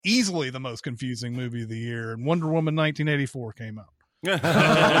easily the most confusing movie of the year, and Wonder Woman 1984 came out.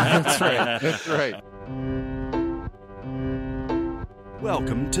 That's right. That's right.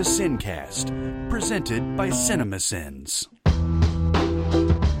 Welcome to Sincast, presented by CinemaSins.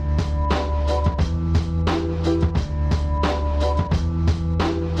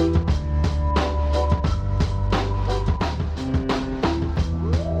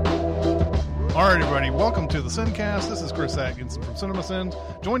 All right, everybody, welcome to the Sincast. This is Chris Atkinson from CinemaSins,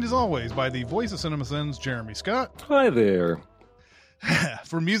 joined as always by the voice of CinemaSins, Jeremy Scott. Hi there.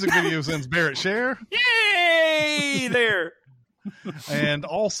 For Music Video Sins, Barrett Share. Yay! There. And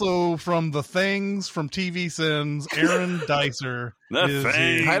also from The Things, from TV Sins, Aaron Dicer. The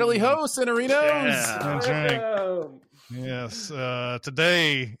Things. Tidily ho, Cinerinos. Yeah, that's right. Yes.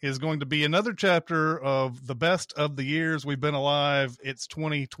 Today is going to be another chapter of the best of the years we've been alive. It's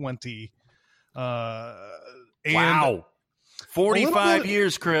 2020. Wow. 45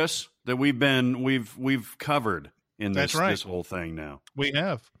 years, Chris, that we've covered in this whole thing now. We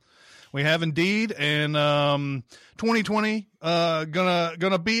have indeed. And 2020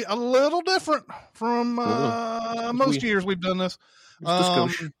 gonna be a little different from most years we've done this.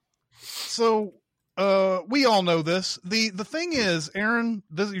 So we all know this. The thing is, Aaron,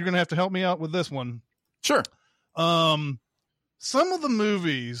 you're gonna have to help me out with this one. Sure. Some of the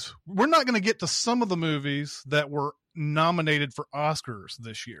movies, we're not going to get to some of the movies that were nominated for Oscars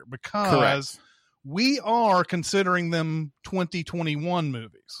this year because we are considering them 2021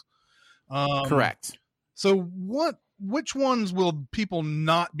 movies. Correct. So which ones will people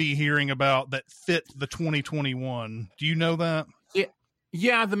not be hearing about that fit the 2021? Do you know that?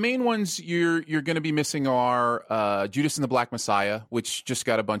 Yeah, the main ones you're going to be missing are Judas and the Black Messiah, which just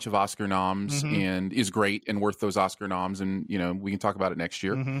got a bunch of Oscar noms and is great and worth those Oscar noms, and we can talk about it next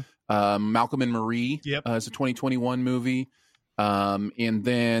year. Malcolm and Marie is a 2021 movie, and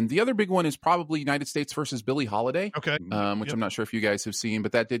then the other big one is probably United States versus Billie Holiday, which I'm not sure if you guys have seen,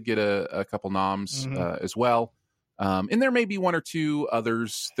 but that did get a couple noms as well. And there may be one or two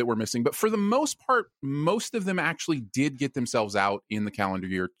others that we're missing, but for the most part, most of them actually did get themselves out in the calendar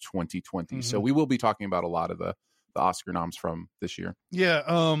year 2020. So we will be talking about a lot of the Oscar noms from this year. Yeah.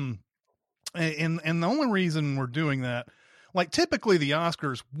 And the only reason we're doing that, like typically the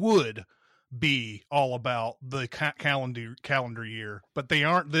Oscars would be all about the calendar year, but they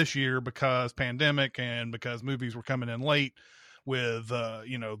aren't this year because pandemic and because movies were coming in late with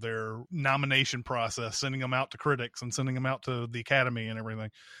their nomination process, sending them out to critics and sending them out to the Academy and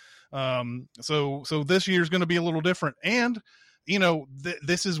everything. So this year's going to be a little different, and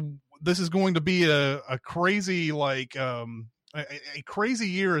this is going to be a crazy a crazy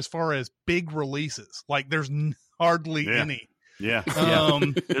year as far as big releases. Like there's hardly any. Yeah.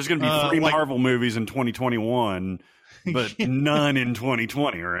 There's going to be 3 Marvel movies in 2021. But none in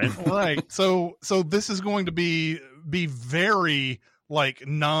 2020, right? Right. So this is going to be very like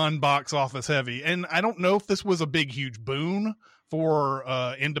non-box office heavy. And I don't know if this was a big, huge boon for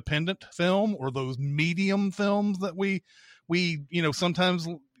independent film or those medium films that we sometimes,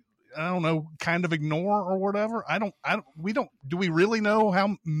 I don't know, kind of ignore or whatever. Do we really know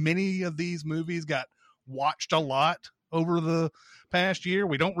how many of these movies got watched a lot over the past year?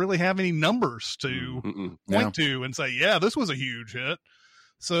 We don't really have any numbers to point to and say, yeah, this was a huge hit.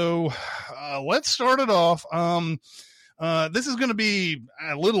 So let's start it off. This is going to be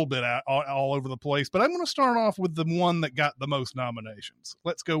a little bit all over the place, but I'm going to start off with the one that got the most nominations.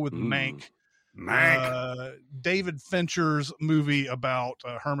 Let's go with Mank. David Fincher's movie about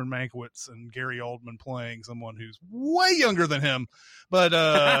Herman Mankiewicz and Gary Oldman playing someone who's way younger than him, but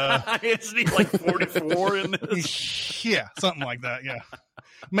isn't he like 44 in this? Yeah, something like that. Yeah,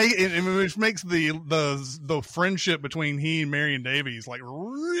 which makes the friendship between he and Marion Davies like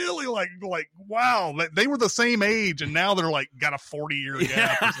really like wow, they were the same age and now they're like got a 40-year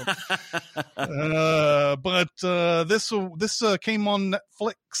gap. But this came on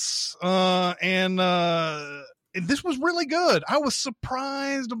Netflix. And this was really good. I was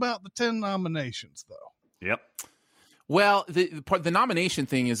surprised about the 10 nominations, though. Yep. Well, the nomination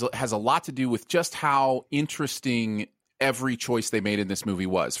thing has a lot to do with just how interesting every choice they made in this movie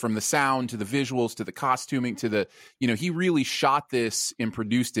was, from the sound to the visuals to the costuming to the, he really shot this and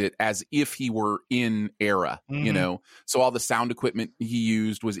produced it as if he were in era, so all the sound equipment he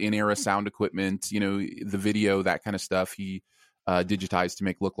used was in era sound equipment, the video, that kind of stuff. He digitized to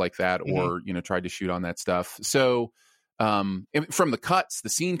make look like that, or tried to shoot on that stuff. So from the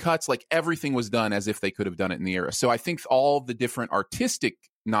scene cuts, like everything was done as if they could have done it in the era. So I think all the different artistic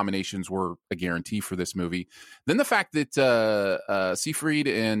nominations were a guarantee for this movie. Then the fact that Seyfried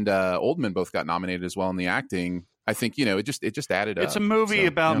and Oldman both got nominated as well in the acting, I think, it just added up. It's a movie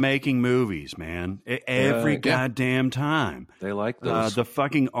about making movies, man. Every goddamn time. They like those. The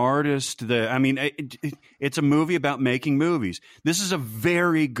fucking artist. It's a movie about making movies. This is a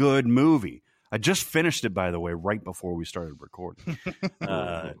very good movie. I just finished it, by the way, right before we started recording.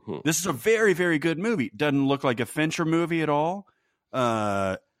 This is a very, very good movie. Doesn't look like a Fincher movie at all.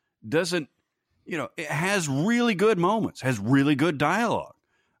 Doesn't, it has really good moments, has really good dialogue.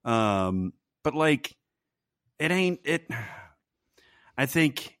 But like, I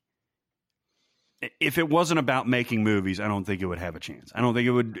think if it wasn't about making movies, I don't think it would have a chance. I don't think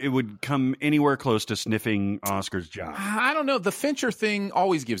it would come anywhere close to sniffing Oscar's job. I don't know. The Fincher thing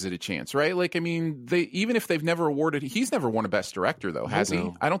always gives it a chance, right? Like, I mean, even if they've never awarded, he's never won a Best Director, though, has he?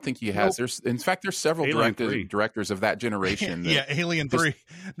 I don't think he has. In fact, there's several directors of that generation. Alien 3.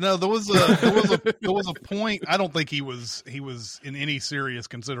 No, there was a point. I don't think he was in any serious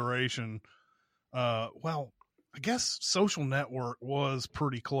consideration. I guess Social Network was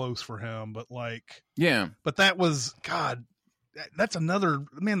pretty close for him, but but that was, God, that's another,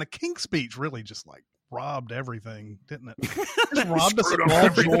 man, the King's Speech really just robbed everything, didn't it? Just robbed us of all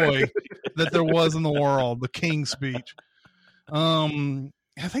joy that there was in the world, the King's Speech. I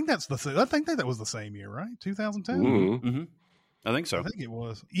think that was the same year, right? 2010. Mm-hmm. I think so. I think it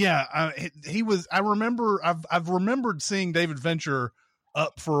was. Yeah, he was. I remember. I've remembered seeing David Fincher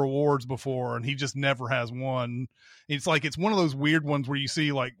up for awards before, and he just never has won. It's one of those weird ones where you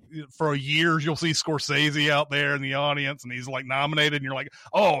see for years you'll see Scorsese out there in the audience, and he's nominated, and you're like,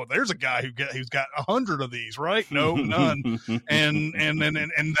 oh, there's a guy who's got 100 of these, right? No, none. and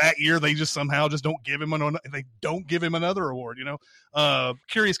that year they just somehow just don't give him another award.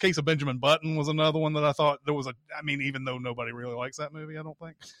 Curious Case of Benjamin Button was another one that I thought there was even though nobody really likes that movie, I don't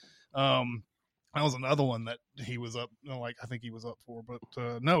think. That was another one that he was up, I think he was up for, but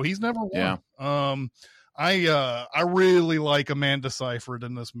no, he's never won. Yeah. I really like Amanda Seyfried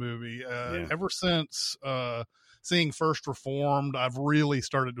in this movie. Ever since seeing First Reformed, I've really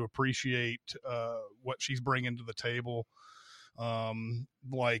started to appreciate what she's bringing to the table.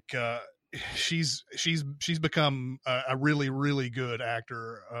 She's become a really, really good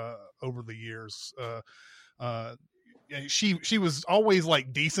actor over the years. She was always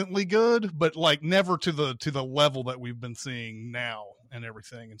decently good, but never to the level that we've been seeing now and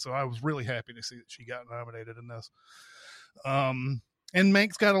everything. And so I was really happy to see that she got nominated in this. And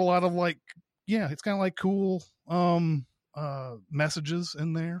Mank's got a lot of it's kind of cool messages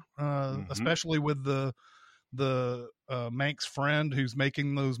in there, especially with the Mank's friend who's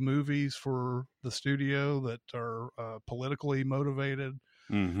making those movies for the studio that are politically motivated.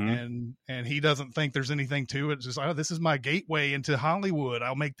 Mm-hmm. And he doesn't think there's anything to it. It's just, this is my gateway into Hollywood.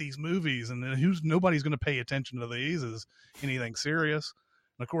 I'll make these movies, and then nobody's going to pay attention to these as anything serious.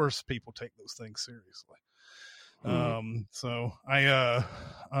 And of course, people take those things seriously. Mm-hmm. So I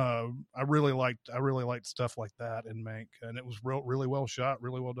really liked stuff like that in Mank, and it was really well shot,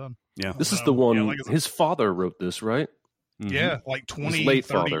 really well done. Yeah, this is the one. His father wrote this, right? Mm-hmm. Yeah, 30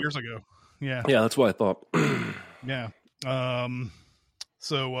 years ago. Yeah, that's what I thought. Yeah.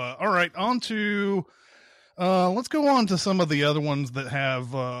 So, all right, on to, let's go on to some of the other ones that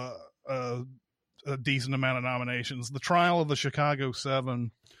have a decent amount of nominations. The Trial of the Chicago 7.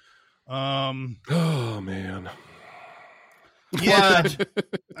 Oh, man. Yeah.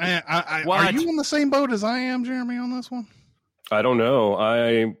 Are you in the same boat as I am, Jeremy, on this one? I don't know.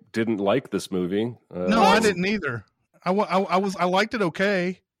 I didn't like this movie. No, I didn't either. I liked it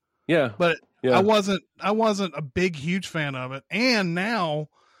okay. Yeah. But... Yeah. I wasn't a huge fan of it. And now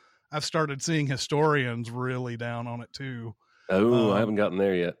I've started seeing historians really down on it too. Oh, I haven't gotten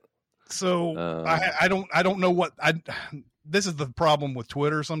there yet. So I don't know this is the problem with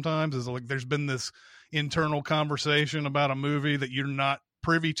Twitter sometimes is there's been this internal conversation about a movie that you're not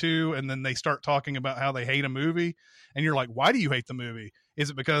privy to. And then they start talking about how they hate a movie. And you're like, why do you hate the movie? Is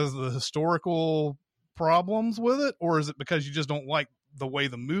it because of the historical problems with it? Or is it because you just don't like the way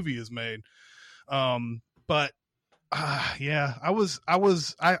the movie is made? But I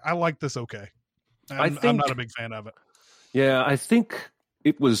like this. Okay. I'm not a big fan of it. Yeah. I think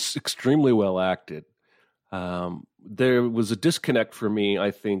it was extremely well acted. There was a disconnect for me,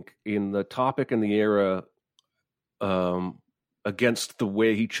 I think, in the topic and the era, against the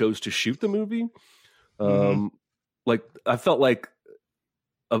way he chose to shoot the movie. I felt like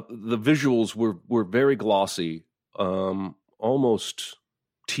the visuals were very glossy, almost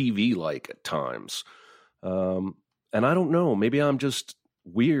TV-like at times. And I don't know, maybe I'm just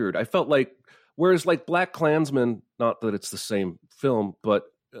weird. I felt whereas Black Klansman, not that it's the same film, but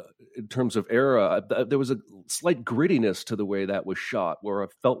in terms of era, there was a slight grittiness to the way that was shot, where I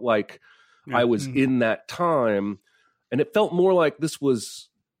felt like I was in that time, and it felt more like this was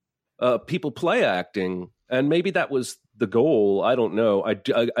people play acting, and maybe that was the goal. I don't know. I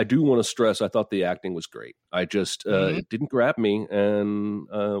do want to stress, I thought the acting was great. I just it didn't grab me, and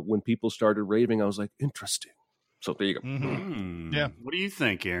when people started raving, I was like, interesting. So there you go. Yeah. What do you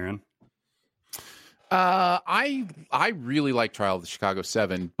think, Aaron? I really like Trial of the Chicago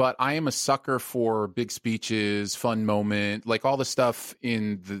 7, but I am a sucker for big speeches, fun moment, like all the stuff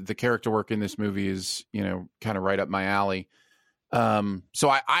in the character work in this movie is, kind of right up my alley. So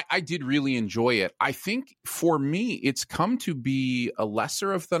I did really enjoy it. I think for me, it's come to be a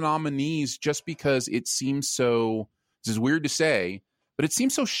lesser of the nominees just because it seems so, this is weird to say, but it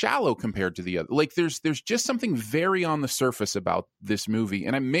seems so shallow compared to the other. Like there's just something very on the surface about this movie.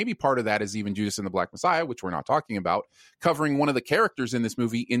 And maybe part of that is even Judas and the Black Messiah, which we're not talking about, covering one of the characters in this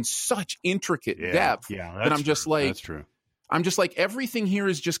movie in such intricate depth. Yeah, that I'm just like, that's true. I'm just like, everything here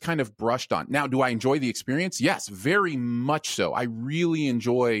is just kind of brushed on. Now, do I enjoy the experience? Yes, very much so. I really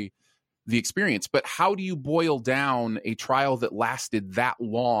enjoy the experience. But how do you boil down a trial that lasted that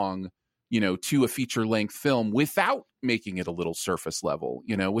long, to a feature-length film without making it a little surface level,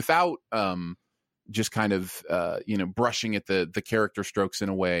 without just kind of, brushing at the character strokes in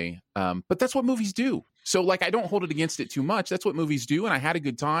a way. But that's what movies do. So, I don't hold it against it too much. That's what movies do, and I had a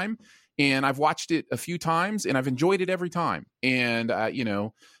good time. And I've watched it a few times, and I've enjoyed it every time. And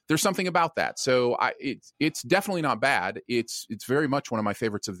there's something about that. So it's definitely not bad. It's very much one of my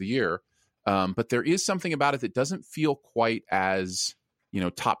favorites of the year. But there is something about it that doesn't feel quite as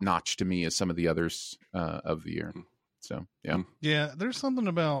top notch to me as some of the others of the year. So yeah. There's something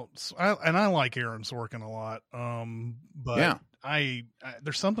about, I like Aaron Sorkin a lot. But yeah. I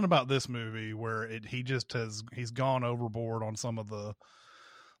there's something about this movie where he's gone overboard on some of the.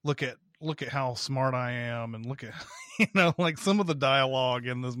 Look at how smart I am, and look at some of the dialogue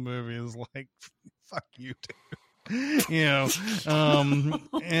in this movie is like, fuck you, dude.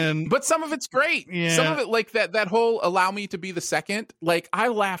 And but some of it's great. Yeah. Some of it, like that whole allow me to be the second, like I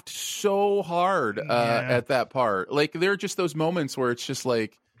laughed so hard at that part. Like there are just those moments where it's just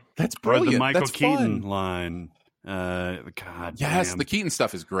like, that's brilliant. Or the Michael that's Keaton fun. line. God, yes, damn. the Keaton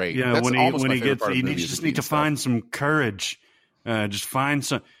stuff is great. Yeah, that's when he gets, you just need to find some courage. Just find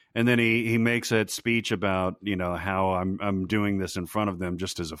some. And then he makes that speech about, how I'm doing this in front of them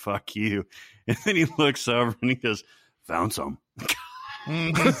just as a fuck you. And then he looks over and he goes, found some. So good.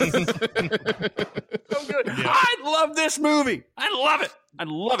 Yeah. I love this movie. I love it. I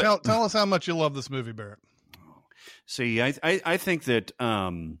love it. Tell us how much you love this movie, Barrett. See, I think that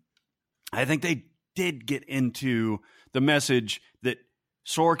I think they did get into the message that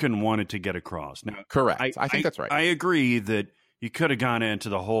Sorkin wanted to get across. Now, correct. I think that's right. I agree that you could have gone into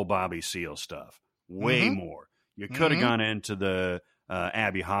the whole Bobby Seale stuff way more. You could have gone into the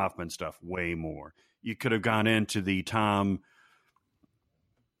Abby Hoffman stuff way more. You could have gone into the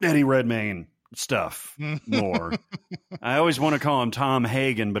Eddie Redmayne stuff more. I always want to call him Tom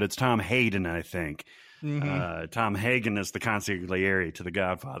Hagen, but it's Tom Hayden, I think. Tom Hagen is the consigliere to The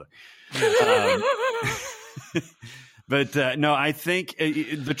Godfather. But no, I think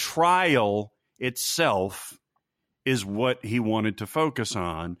the trial itself is what he wanted to focus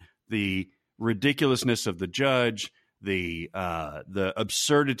on. The ridiculousness of the judge, the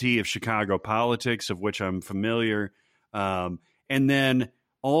absurdity of Chicago politics, of which I'm familiar, and then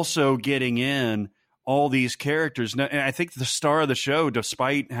also getting in all these characters. Now, and I think the star of the show,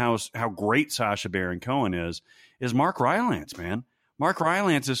 despite how great Sacha Baron Cohen is Mark Rylance, man. Mark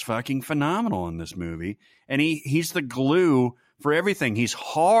Rylance is fucking phenomenal in this movie, and he's the glue for everything. He's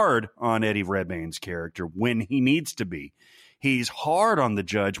hard on Eddie Redmayne's character when he needs to be. He's hard on the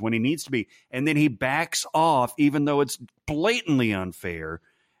judge when he needs to be. And then he backs off, even though it's blatantly unfair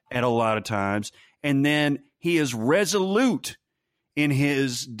at a lot of times. And then he is resolute in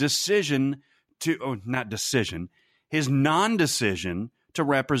his his non-decision to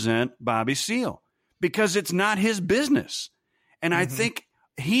represent Bobby Seale, because it's not his business. And I think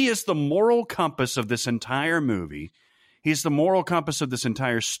he is the moral compass of this entire movie. He's the moral compass of this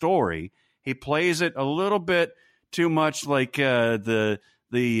entire story. He plays it a little bit too much like the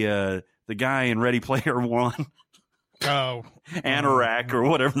guy in Ready Player One. Oh, Anorak or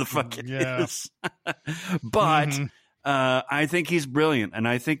whatever the fuck it is. But I think he's brilliant, and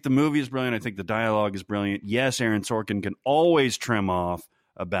I think the movie is brilliant. I think the dialogue is brilliant. Yes, Aaron Sorkin can always trim off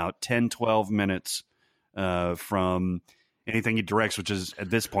about 10, 12 minutes from anything he directs, which is at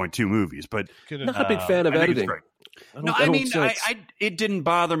this point 2 movies. But I'm not a big fan of editing. It didn't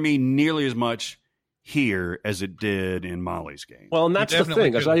bother me nearly as much here as it did in Molly's Game. Well, and that's the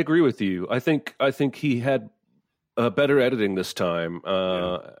thing, as I agree with you. I think he had better editing this time,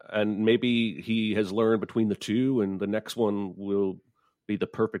 and maybe he has learned between the two, and the next one will be the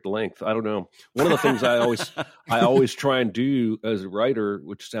perfect length. I don't know. One of the things I always try and do as a writer,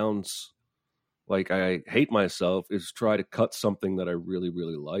 which sounds like I hate myself, is try to cut something that I really,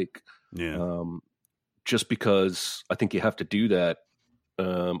 really like. Yeah. Just because I think you have to do that,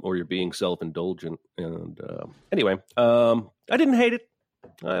 or you're being self-indulgent. And anyway, I didn't hate it.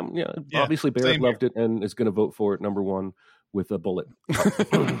 Obviously Barrett loved it and is going to vote for it number one with a bullet.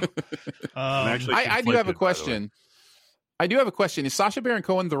 I do have a question. I do have a question. Is Sacha Baron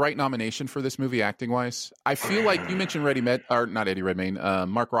Cohen the right nomination for this movie, acting wise? I feel like you mentioned not Eddie Redmayne,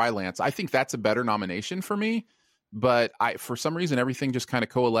 Mark Rylance. I think that's a better nomination for me, but for some reason everything just kind of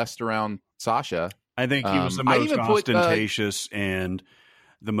coalesced around Sacha. I think he was the most ostentatious and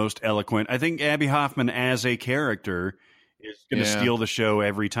the most eloquent. I think Abby Hoffman as a character is going to steal the show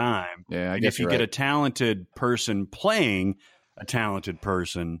every time. Yeah, and if you get a talented person playing a talented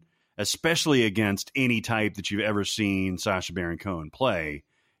person, especially against any type that you've ever seen Sacha Baron Cohen play,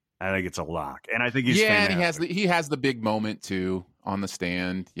 I think it's a lock. And I think he's fantastic. And he has the big moment too on the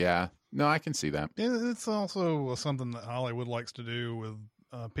stand. Yeah, no, I can see that. It's also something that Hollywood likes to do with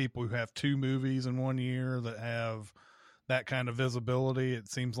people who have two movies in one year that have that kind of visibility. It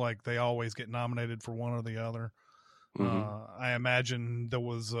seems like they always get nominated for one or the other. Mm-hmm. I imagine there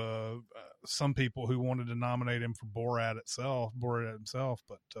was some people who wanted to nominate him for Borat himself,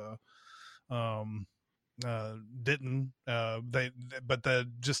 but didn't. The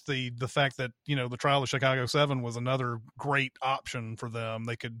fact that the Trial of Chicago 7 was another great option for them.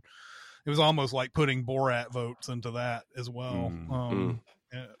 It was almost like putting Borat votes into that as well.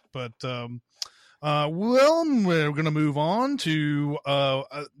 Well, we're going to move on to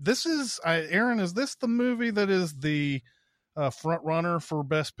Aaron, is this the movie that is the front runner for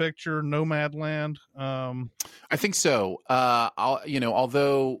Best Picture, Nomadland? I think so.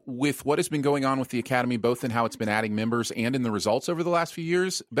 Although with what has been going on with the Academy, both in how it's been adding members and in the results over the last few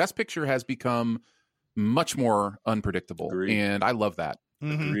years, Best Picture has become much more unpredictable. Agreed. And I love that.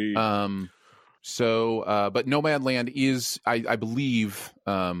 Agreed. But Nomadland is, I believe,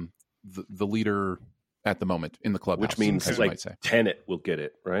 the leader at the moment in the clubhouse, which means Tenet will get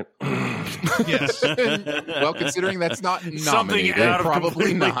it, right? Yes. Well, considering that's not nominated,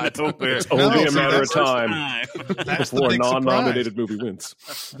 probably not. It's only a matter of time before a non-nominated movie wins.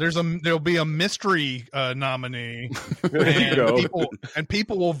 There'll be a mystery nominee, and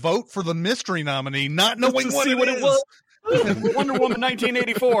people will vote for the mystery nominee, not knowing what it was. Wonder Woman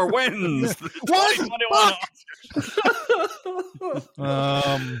 1984 wins.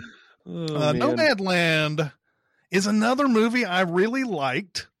 Nomadland is another movie I really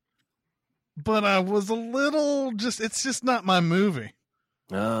liked, but I was a little it's just not my movie.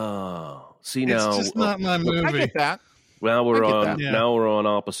 Oh, see now, it's just not my movie. I get that. Well, now we're on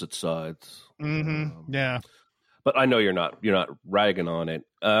opposite sides. Mm-hmm. Yeah, but I know you're not ragging on it.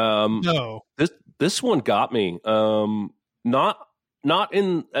 No, this one got me. Not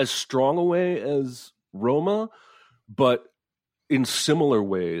in as strong a way as Roma, but in similar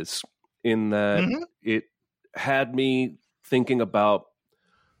ways, in that it had me thinking about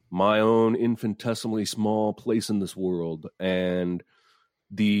my own infinitesimally small place in this world and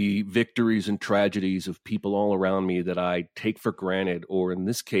the victories and tragedies of people all around me that I take for granted, or in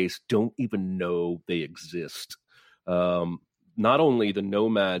this case, don't even know they exist. Not only the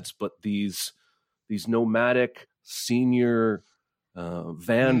nomads, but these nomadic senior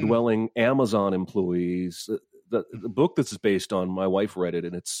van-dwelling Amazon employees. The book this is based on, my wife read it,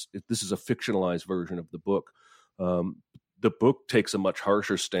 and this is a fictionalized version of the book. The book takes a much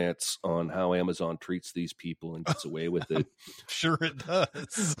harsher stance on how Amazon treats these people and gets away with it. Sure it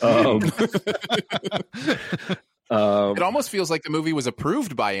does. It almost feels like the movie was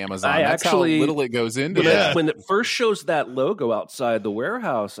approved by Amazon. That's how little it goes into that. When it first shows that logo outside the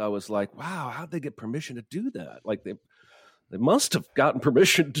warehouse, I was like, wow, how'd they get permission to do that? Like they must have gotten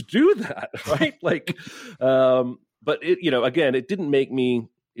permission to do that, right? But it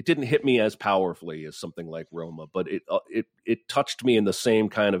didn't hit me as powerfully as something like Roma, but it touched me in the same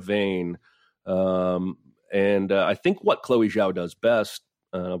kind of vein. And I think what Chloe Zhao does best,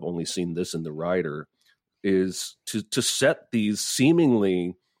 I've only seen this in The Rider, is to set these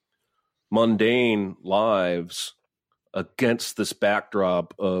seemingly mundane lives against this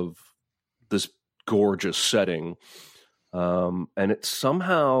backdrop of this gorgeous setting. And it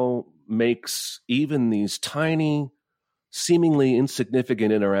somehow makes even these tiny, seemingly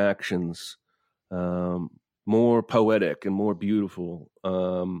insignificant interactions more poetic and more beautiful.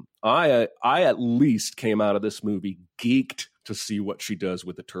 I at least came out of this movie geeked to see what she does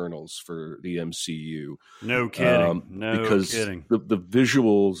with Eternals for the MCU. No kidding. Because kidding. The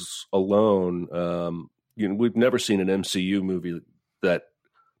visuals alone, we've never seen an MCU movie that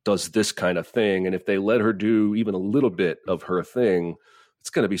does this kind of thing. And if they let her do even a little bit of her thing, it's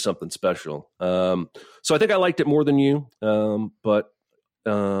going to be something special. So I think I liked it more than you, but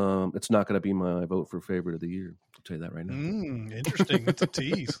it's not going to be my vote for favorite of the year. I'll tell you that right now. Interesting. That's a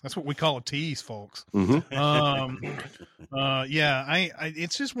tease. That's what we call a tease, folks. Mm-hmm.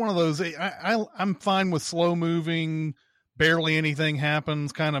 It's just one of those. I'm fine with slow moving, barely anything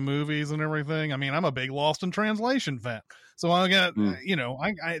happens kind of movies and everything. I mean, I'm a big Lost in Translation fan, so I got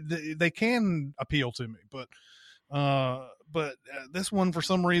they can appeal to me, but this one, for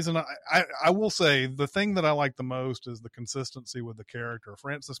some reason, I will say the thing that I like the most is the consistency with the character.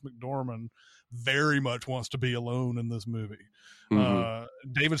 Frances McDormand very much wants to be alone in this movie. Mm-hmm.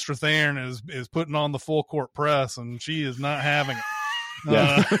 David Strathairn is putting on the full court press, and she is not having it.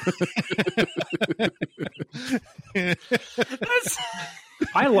 Yeah.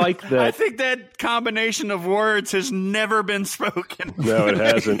 I like that. I think that combination of words has never been spoken. No, it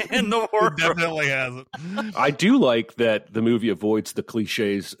hasn't. In the world. It definitely hasn't. I do like that the movie avoids the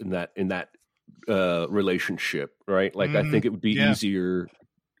cliches in that relationship, right? Like, I think it would be easier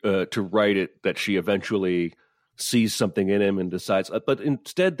to write it that she eventually sees something in him and decides, but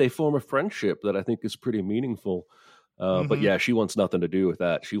instead they form a friendship that I think is pretty meaningful. But yeah, she wants nothing to do with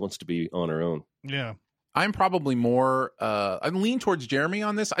that. She wants to be on her own. Yeah. I'm probably more, I lean towards Jeremy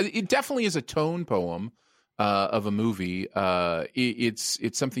on this. It definitely is a tone poem of a movie.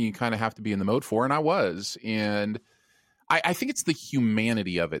 It's something you kind of have to be in the mode for, and I was. And I think it's the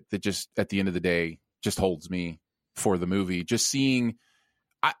humanity of it that just, at the end of the day, just holds me for the movie. Just seeing,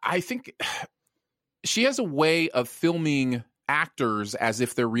 I think she has a way of filming actors as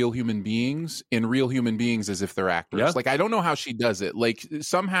if they're real human beings and real human beings as if they're actors. Yeah. Like, I don't know how she does it. Like,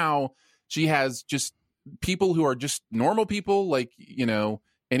 somehow she has just people who are just normal people, like,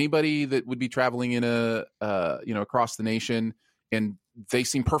 anybody that would be traveling in across the nation, and they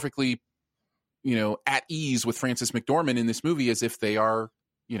seem perfectly, at ease with Frances McDormand in this movie as if they are,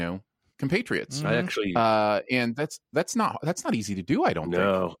 compatriots. I actually, and that's not easy to do, I don't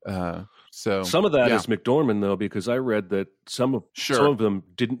think. So some of that is McDormand, though, because I read that some of them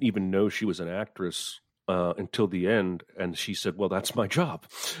didn't even know she was an actress until the end, and she said, "Well, that's my job."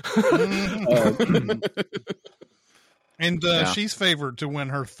 And she's favored to win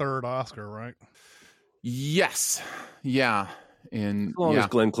her third Oscar, right? Yes, yeah. And as long as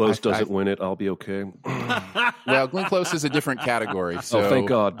Glenn Close doesn't win it, I'll be okay. Well, Glenn Close is a different catery. So, thank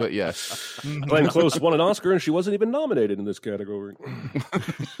God. But yes, Glenn Close won an Oscar, and she wasn't even nominated in this category.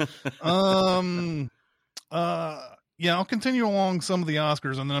 Yeah, I'll continue along some of the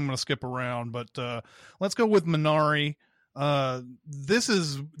Oscars, and then I'm going to skip around. But let's go with Minari. This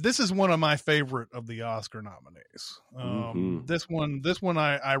is one of my favorite of the Oscar nominees. This one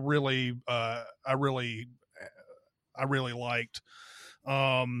I really liked.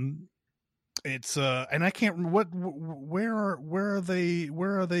 It's and I can't where are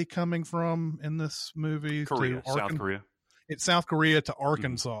they coming from in this movie? Korea, South Korea. It's South Korea to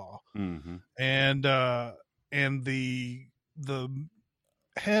Arkansas. And the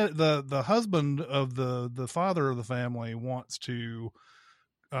husband of the father of the family wants to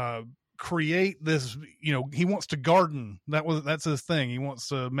create this, he wants to garden. That's his thing. He wants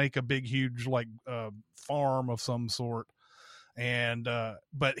to make a big, huge, farm of some sort. And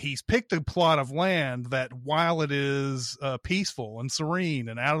but he's picked a plot of land that, while it is peaceful and serene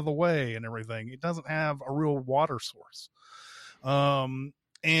and out of the way and everything, it doesn't have a real water source. And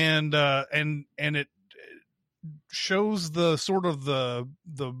it shows the sort of the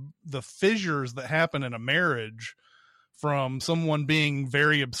fissures that happen in a marriage from someone being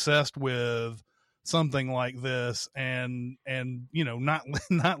very obsessed with something like this and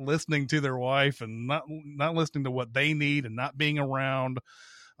not listening to their wife and not listening to what they need and not being around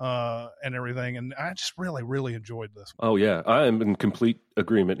and everything. And I just really, really enjoyed this one. Oh yeah, I am in complete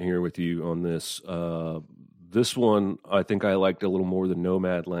agreement here with you on this. This one I think I liked a little more than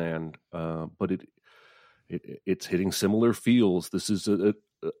Nomadland, but it's hitting similar feels. This is a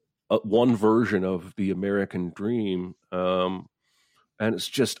one version of the American dream, and it's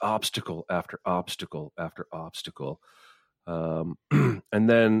just obstacle after obstacle after obstacle. And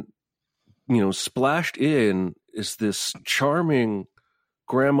then, splashed in is this charming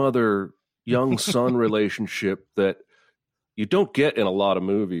grandmother young son relationship that you don't get in a lot of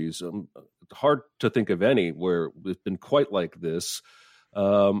movies. It's hard to think of any where it's been quite like this.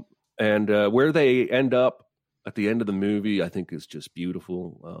 And where they end up at the end of the movie, I think is just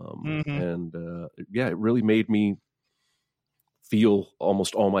beautiful. And it really made me feel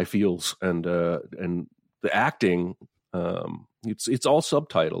almost all my feels, and the acting, it's all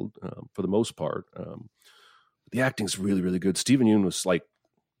subtitled for the most part. The acting's really, really good. Stephen Yeun was like,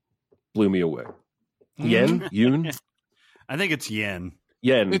 blew me away. Yoon? I think it's Yen.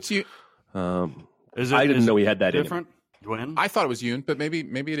 It's you. I didn't know he had that different. In I thought it was Yoon, but maybe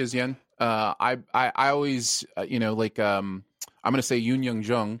it is Yen. I always I'm going to say Yoon Young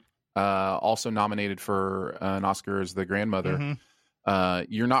Jung, also nominated for an Oscar as the grandmother.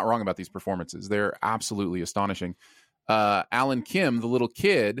 You're not wrong about these performances; they're absolutely astonishing. Alan Kim, the little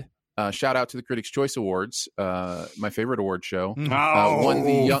kid. Shout out to the Critics' Choice Awards, my favorite award show. Won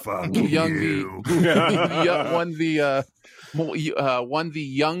the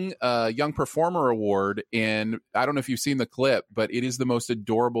young performer award, and I don't know if you've seen the clip, but it is the most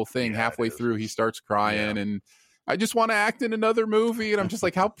adorable thing. Halfway through, he starts crying, and I just want to act in another movie, and I'm just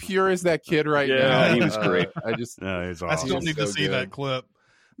like, how pure is that kid right now? Yeah, he was great. He's awesome. I still need to see good. that clip,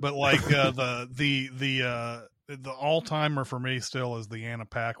 but like the all-timer for me still is the Anna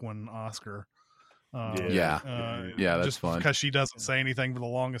Paquin Oscar. That's just fun because she doesn't say anything for the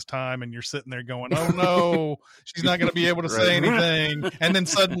longest time, and you're sitting there going, "Oh no, she's not going to be able to say anything," and then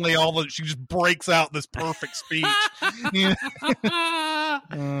suddenly she just breaks out this perfect speech.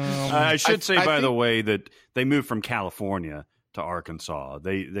 I should say, by the way, that they moved from California to Arkansas.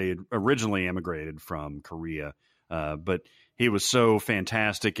 They had originally immigrated from Korea, but he was so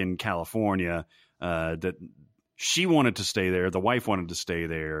fantastic in California that she wanted to stay there. The wife wanted to stay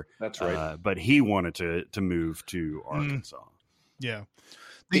there. That's right. But he wanted to move to Arkansas. Yeah.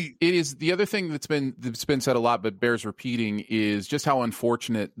 It is the other thing that's been said a lot, but bears repeating, is just how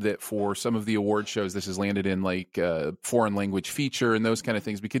unfortunate that for some of the award shows this has landed in like foreign language feature and those kind of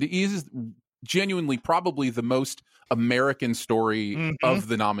things, because it is genuinely probably the most American story of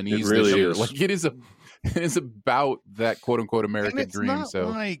the nominees really this year. is. Like it is about that quote unquote American and it's dream. Not so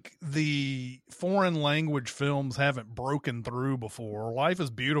like the foreign language films haven't broken through before. Life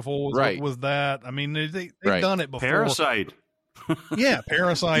is Beautiful was that. I mean, they've done it before. Parasite. Yeah,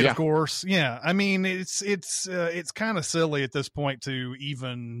 Parasite, Yeah. of course. Yeah, I mean, it's kind of silly at this point to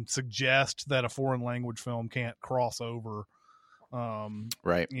even suggest that a foreign language film can't cross over.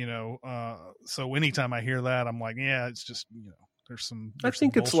 Right. So anytime I hear that, I'm like, yeah, it's just there's some. I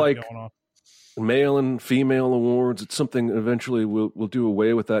think some it's bullshit like going on. Male and female awards. It's something eventually we'll do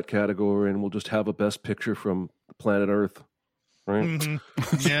away with that category, and we'll just have a best picture from planet Earth. Right?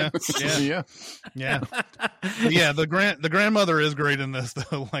 Yeah. The grandmother is great in this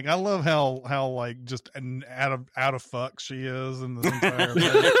though. Like I love how like just out of fuck she is in this entire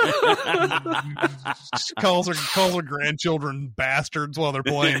thing. She calls her grandchildren bastards while they're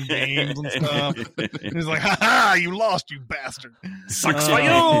playing games and stuff. He's like, "Ha ha! You lost, you bastard." Sucks for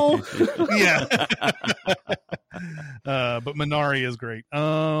you. Yeah. But Minari is great.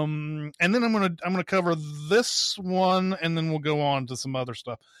 And then I'm gonna cover this one, and then we'll go on to some other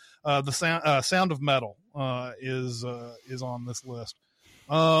stuff. The Sound of Metal is on this list.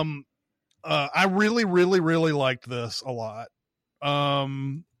 I really, really, really liked this a lot. I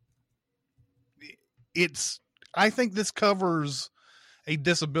think this covers a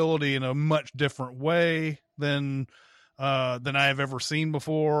disability in a much different way than I have ever seen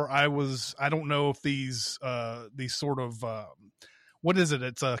before. I don't know if these sort of what is it?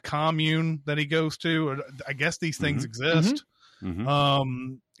 It's a commune that he goes to. I guess these things exist. Mm-hmm.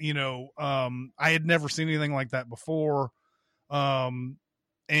 I had never seen anything like that before. And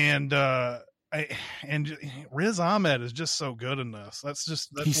Riz Ahmed is just so good in this.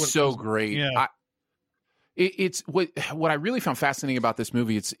 He's so great. Yeah. It's what I really found fascinating about this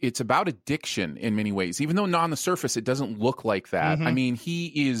movie. It's about addiction in many ways, even though on the surface it doesn't look like that. Mm-hmm. I mean,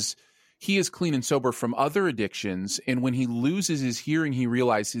 he is clean and sober from other addictions, and when he loses his hearing, he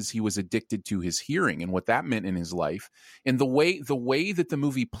realizes he was addicted to his hearing and what that meant in his life. And the way that the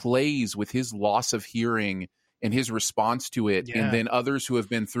movie plays with his loss of hearing and his response to it, and then others who have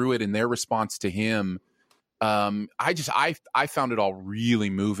been through it and their response to him. I found it all really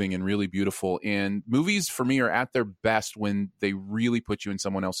moving and really beautiful. And movies for me are at their best when they really put you in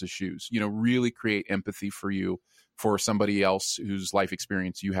someone else's shoes, really create empathy for you, for somebody else whose life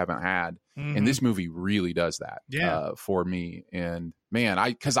experience you haven't had. Mm-hmm. And this movie really does that for me. And man,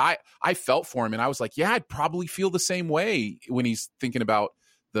 I felt for him, and I was like, yeah, I'd probably feel the same way when he's thinking about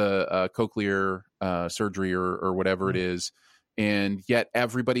the cochlear surgery or whatever it is. And yet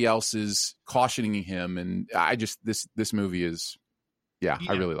everybody else is cautioning him. And I just, this movie is, I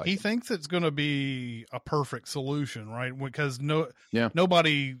really like it. He thinks it's going to be a perfect solution, right? Because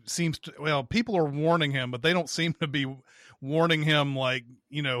nobody seems to, people are warning him, but they don't seem to be warning him like,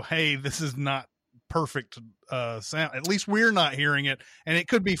 hey, this is not perfect sound. At least we're not hearing it, and it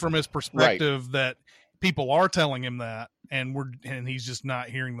could be from his perspective that people are telling him that, and he's just not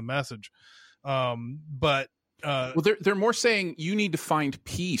hearing the message. But well, they're more saying you need to find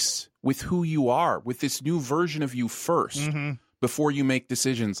peace with who you are, with this new version of you first, before you make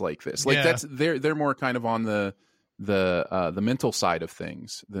decisions like this. Like they're more kind of on the mental side of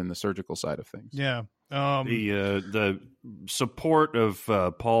things than the surgical side of things. Yeah. The support of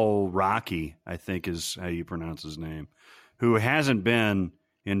Paul Rocky, I think is how you pronounce his name, who hasn't been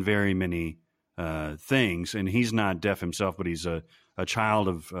in very many things, and he's not deaf himself, but he's a child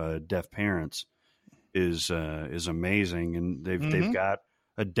of deaf parents, is amazing, and they've got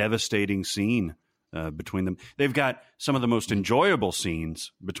a devastating scene between them. They've got some of the most enjoyable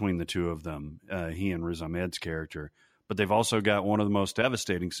scenes between the two of them, he and Riz Ahmed's character, but they've also got one of the most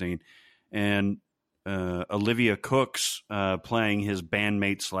devastating scene, and Olivia Cooke's playing his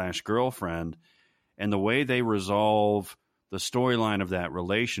bandmate / girlfriend, and the way they resolve the storyline of that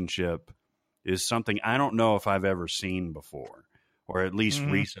relationship is something I don't know if I've ever seen before, or at least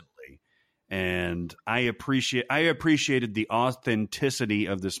recently. And I appreciated the authenticity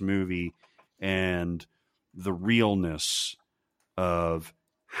of this movie and the realness of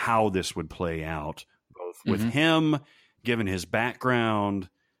how this would play out, both with him, given his background,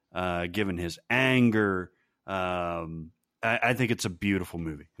 given his anger. I think it's a beautiful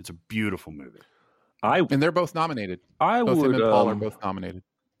movie. It's a beautiful movie. And they're both nominated. Both him and Paul are both nominated.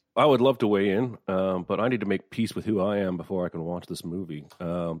 I would love to weigh in, but I need to make peace with who I am before I can watch this movie,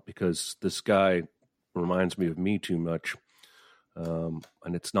 because this guy reminds me of me too much. And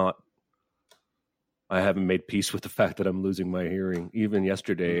it's not, I haven't made peace with the fact that I'm losing my hearing. Even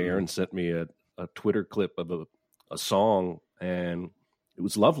yesterday, Aaron sent me a Twitter clip of a song, and it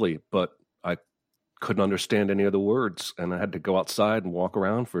was lovely, but I couldn't understand any of the words, and I had to go outside and walk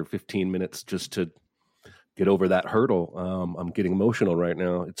around for 15 minutes just to get over that hurdle. I'm getting emotional right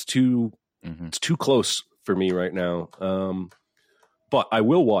now. It's too close for me right now. But I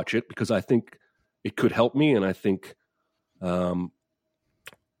will watch it because I think it could help me, and I think I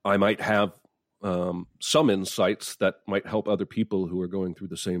might have some insights that might help other people who are going through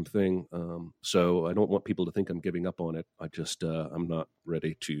the same thing. So I don't want people to think I'm giving up on it. I just I'm not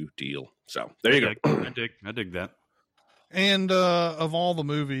ready to deal. So there you go. I dig that. And of all the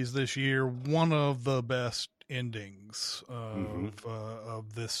movies this year, one of the best endings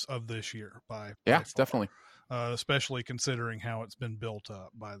of this year by definitely, especially considering how it's been built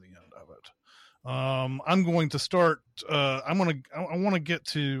up by the end of it. I'm going to start. I want to get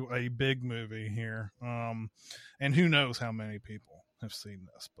to a big movie here, and who knows how many people have seen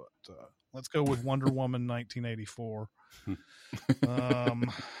this, but let's go with Wonder Woman 1984.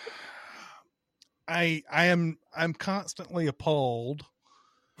 I'm constantly appalled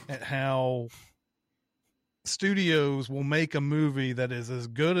at how studios will make a movie that is as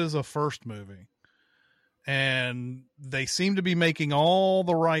good as a first movie, and they seem to be making all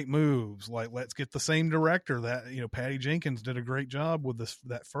the right moves. Like, let's get the same director that, Patty Jenkins did a great job with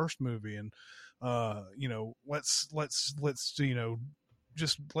that first movie, and let's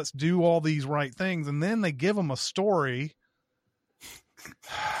do all these right things, and then they give them a story.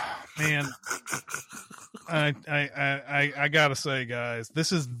 Man, I gotta say, guys,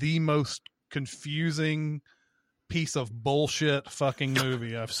 this is the most confusing piece of bullshit fucking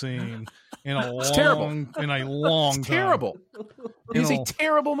movie I've seen in a long time. Terrible. It's a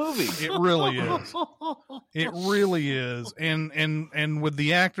terrible movie. It really is. It really is. And with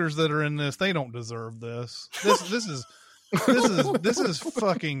the actors that are in this, they don't deserve this. This is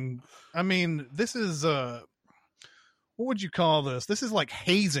fucking. I mean, this is what would you call this? This is like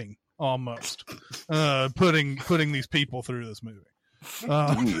hazing almost. Putting these people through this movie.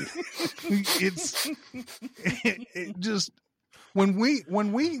 It just when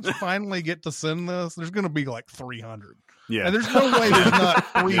we finally get to send this, there's going to be like 300. Yeah, and there's no way there's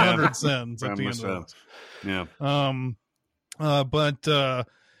not 300 sends at the end of this. Yeah. But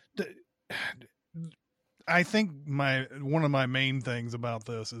I think one of my main things about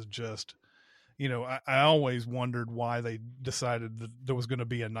this is just, I always wondered why they decided that there was going to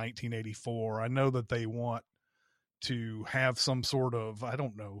be a 1984. I know that they want to have some sort of, I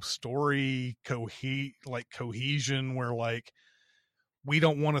don't know, story cohesion where, like, we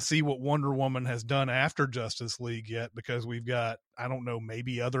don't want to see what Wonder Woman has done after Justice League yet, because we've got, I don't know,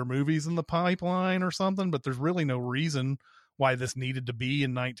 maybe other movies in the pipeline or something, but there's really no reason why this needed to be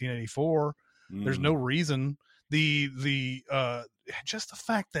in 1984. There's no reason. Just the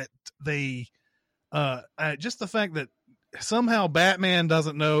fact that somehow Batman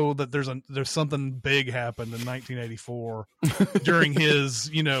doesn't know that there's something big happened in 1984 during his,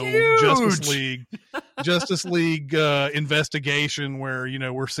 Justice League investigation, where,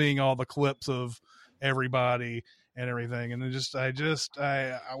 we're seeing all the clips of everybody and everything. And I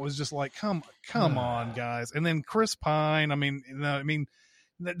was just like, come on, guys. And then Chris Pine,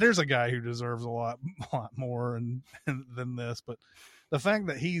 there's a guy who deserves a lot more than this, but the fact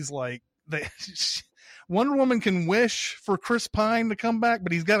that he's like, Wonder Woman can wish for Chris Pine to come back,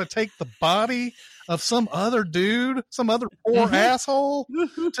 but he's got to take the body of some other dude, some other poor asshole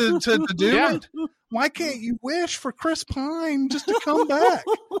to do it. Why can't you wish for Chris Pine just to come back?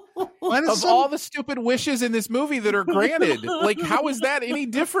 All the stupid wishes in this movie that are granted, like, how is that any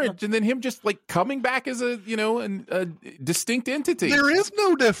different than him just like coming back as a distinct entity? There is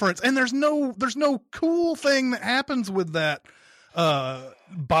no difference, and there's no cool thing that happens with that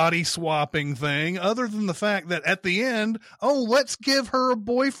body swapping thing, other than the fact that at the end, let's give her a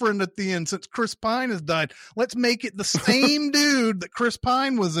boyfriend at the end since Chris Pine has died. Let's make it the same dude that Chris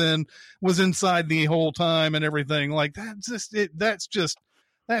Pine was inside the whole time and everything. Like, that's just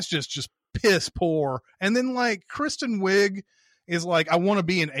piss poor. And then, like, Kristen Wiig is like, I want to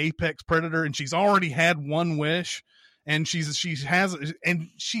be an apex predator, and she's already had one wish. And she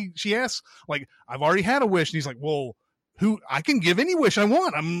asks, like, I've already had a wish. And he's like, well, I can give any wish I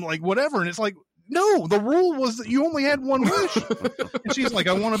want. I'm like, whatever. And it's like, no, the rule was that you only had one wish. And she's like,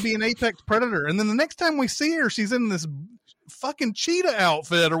 I want to be an apex predator. And then the next time we see her, she's in this fucking cheetah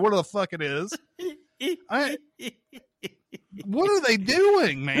outfit or whatever the fuck it is. What are they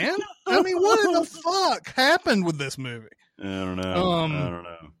doing, man? I mean, what in the fuck happened with this movie? I don't know.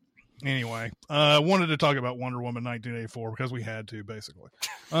 Anyway, I wanted to talk about Wonder Woman 1984 because we had to, basically.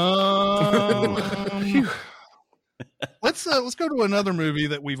 Let's go to another movie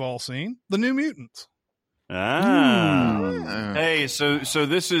that we've all seen, The New Mutants. Hey, so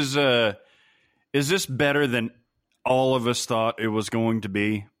this is this better than all of us thought it was going to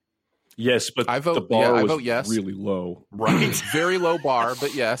be? Yes, but the bar was really low. Right, very low bar,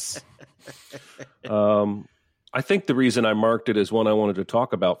 but yes. I think the reason I marked it as one I wanted to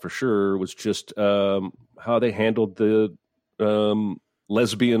talk about for sure was just how they handled the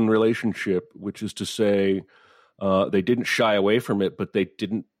lesbian relationship, which is to say, they didn't shy away from it, but they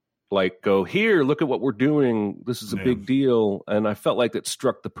didn't like go, here, look at what we're doing. This is a big deal. And I felt like it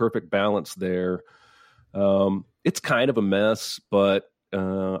struck the perfect balance there. It's kind of a mess, but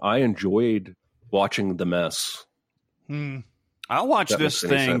I enjoyed watching the mess. I'll watch this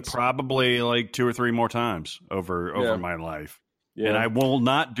thing probably like 2 or 3 more times over my life. Yeah. And I will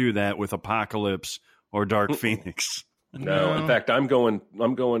not do that with Apocalypse or Dark Phoenix. No, in fact, I'm going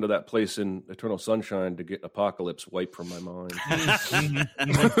to that place in Eternal Sunshine to get Apocalypse wiped from my mind.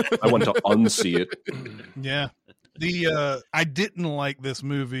 I want to unsee it. Yeah. I didn't like this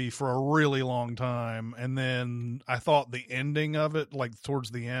movie for a really long time, and then I thought the ending of it, like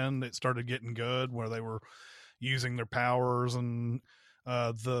towards the end, it started getting good, where they were using their powers, and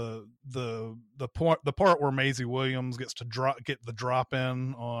the part where Maisie Williams gets to get the drop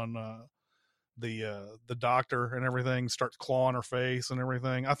in on the doctor and everything, starts clawing her face and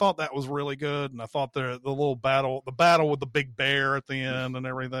everything. I thought that was really good, and I thought the little battle with the big bear at the end and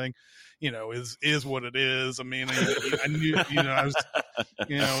everything, is what it is. I mean, I knew, I was,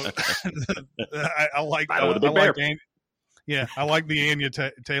 I like the Anya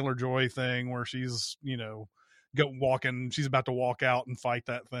Taylor-Joy thing where she's, she's about to walk out and fight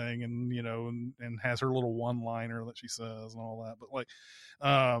that thing, and and has her little one-liner that she says and all that.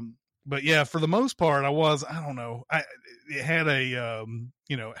 But yeah, for the most part, I don't know. It had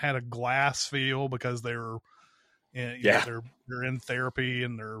had a glass feel because they're in therapy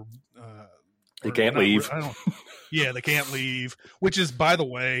and they can't leave. They can't leave, which is, by the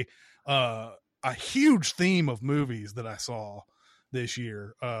way, a huge theme of movies that I saw this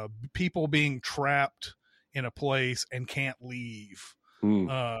year. People being trapped in a place and can't leave.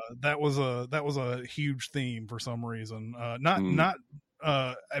 That was a huge theme for some reason.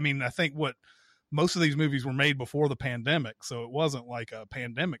 I think most of these movies were made before the pandemic, so it wasn't like a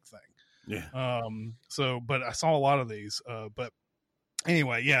pandemic thing. Yeah. But I saw a lot of these. But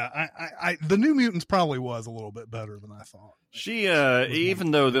anyway, yeah, I The New Mutants probably was a little bit better than I thought. She,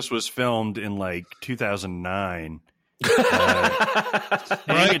 even though this was filmed in like 2009,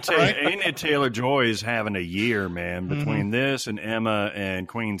 Anya Taylor-Joy is having a year, man, between this and Emma and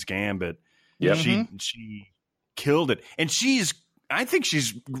Queen's Gambit. Yeah, she killed it, and I think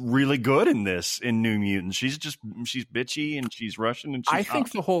she's really good in New Mutants. She's bitchy and she's Russian, and I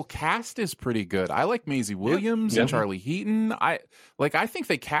think the whole cast is pretty good. I like Maisie Williams and Charlie Heaton. I think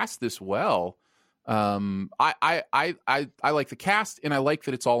they cast this well. I like the cast, and I like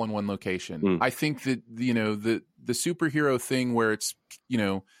that it's all in one location. I think that the superhero thing where it's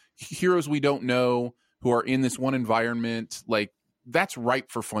heroes we don't know who are in this one environment, like that's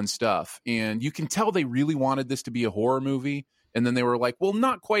ripe for fun stuff. And you can tell they really wanted this to be a horror movie. And then they were like, well,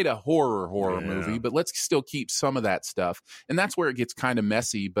 not quite a horror movie, but let's still keep some of that stuff. And that's where it gets kind of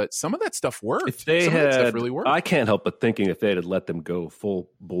messy. But some of that stuff worked. If they some had, of that stuff really worked. I can't help but thinking if they had let them go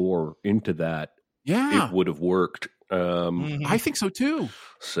full bore into that, it would have worked. I think so too.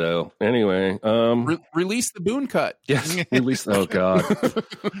 So anyway, release the Boone cut. Yes, release. Oh God,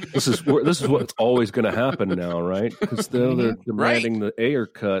 this is what's always going to happen now, right? Because they're demanding the Ayer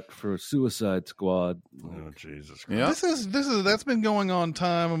cut for Suicide Squad. Oh Jesus! Yeah, this is that's been going on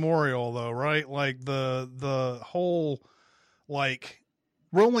time immemorial, though, right? Like the whole like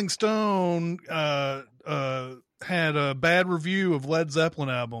Rolling Stone had a bad review of Led Zeppelin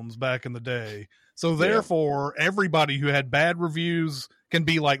albums back in the day. So therefore, everybody who had bad reviews can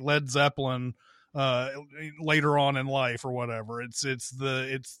be like Led Zeppelin later on in life or whatever. It's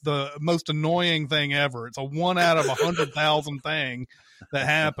the most annoying thing ever. It's a 1 out of 100,000 thing that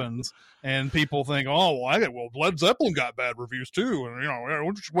happens, and people think, oh, well, Led Zeppelin got bad reviews too, and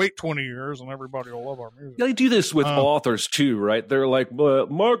we'll just wait 20 years and everybody will love our music. They do this with authors too, right? They're like,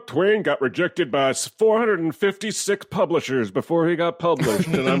 Mark Twain got rejected by 456 publishers before he got published,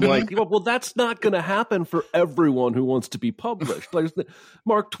 and I'm like, well, that's not going to happen for everyone who wants to be published. Like,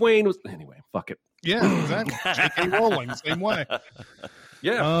 Mark Twain was anyway. Fuck it. Yeah, exactly. J.K. Rowling, same way.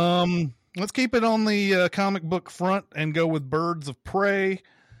 Yeah. Let's keep it on the comic book front and go with Birds of Prey.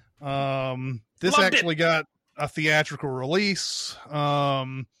 This Loved actually got a theatrical release.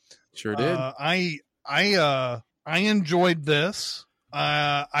 Sure did. I enjoyed this.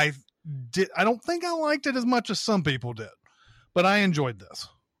 I don't think I liked it as much as some people did, but I enjoyed this.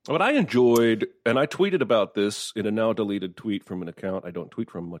 What I enjoyed, and I tweeted about this in a now deleted tweet from an account I don't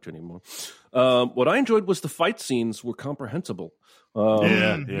tweet from much anymore. What I enjoyed was the fight scenes were comprehensible.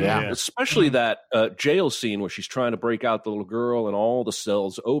 Especially that jail scene where she's trying to break out the little girl and all the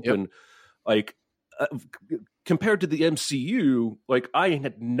cells open. Like compared to the MCU, like I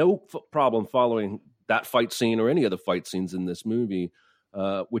had no problem following that fight scene or any of the fight scenes in this movie,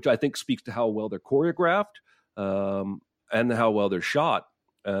 which I think speaks to how well they're choreographed and how well they're shot.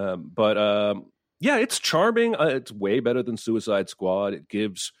 It's charming. It's way better than Suicide Squad. It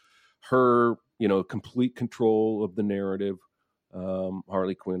gives her, complete control of the narrative.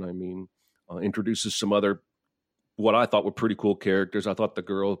 Harley Quinn, I mean, introduces some other, what I thought were pretty cool characters. I thought the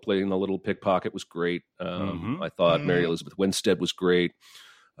girl playing the little pickpocket was great. I thought Mary Elizabeth Winstead was great.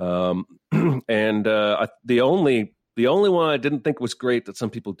 The only one I didn't think was great that some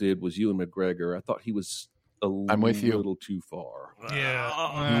people did was Ewan McGregor. I thought he was I'm with you. A little too far.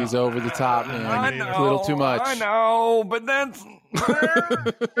 Yeah. He's over the top, man. I know, a little too much. I know, but that's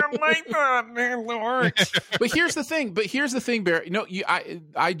like that, man, Lord. But here's the thing, Barry.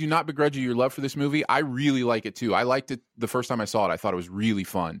 I do not begrudge you your love for this movie. I really like it too. I liked it the first time I saw it. I thought it was really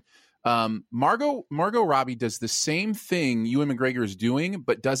fun. Margot Robbie does the same thing Ewan McGregor is doing,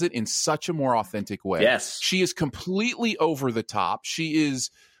 but does it in such a more authentic way. Yes. She is completely over the top. She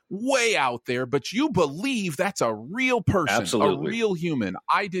is way out there, but you believe that's a real person, Absolutely. A real human.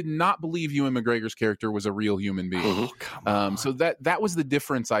 I did not believe Ewan McGregor's character was a real human being. Oh, come on. So that was the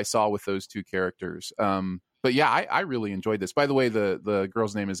difference I saw with those two characters. But yeah, I really enjoyed this. By the way, the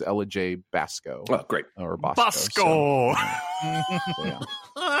girl's name is Ella J. Basco. Oh, great. Or Bosco.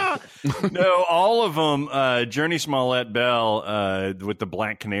 No, all of them. Journey Smollett Bell with the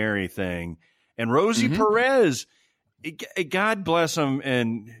Black Canary thing, and Rosie Perez. God bless him,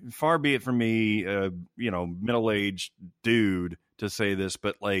 and far be it from me, middle-aged dude to say this,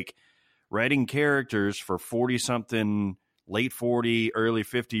 but like writing characters for 40-something, late 40, early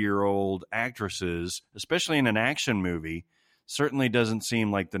 50-year-old actresses, especially in an action movie, certainly doesn't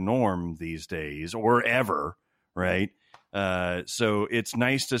seem like the norm these days or ever, right? So it's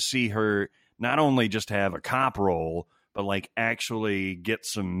nice to see her not only just have a cop role, but like actually get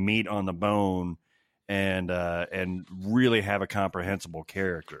some meat on the bone and really have a comprehensible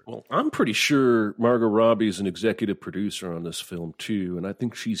character. Well, I'm pretty sure Margot Robbie is an executive producer on this film too, and I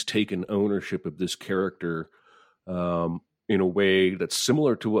think she's taken ownership of this character in a way that's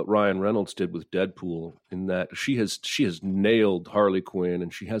similar to what Ryan Reynolds did with Deadpool, in that she has nailed Harley Quinn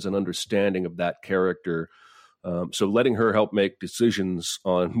and she has an understanding of that character. So letting her help make decisions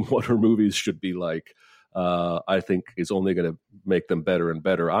on what her movies should be like, I think is only going to make them better and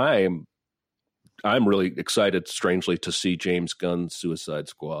better. I'm really excited, strangely, to see James Gunn's Suicide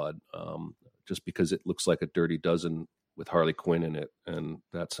Squad, just because it looks like a Dirty Dozen with Harley Quinn in it, and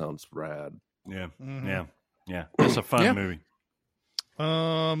that sounds rad. Yeah, Mhm. yeah. It's a fun movie.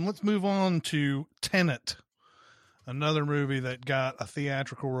 Let's move on to Tenet, another movie that got a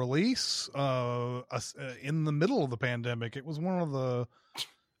theatrical release in the middle of the pandemic. It was one of the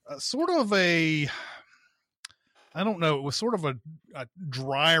sort of a, I don't know, it was sort of a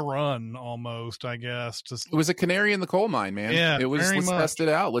dry run almost, I guess. It was a canary in the coal mine, man. Yeah, it was. very Let's much. test it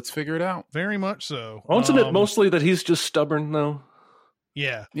out. Let's figure it out. Very much so. Wasn't it mostly that he's just stubborn, though?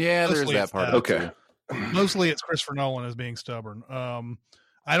 Yeah. Yeah, there's Mostly that it's part. that. Of it, Okay. too. Mostly it's Christopher Nolan as being stubborn. I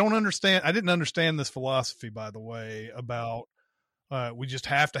didn't understand this philosophy, by the way, about we just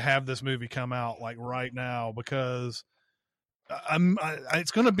have to have this movie come out like right now, because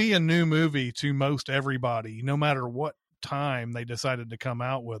it's going to be a new movie to most everybody, no matter what time they decided to come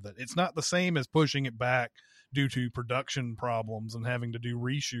out with it. It's not the same as pushing it back due to production problems and having to do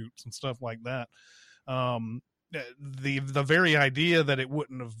reshoots and stuff like that. The very idea that it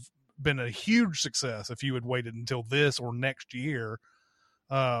wouldn't have been a huge success if you had waited until this or next year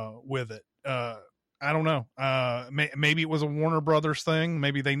with it. I don't know. Maybe it was a Warner Brothers thing.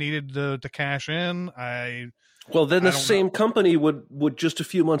 Maybe they needed to cash in. Well, then I the don't same company would just a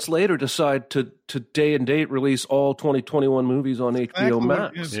few months later decide to day and date release all 2021 movies on HBO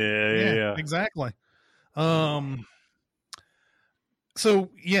Max. Yeah. Exactly. So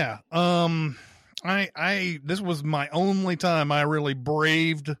yeah, I this was my only time I really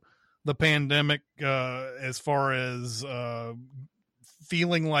braved the pandemic as far as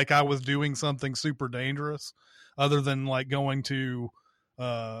feeling like I was doing something super dangerous, other than like going to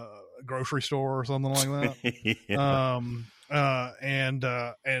a grocery store or something like that. Yeah.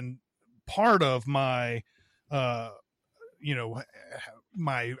 And part of my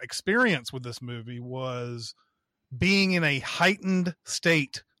my experience with this movie was being in a heightened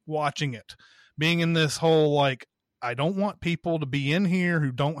state watching it, being in this whole like, I don't want people to be in here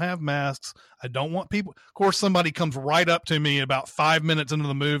who don't have masks. I don't want people. Of course, somebody comes right up to me about 5 minutes into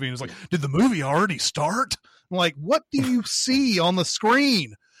the movie and is like, did the movie already start? I'm like, what do you see on the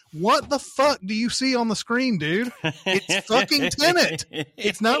screen? What the fuck do you see on the screen, dude? It's fucking Tenet.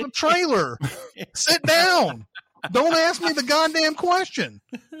 It's not a trailer. Sit down. Don't ask me the goddamn question.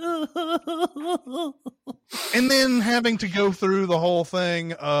 And then having to go through the whole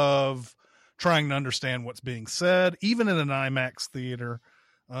thing of trying to understand what's being said, even in an IMAX theater.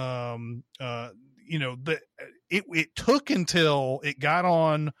 It took until it got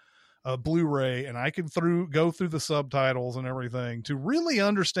on a Blu-ray and I could go through the subtitles and everything to really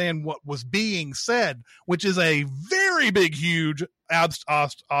understand what was being said, which is a very big, huge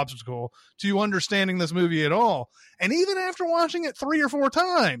obstacle to understanding this movie at all. And even after watching it 3 or 4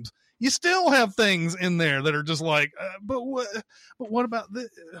 times, you still have things in there that are just like, but what about this?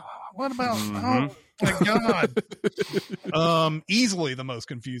 What about, oh my God. Easily the most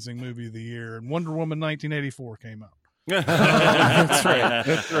confusing movie of the year. And Wonder Woman 1984 came out. That's right.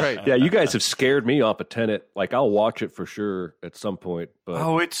 That's right. Yeah, you guys have scared me off of Tenet. Like, I'll watch it for sure at some point.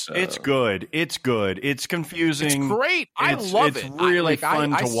 But it's good. It's good. It's confusing. It's great. I love it. It's really fun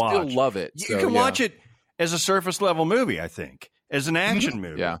to watch. I still love it. You can watch it as a surface level movie, I think, as an action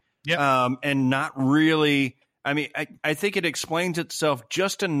movie. Yeah. And not really. I mean, I think it explains itself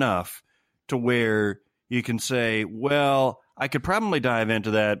just enough to where you can say, well, I could probably dive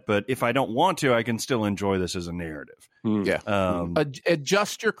into that, but if I don't want to, I can still enjoy this as a narrative. Yeah.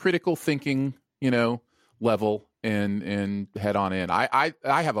 Adjust your critical thinking, level and head on in. I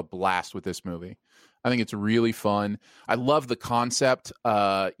have a blast with this movie. I think it's really fun. I love the concept.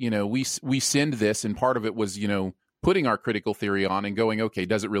 We sinned this, and part of it was, putting our critical theory on and going, okay,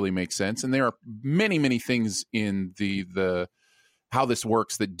 does it really make sense? And there are many, many things in the how this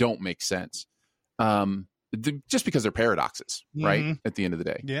works that don't make sense. Just because they're paradoxes, right? At the end of the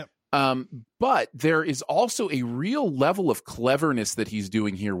day. Yep. But there is also a real level of cleverness that he's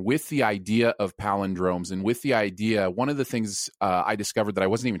doing here with the idea of palindromes and with the idea. One of the things I discovered that I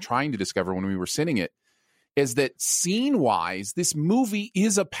wasn't even trying to discover when we were sitting it is that scene-wise, this movie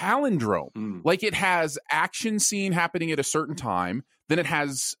is a palindrome. Like, it has action scene happening at a certain time. Then it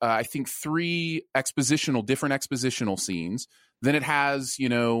has, I think, 3 different expositional scenes. Then it has,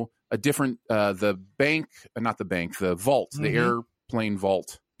 a different, the vault, the airplane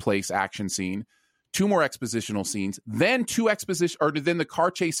vault place action scene. 2 more expositional scenes. Then then the car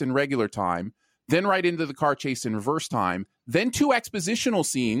chase in regular time. Then right into the car chase in reverse time. Then 2 expositional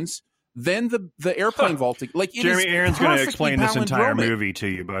scenes. Then the airplane vaulting. Like, Jeremy Aaron's going to explain this entire movie to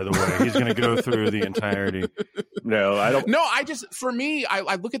you, by the way. He's going to go through the entirety. No, I don't. No, for me,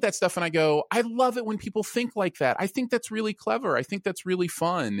 I look at that stuff and I go, I love it when people think like that. I think that's really clever. I think that's really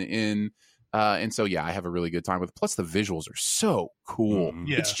fun. And And so, yeah, I have a really good time with it. Plus, the visuals are so cool.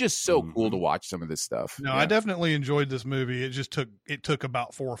 Yeah. It's just so cool to watch some of this stuff. No, I definitely enjoyed this movie. It just took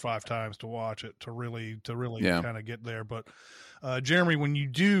about 4 or 5 times to watch it to really kind of get there. But Jeremy, when you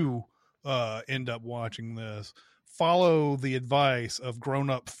do end up watching this, follow the advice of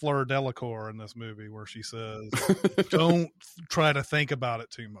grown-up Fleur Delacour in this movie, where she says, "Don't try to think about it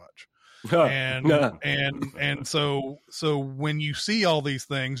too much." And so when you see all these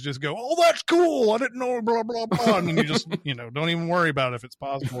things, just go, "Oh, that's cool. I didn't know," blah blah blah, and you just don't even worry about if it's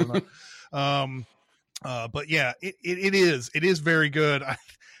possible or not. But yeah, it is very good.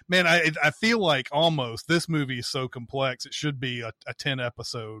 I feel like almost this movie is so complex it should be a 10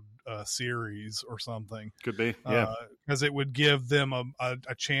 episode series or something. Could be, yeah, because it would give them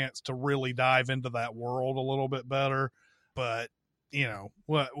a chance to really dive into that world a little bit better. But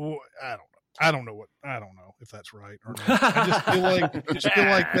what I don't know if that's right or not. I just feel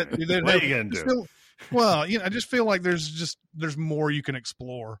like that. What are you gonna do? I just feel like there's more you can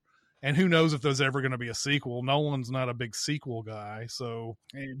explore, and who knows if there's ever going to be a sequel. Nolan's not a big sequel guy, so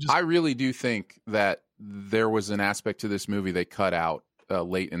I really do think that there was an aspect to this movie they cut out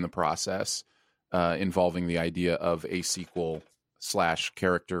late in the process involving the idea of a sequel /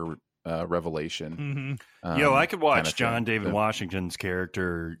 character revelation. I could watch John David Washington's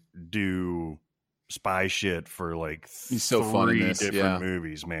character do spy shit for like he's so fun in this. different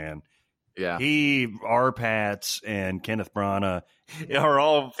movies, man. Yeah, Arpats and Kenneth Branagh are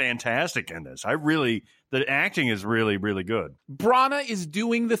all fantastic in this. The acting is really, really good. Branagh is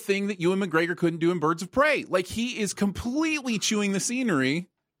doing the thing that Ewan McGregor couldn't do in Birds of Prey. Like, he is completely chewing the scenery,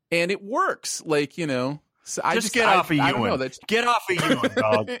 and it works. Like, So get off of Ewan. Get off of Ewan,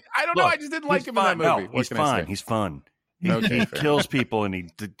 dog. I don't know. I just didn't like him in that movie. No, he's fine. He's fun. He kills people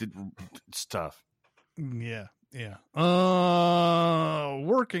and it's tough. Yeah.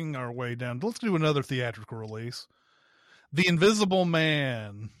 Working our way down. Let's do another theatrical release. The Invisible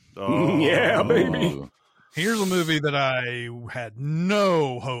Man. Oh, yeah, baby. Here's a movie that I had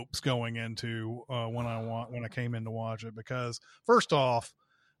no hopes going into when I came in to watch it, because first off,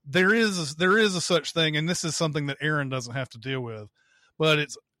 there is a such thing, and this is something that Aaron doesn't have to deal with, but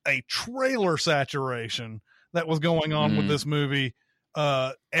it's a trailer saturation that was going on with this movie.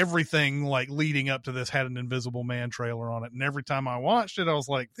 Everything like leading up to this had an Invisible Man trailer on it, and every time I watched it, I was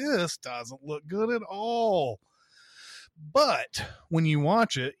like, this doesn't look good at all. But when you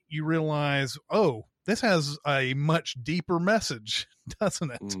watch it, you realize, oh, this has a much deeper message,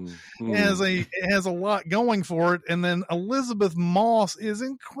 doesn't it? It has a lot going for it. And then Elizabeth Moss is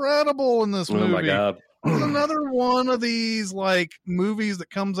incredible in this movie. Oh my God. It's another one of these like movies that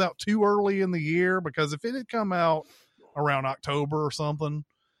comes out too early in the year, because if it had come out around October or something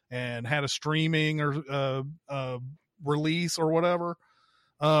and had a streaming or release or whatever,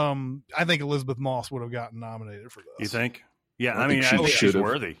 I think Elizabeth Moss would have gotten nominated for this. You think? Yeah, I think she's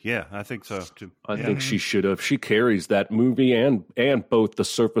worthy. Yeah, I think so too. I think she should have. She carries that movie, and both the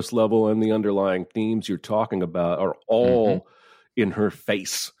surface level and the underlying themes you're talking about are all in her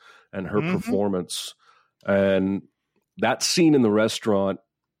face and her performance. And that scene in the restaurant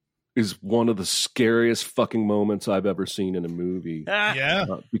is one of the scariest fucking moments I've ever seen in a movie.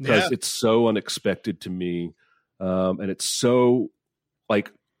 Because it's so unexpected to me, and it's so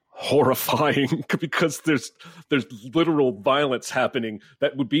like horrifying, because there's literal violence happening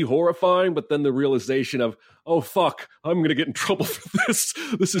that would be horrifying, but then the realization of, oh fuck, I'm gonna get in trouble for this.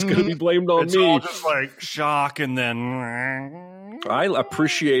 This is gonna be blamed on me. It's all just like shock, and then I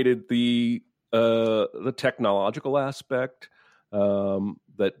appreciated the technological aspect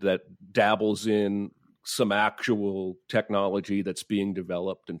that dabbles in some actual technology that's being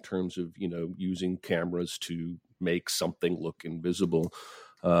developed in terms of using cameras to make something look invisible.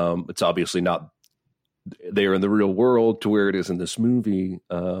 It's obviously not there in the real world to where it is in this movie.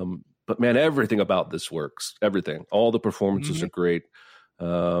 But man, everything about this works. Everything. All the performances are great.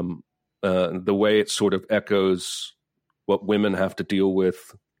 The way it sort of echoes what women have to deal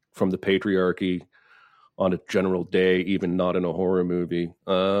with from the patriarchy on a general day, even not in a horror movie.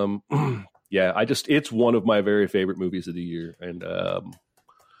 It's one of my very favorite movies of the year. And,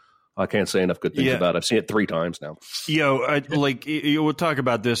 I can't say enough good things about it. I've seen it 3 times now. We'll talk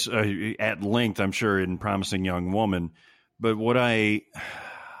about this at length, I'm sure, in Promising Young Woman. But what I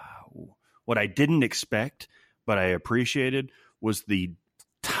didn't expect, but I appreciated, was the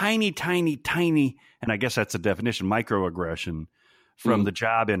tiny, and I guess that's the definition, microaggression from the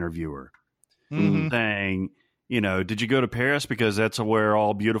job interviewer saying, did you go to Paris because that's where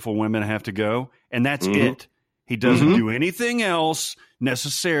all beautiful women have to go? And that's it. He doesn't do anything else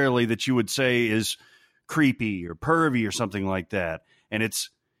necessarily that you would say is creepy or pervy or something like that. And it's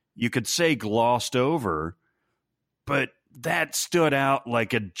you could say glossed over, but that stood out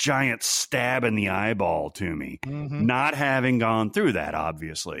like a giant stab in the eyeball to me, not having gone through that,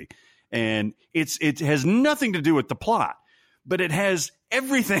 obviously. And it has nothing to do with the plot, but it has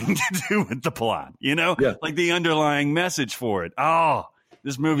everything to do with the plot, like the underlying message for it. Oh,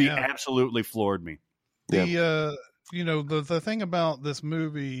 this movie absolutely floored me. The thing about this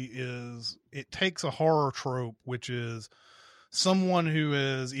movie is it takes a horror trope, which is someone who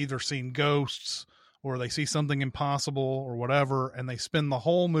has either seen ghosts or they see something impossible or whatever, and they spend the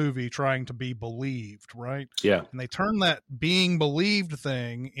whole movie trying to be believed, right? Yeah. And they turn that being believed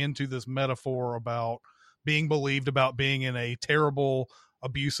thing into this metaphor about being believed about being in a terrible,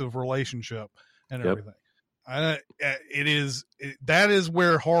 abusive relationship and everything. That is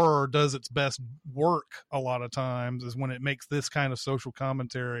where horror does its best work a lot of times, is when it makes this kind of social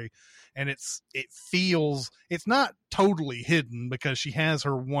commentary, and it feels, it's not totally hidden, because she has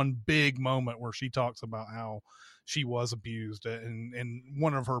her one big moment where she talks about how she was abused in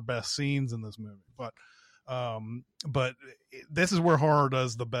one of her best scenes in this movie. But this is where horror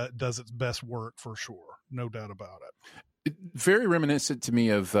does its best work, for sure, no doubt about it. Very reminiscent to me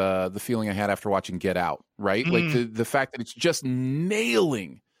of the feeling I had after watching Get Out, right? Like the fact that it's just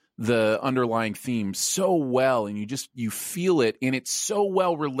nailing the underlying theme so well, and you feel it, and it so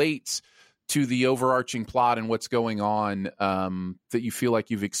well relates to the overarching plot and what's going on, that you feel like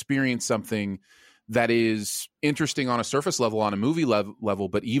you've experienced something that is interesting on a surface level, on a movie level,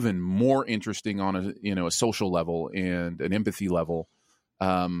 but even more interesting on a social level and an empathy level.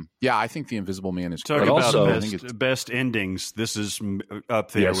 I think The Invisible Man is talking about best endings. This is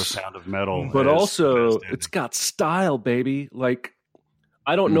up there with Sound of Metal, but also it's got style, baby. Like,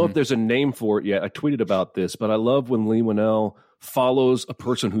 I don't know if there's a name for it yet. I tweeted about this, but I love when Leigh Whannell follows a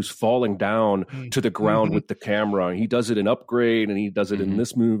person who's falling down to the ground with the camera. He does it in Upgrade, and he does it in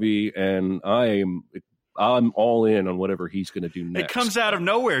this movie, and I'm all in on whatever he's going to do next. It comes out of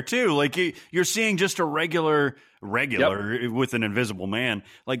nowhere too. Like you're seeing just a regular with an invisible man,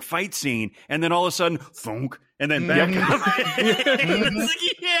 like fight scene, and then all of a sudden, thunk, and then back up.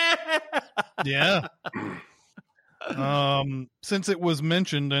 Yeah. Since it was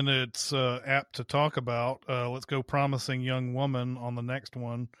mentioned and it's apt to talk about, let's go Promising Young Woman on the next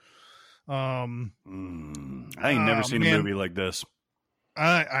one. I ain't never seen a movie like this.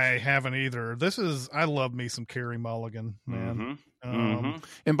 I haven't either. I love me some Carey Mulligan, man.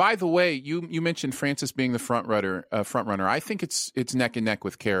 And by the way, you mentioned Frances being the front runner. I think it's neck and neck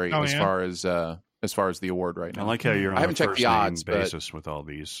with Carey as far as the award right now. I like how you're on I haven't checked the odds basis with all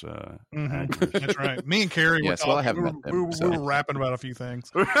these. That's right. Me and Carey, we were rapping about a few things.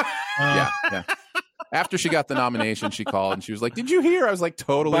 Yeah. After she got the nomination, she called and she was like, "Did you hear?" I was like,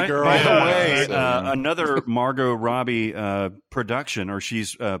 "Totally, girl." By the way, another Margot Robbie production, or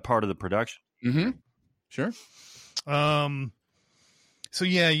she's part of the production. Sure. So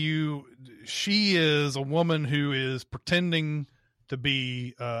yeah, she is a woman who is pretending to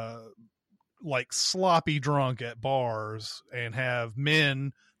be like sloppy drunk at bars and have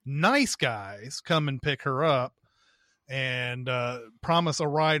men, nice guys, come and pick her up and promise a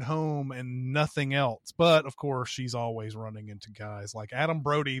ride home and nothing else. But of course, she's always running into guys like Adam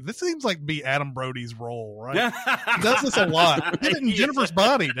Brody. This seems like to be Adam Brody's role, right? He does this a lot. He did it in Jennifer's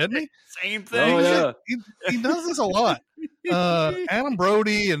Body, didn't he? Same thing. He does this a lot. Adam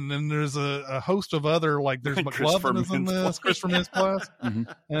Brody, and then there's a host of other, like there's McLovin is in this, Chris from His Class,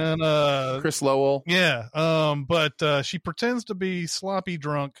 and Chris Lowell. Yeah, but she pretends to be sloppy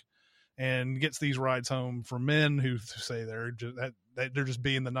drunk and gets these rides home from men who say they're just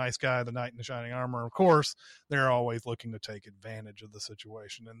being the nice guy, the knight in the shining armor. Of course, they're always looking to take advantage of the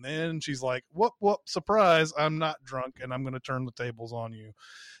situation. And then she's like, whoop, surprise, I'm not drunk, and I'm going to turn the tables on you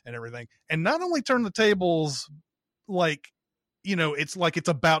and everything. And not only turn the tables, like, it's like it's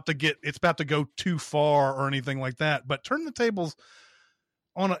about to go too far or anything like that, but turn the tables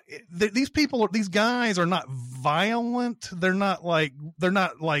on these guys are not violent. They're not like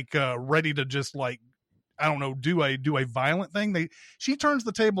ready to just, like, I don't know, do a violent thing. She turns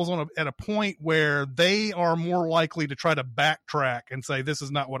the tables at a point where they are more likely to try to backtrack and say, this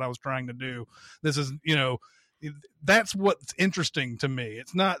is not what I was trying to do. This is, that's what's interesting to me.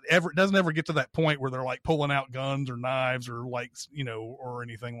 It doesn't ever get to that point where they're like pulling out guns or knives or like, or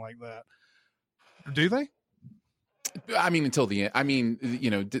anything like that. Do they? I mean, until the end. I mean,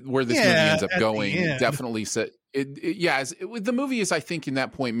 where this movie ends up going, definitely. The movie is, I think, in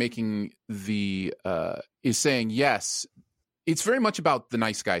that point, making is saying, yes, it's very much about the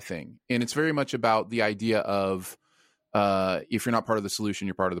nice guy thing, and it's very much about the idea of if you're not part of the solution,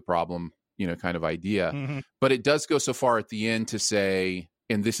 you're part of the problem, kind of idea. But it does go so far at the end to say,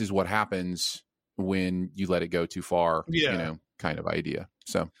 and this is what happens when you let it go too far, kind of idea.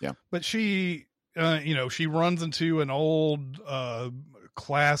 So, yeah. But she, she runs into an old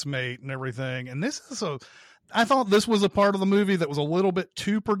classmate and everything. And I thought this was a part of the movie that was a little bit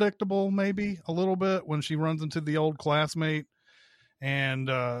too predictable, maybe a little bit, when she runs into the old classmate and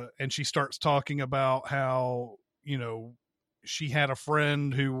she starts talking about how, she had a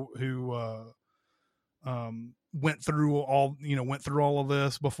friend who went through all of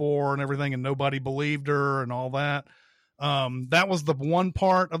this before and everything, and nobody believed her and all that. That was the one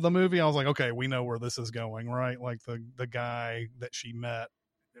part of the movie I was like, okay, we know where this is going, right? Like the guy that she met,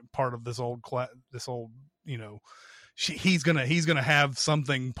 part of this old he's gonna have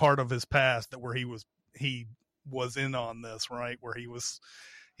something part of his past that where he was in on this, right? Where he was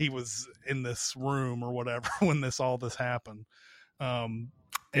in this room or whatever when all this happened.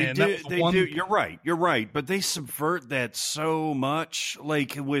 You're right. But they subvert that so much,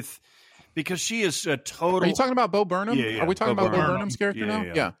 because she is a total. Are you talking about Bo Burnham? Yeah. Are we talking about Bo Burnham's character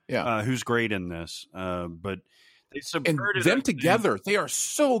now? Yeah. Who's great in this. But they subverted them together. They are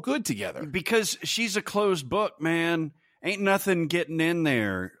so good together because she's a closed book, man. Ain't nothing getting in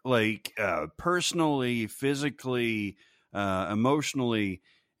there, personally, physically, emotionally,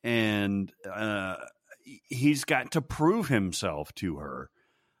 and he's got to prove himself to her.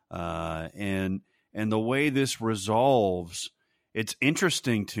 And the way this resolves, it's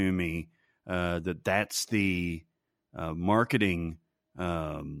interesting to me that's the marketing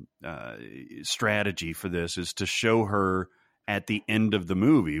strategy for this, is to show her at the end of the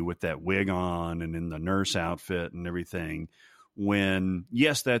movie with that wig on and in the nurse outfit and everything.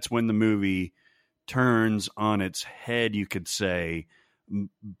 That's when the movie turns on its head, you could say,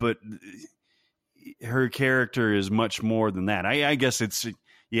 but her character is much more than that. I guess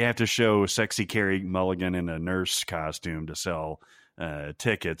you have to show sexy Carey Mulligan in a nurse costume to sell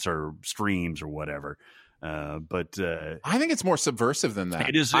tickets or streams or whatever. But I think it's more subversive than that.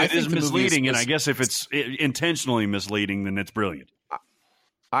 It is misleading, and I guess if it's intentionally misleading, then it's brilliant.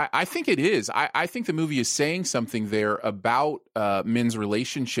 I think it is. I think the movie is saying something there about men's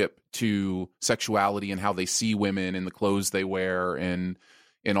relationship to sexuality and how they see women and the clothes they wear and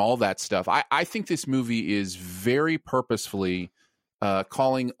all that stuff. I think this movie is very purposefully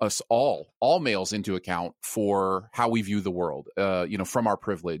calling us all males into account for how we view the world, from our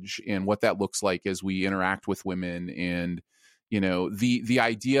privilege and what that looks like as we interact with women. And, the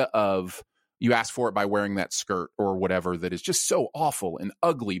idea of you ask for it by wearing that skirt or whatever that is just so awful and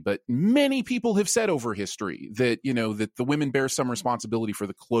ugly. But many people have said over history that, that the women bear some responsibility for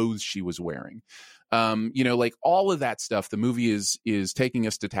the clothes she was wearing. All of that stuff, the movie is taking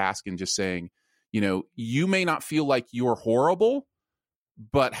us to task and just saying, you may not feel like you're horrible,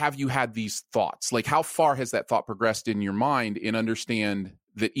 but have you had these thoughts? Like, how far has that thought progressed in your mind, and understand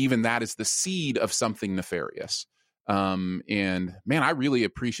that even that is the seed of something nefarious? And man, I really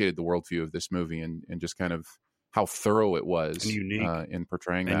appreciated the worldview of this movie and just kind of how thorough it was and unique in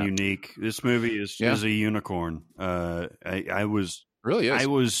portraying that. And unique. This movie is a unicorn. I was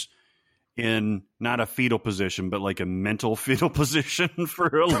in not a fetal position, but like a mental fetal position for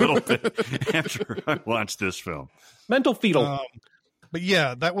a little bit after I watched this film. Mental fetal. But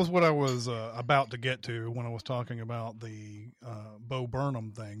yeah, that was what I was about to get to when I was talking about the Bo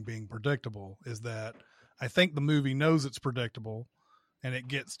Burnham thing being predictable, is that I think the movie knows it's predictable, and it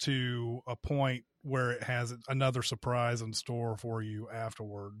gets to a point where it has another surprise in store for you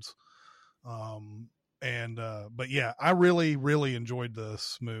afterwards. But yeah, I really, really enjoyed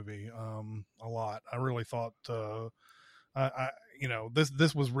this movie a lot. I really thought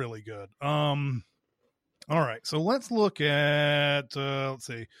this was really good. All right, so let's look at let's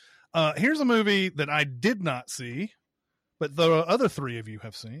see. Here's a movie that I did not see, but the other three of you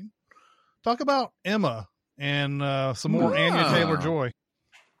have seen. Talk about Emma and some more Anya Taylor-Joy.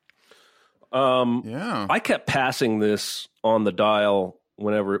 I kept passing this on the dial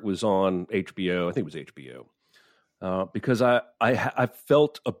whenever it was on HBO. I think it was HBO, because I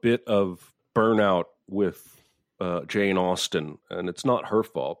felt a bit of burnout with Jane Austen, and it's not her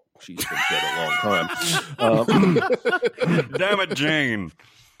fault. She's been dead a long time. Damn it, Jane.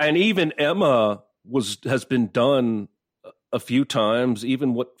 And even Emma has been done a few times,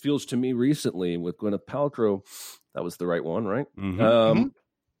 even what feels to me recently with Gwyneth Paltrow. That was the right one, right? Mm-hmm. And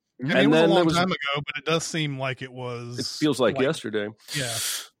it was a long time ago, but it does seem like it was. It feels like yesterday. Yeah.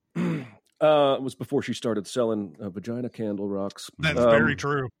 It was before she started selling vagina candle rocks. That's very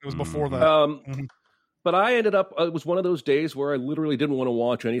true. It was before that. But I ended up, it was one of those days where I literally didn't want to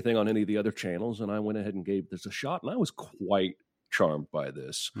watch anything on any of the other channels, and I went ahead and gave this a shot, and I was quite charmed by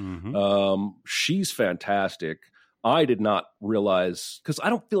this. Mm-hmm. She's fantastic. I did not realize, because I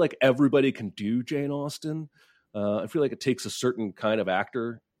don't feel like everybody can do Jane Austen. I feel like it takes a certain kind of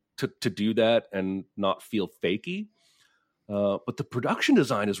actor to do that and not feel fakey. But the production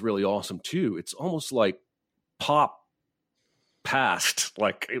design is really awesome too. It's almost like pop past,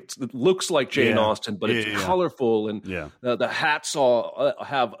 like it looks like Jane Austen, but it's colorful, and the hats all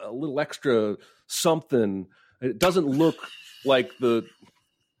have a little extra something. It doesn't look like the.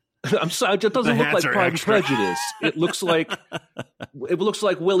 I'm sorry, it doesn't look like Pride and Prejudice. It looks like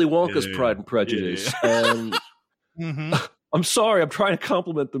Willy Wonka's Pride and Prejudice. And I'm sorry, I'm trying to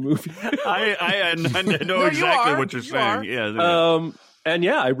compliment the movie. I know exactly what you're saying. Yeah. And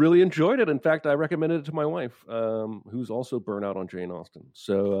I really enjoyed it. In fact, I recommended it to my wife, who's also burnt out on Jane Austen.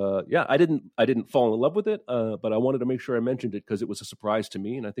 So I didn't fall in love with it, but I wanted to make sure I mentioned it because it was a surprise to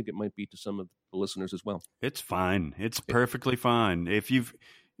me, and I think it might be to some of the listeners as well. It's fine. It's perfectly fine.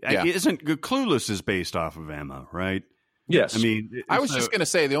 Isn't Clueless is based off of Emma, right? Yes. I mean, I was just going to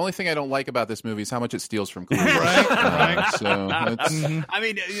say the only thing I don't like about this movie is how much it steals from Clueless. Right. So I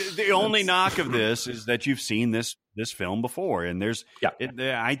mean, the only knock of this is that you've seen this film before, and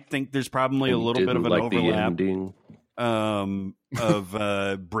I think there's probably a little bit of an overlap of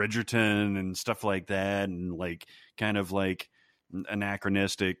Bridgerton and stuff like that, and like kind of like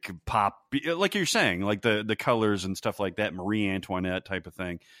anachronistic pop, like you're saying, like the colors and stuff like that, Marie Antoinette type of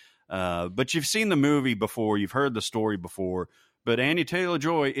thing. But you've seen the movie before, you've heard the story before, but Anya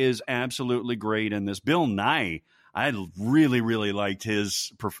Taylor-Joy is absolutely great in this. Bill Nighy, I really, really liked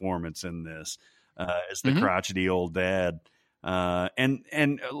his performance in this as the crotchety old dad.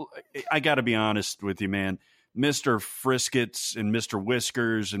 And I got to be honest with you, man, Mr. Friskets and Mr.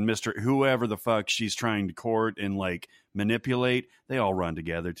 Whiskers and Mr. whoever the fuck she's trying to court and like manipulate, they all run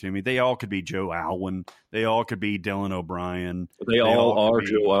together to me. They all could be Joe Alwyn. They all could be Dylan O'Brien. They all are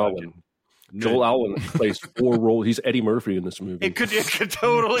Joe Alwyn. Joel Alwyn plays 4 roles. He's Eddie Murphy in this movie. It could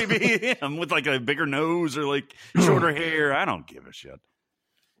totally be him with like a bigger nose or like shorter hair. I don't give a shit.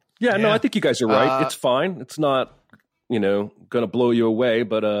 Yeah, no, I think you guys are right. It's fine. It's not, going to blow you away,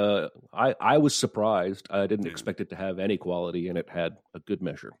 but I was surprised. I didn't expect it to have any quality, and it had a good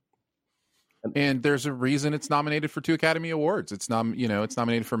measure. And there's a reason it's nominated for 2 Academy Awards. It's it's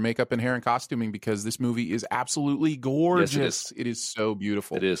nominated for makeup and hair and costuming because this movie is absolutely gorgeous. Yes, it is so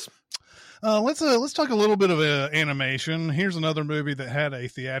beautiful. It is. Let's talk a little bit of animation. Here's another movie that had a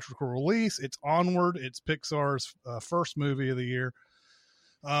theatrical release. It's Onward. It's Pixar's first movie of the year.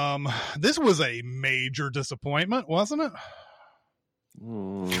 This was a major disappointment, wasn't it?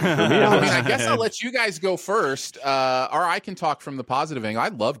 I guess I'll let you guys go first, or I can talk from the positive angle. I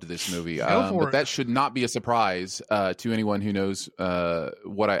loved this movie, but that should not be a surprise to anyone who knows how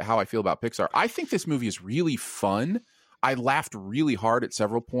I feel about Pixar. I think this movie is really fun. I laughed really hard at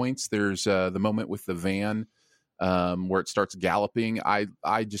several points. There's the moment with the van where it starts galloping. I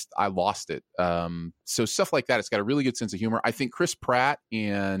lost it. So stuff like that. It's got a really good sense of humor. I think Chris Pratt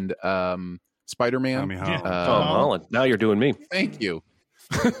and Spider-Man. Tom Holland. Now you're doing me. Thank you.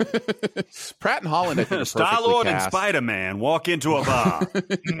 Pratt and Holland, I think, Star-Lord and Spider-Man walk into a bar,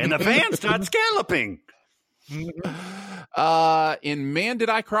 and the van starts galloping. And man, did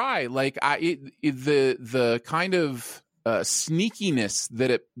I cry! Like the kind of sneakiness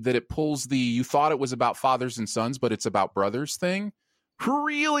that it pulls the you thought it was about fathers and sons, but it's about brothers thing.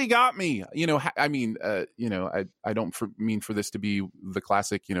 Really got me. I don't mean for this to be the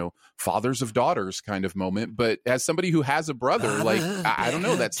classic, fathers of daughters kind of moment, but as somebody who has a brother, like, I don't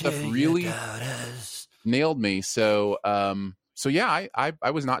know, that stuff really nailed me. So, I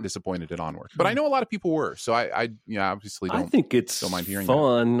was not disappointed at Onward, but I know a lot of people were. So I obviously don't. I think it's don't mind hearing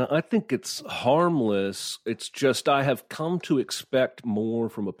fun. that. I think it's harmless. It's just I have come to expect more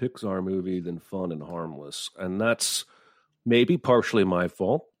from a Pixar movie than fun and harmless, and that's maybe partially my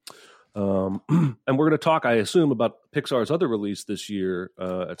fault. And we're going to talk, I assume, about Pixar's other release this year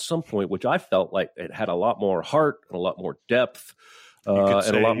at some point, which I felt like it had a lot more heart and a lot more depth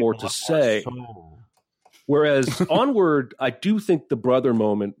and a lot more to say. Whereas Onward, I do think the brother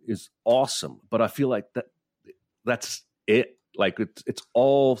moment is awesome, but I feel like that's it. Like it's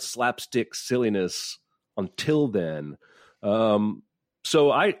all slapstick silliness until then.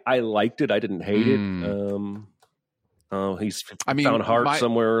 So I liked it. I didn't hate it. He's found heart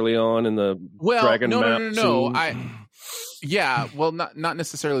somewhere early on in the dragon map. No. Well, not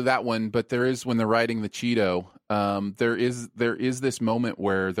necessarily that one, but there is when they're riding the Cheeto. There is this moment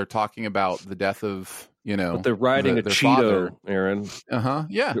where they're talking about the death of But they're riding a Cheeto, father. Aaron.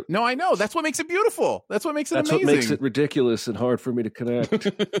 Yeah. No, I know. That's what makes it beautiful. That's what makes it amazing. That's what makes it ridiculous and hard for me to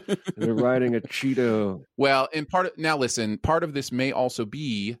connect. They're riding a Cheeto. Well, part of this may also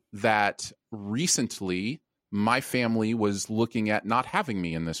be that recently my family was looking at not having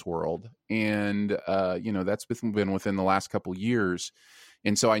me in this world. And, that's been within the last couple years.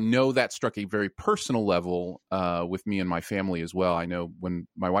 And so I know that struck a very personal level with me and my family as well. I know when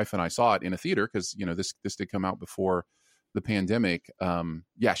my wife and I saw it in a theater, because, this did come out before the pandemic.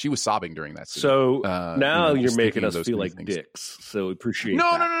 She was sobbing during that scene. So now you're making us feel like things. Dicks. So appreciate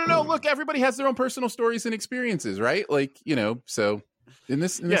that. No. Look, everybody has their own personal stories and experiences, right? Like, so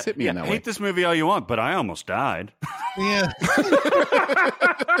this hit me in that way. Hate this movie all you want, but I almost died. Yeah.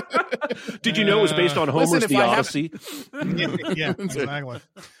 Did you know it was based on Homer's The Odyssey? Yeah, exactly.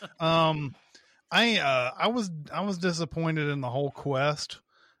 I was disappointed in the whole quest.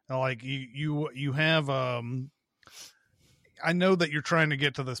 Like you have I know that you're trying to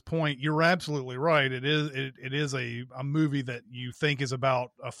get to this point. You're absolutely right. It is a movie that you think is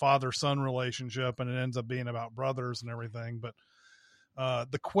about a father-son relationship, and it ends up being about brothers and everything. But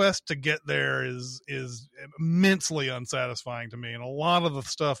the quest to get there is immensely unsatisfying to me, and a lot of the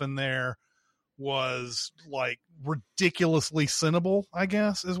stuff in there was like ridiculously cynical, I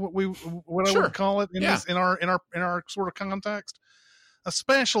guess, is what I would call it in our sort of context.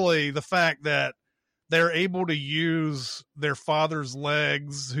 Especially the fact that they're able to use their father's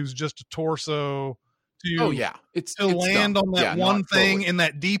legs, who's just a torso, to land on that one thing in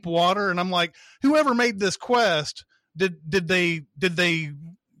that deep water. And I'm like, whoever made this quest, did they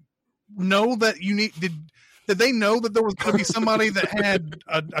know that did they know that there was going to be somebody that had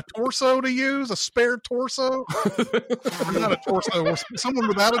a torso to use, a spare torso? Not a torso, someone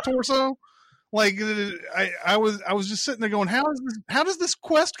without a torso. Like I was just sitting there going, how does this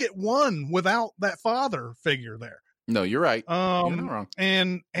quest get won without that father figure there? No, you're right. You're not wrong.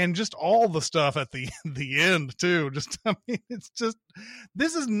 And just all the stuff at the end too. It's just,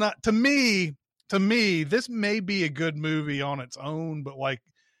 this is not, to me, this may be a good movie on its own, but like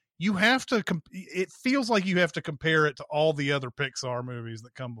you have to, it feels like you have to compare it to all the other Pixar movies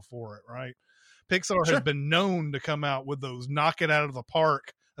that come before it, right? Pixar has been known to come out with those knock it out of the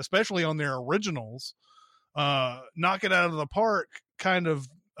park, especially on their originals, knock it out of the park kind of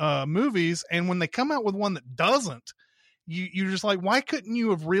movies. And when they come out with one that doesn't, you're just like, why couldn't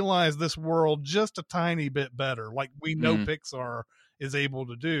you have realized this world just a tiny bit better? Like we know Pixar is able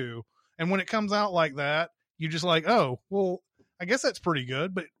to do. And when it comes out like that, you're just like, oh, well, I guess that's pretty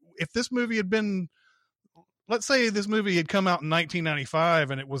good. But if this movie had been, let's say this movie had come out in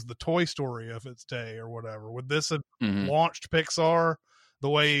 1995 and it was the Toy Story of its day or whatever, would this have launched Pixar the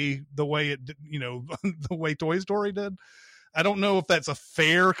way it, the way Toy Story did? I don't know if that's a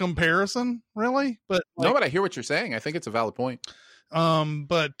fair comparison, really, but no, but I hear what you're saying. I think it's a valid point.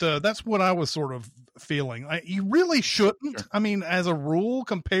 But that's what I was sort of feeling. You really shouldn't. Sure. I mean, as a rule,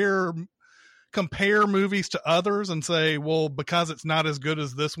 compare movies to others and say, well, because it's not as good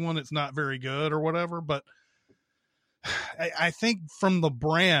as this one, it's not very good or whatever. But I think from the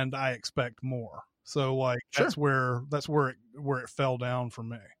brand, I expect more. So like that's where it fell down for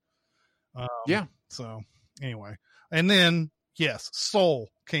me. So anyway, and then yes, Soul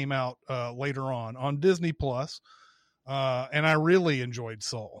came out later on Disney Plus, and I really enjoyed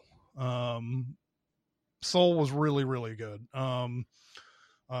Soul. Soul was really, really good. I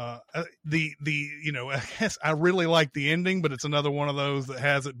guess I really like the ending, but it's another one of those that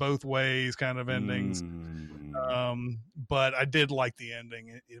has it both ways kind of endings. But I did like the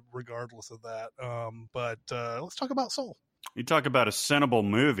ending regardless of that. But let's talk about Soul. You talk about a Cinnable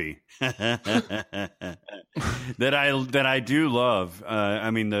movie that I do love.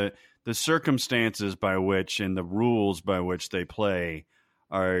 I mean, the circumstances by which and the rules by which they play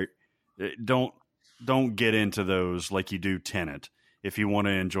are don't get into those like you do Tenet. If you want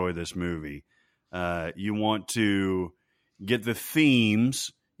to enjoy this movie, you want to get the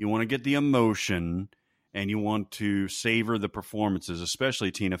themes, you want to get the emotion, and you want to savor the performances,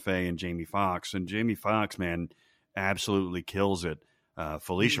 especially Tina Fey and Jamie Foxx. And Jamie Foxx, man, absolutely kills it.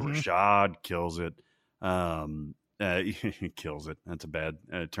 Felicia Rashad kills it. Kills it. That's a bad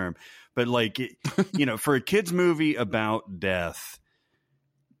term. But like, for a kid's movie about death,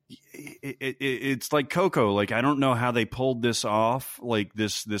 it's like Coco. Like, I don't know how they pulled this off. Like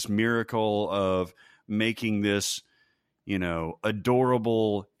this miracle of making this,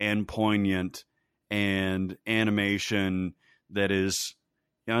 adorable and poignant and animation that is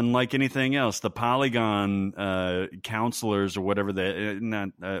unlike anything else. The Polygon counselors or whatever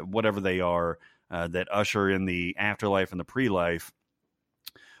whatever they are that usher in the afterlife and the pre-life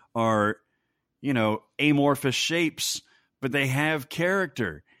are, amorphous shapes, but they have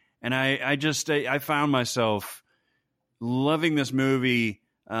character. And I found myself loving this movie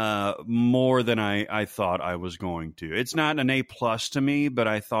more than I thought I was going to. It's not an A+ to me, but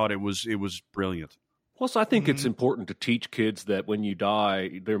I thought it was brilliant. Plus, I think it's important to teach kids that when you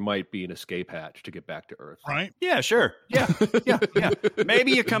die, there might be an escape hatch to get back to Earth. Right? Yeah, sure. Yeah.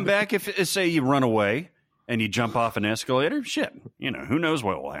 Maybe you come back if, say, you run away and you jump off an escalator. Shit, who knows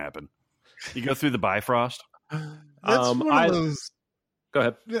what will happen? You go through the Bifrost. That's one of those.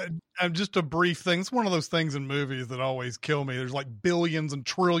 Go ahead. Just a brief thing. It's one of those things in movies that always kill me. There's like billions and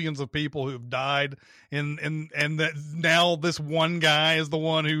trillions of people who have died, and that now this one guy is the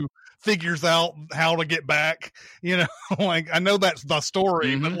one who figures out how to get back. Like I know that's the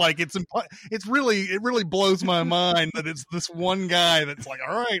story, but like it really blows my mind that it's this one guy that's like,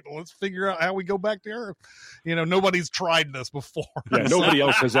 all right, let's figure out how we go back to Earth. Nobody's tried this before. Yeah, nobody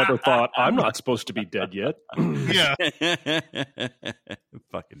else has ever thought I'm not supposed to be dead yet. Yeah.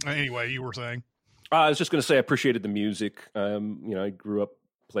 Fucking. Anyway, you were saying. I was just going to say I appreciated the music. I grew up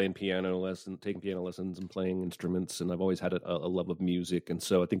taking piano lessons and playing instruments, and I've always had a love of music. And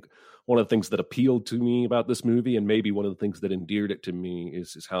so I think one of the things that appealed to me about this movie, and maybe one of the things that endeared it to me,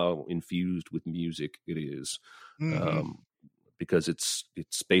 is how infused with music it is. Because it's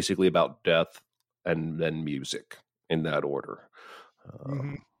basically about death and then music in that order.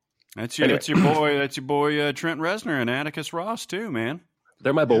 That's your boy Trent Reznor and Atticus Ross too, man.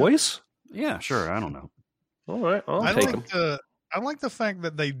 They're my boys? Yeah, sure. I don't know. All right, I'll take them. I like the fact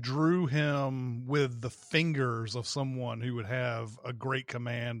that they drew him with the fingers of someone who would have a great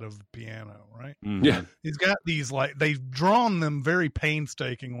command of the piano, right? Mm-hmm. Yeah. He's got these, like, they've drawn them very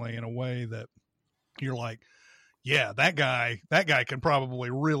painstakingly in a way that you're like, yeah, that guy can probably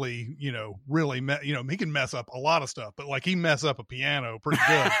really, he can mess up a lot of stuff, but like he mess up a piano pretty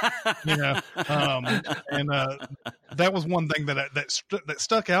good, that was one thing that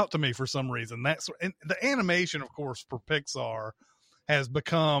stuck out to me for some reason. And the animation, of course, for Pixar has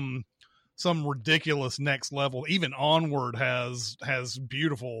become some ridiculous next level. Even Onward has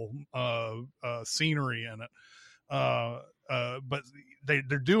beautiful scenery in it. But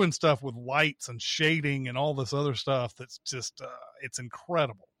they're doing stuff with lights and shading and all this other stuff that's just it's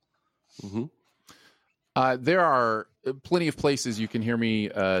incredible. There are plenty of places you can hear me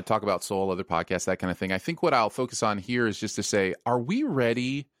talk about Soul, other podcasts, that kind of thing. I think what I'll focus on here is just to say, are we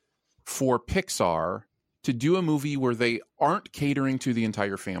ready for Pixar to do a movie where they aren't catering to the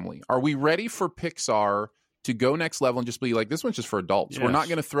entire family? Are we ready for Pixar to go next level and just be like, this one's just for adults? Yes. We're not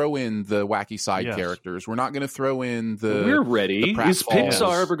going to throw in the wacky side characters. We're not going to throw in the... We're ready. Is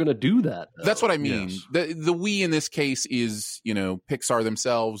Pixar ever going to do that, though? That's what I mean. Yes. The we in this case is, Pixar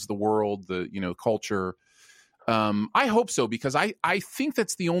themselves, the world, the, culture. I hope so, because I think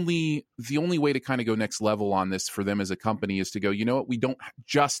that's the only way to kind of go next level on this for them as a company is to go, you know what, we don't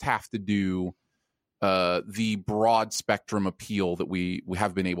just have to do the broad spectrum appeal that we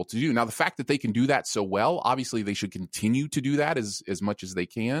have been able to do. Now, the fact that they can do that so well, obviously they should continue to do that as much as they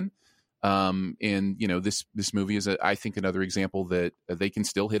can. And this movie is I think another example that they can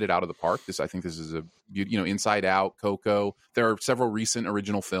still hit it out of the park. I think this is Inside Out, Coco. There are several recent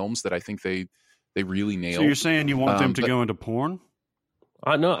original films that I think they really nailed. So you're saying you want them to go into porn?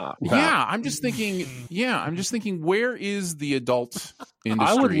 No. Yeah, I'm just thinking, where is the adult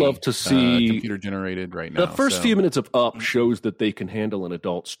industry? I would love to see computer generated right now. The first few minutes of Up shows that they can handle an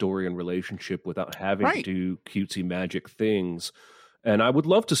adult story and relationship without having to do cutesy magic things. And I would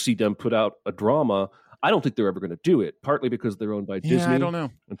love to see them put out a drama. I don't think they're ever going to do it, partly because they're owned by Disney. I don't know.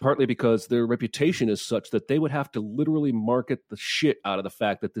 And partly because their reputation is such that they would have to literally market the shit out of the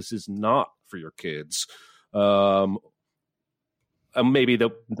fact that this is not for your kids. Maybe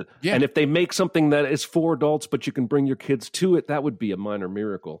and if they make something that is for adults, but you can bring your kids to it, that would be a minor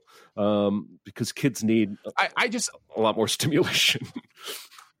miracle. Because kids need a lot more stimulation.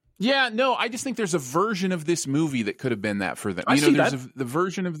 Yeah, no, I just think there's a version of this movie that could have been that for them. The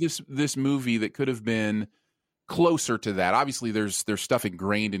version of this movie that could have been closer to that. Obviously, there's stuff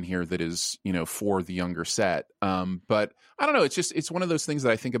ingrained in here that is, for the younger set. But I don't know. It's one of those things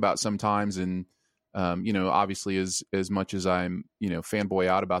that I think about sometimes. And, obviously as much as I'm, fanboy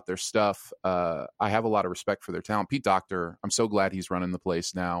out about their stuff, I have a lot of respect for their talent. Pete Docter, I'm so glad he's running the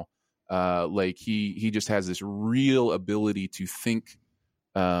place now. He just has this real ability to think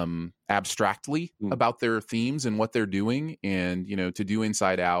abstractly about their themes and what they're doing, and to do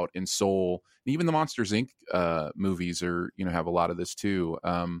Inside Out and Soul, and even the Monsters Inc. Movies are have a lot of this too.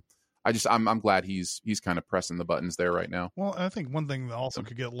 I'm glad he's kind of pressing the buttons there right now. Well, I think one thing that also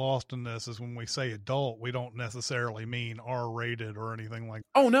could get lost in this is when we say adult, we don't necessarily mean R-rated or anything like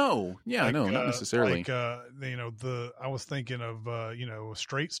that. Oh no, yeah, no, not necessarily. I was thinking of A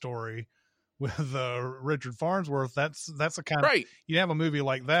Straight Story with Richard Farnsworth. That's a kind of, you have a movie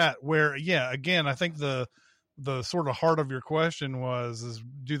like that where, again, I think the the sort of heart of your question is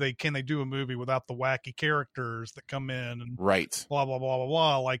can they do a movie without the wacky characters that come in and Right. blah blah blah blah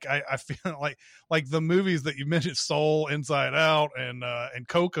blah. Like I feel like the movies that you mentioned, Soul, Inside Out, and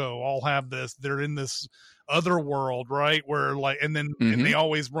Coco, all have this. They're in this other world, right? Where and they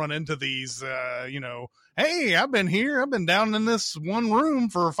always run into these, hey, I've been here. I've been down in this one room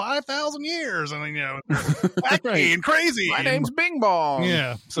for 5,000 years, and wacky Right. and crazy. My name's Bing Bong.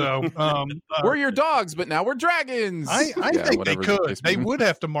 Yeah. So we're your dogs, but now we're dragons. I think they could. They be. would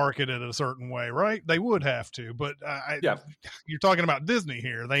have to market it a certain way, right? They would have to. But you're talking about Disney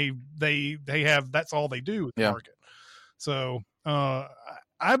here. They have, that's all they do with the market. So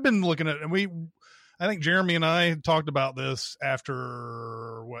I've been looking at, and I think Jeremy and I had talked about this after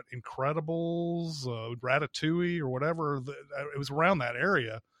Incredibles, Ratatouille, or whatever. It was around that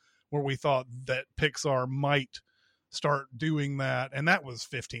area where we thought that Pixar might start doing that, and that was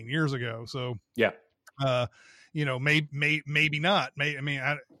 15 years ago. So maybe not.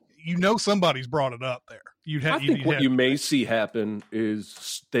 Somebody's brought it up there. I think what you may see happen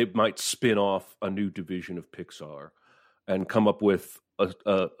is they might spin off a new division of Pixar and come up with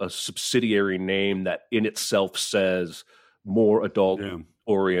a subsidiary name that in itself says more adult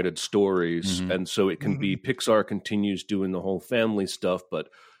oriented stories. And so it can be Pixar continues doing the whole family stuff, but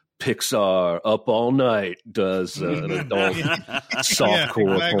Pixar Up All Night does an adult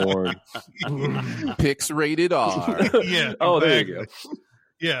softcore porn. Pix rated R. Yeah. Oh, there you go.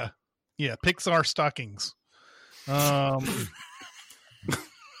 Yeah. Yeah. Pixar stockings.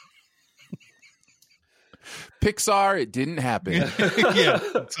 Pixar, it didn't happen. Yeah,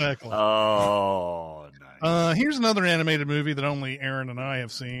 exactly. Oh, nice. Here's another animated movie that only Aaron and I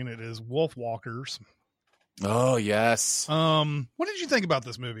have seen. It is Wolf Walkers. Oh, yes. What did you think about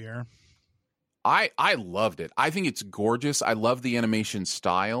this movie, Aaron? I loved it. I think it's gorgeous. I love the animation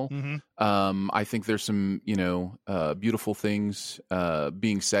style. I think there's some, beautiful things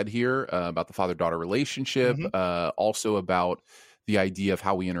being said here about the father-daughter relationship, also about the idea of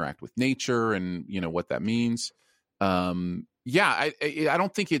how we interact with nature and, what that means. I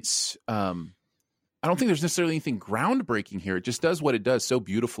don't think it's I don't think there's necessarily anything groundbreaking here. It just does what it does so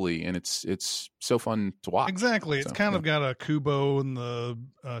beautifully, and it's so fun to watch. Exactly. It's kind of got a Kubo and the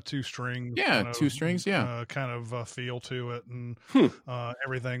two strings. Yeah, two strings, yeah. Kind of feel to it and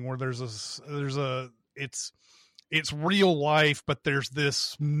everything, where it's real life, but there's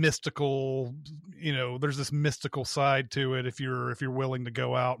this mystical, there's this mystical side to it if you're willing to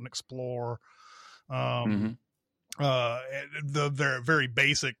go out and explore. The very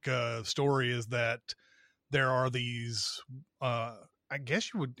basic story is that there are these I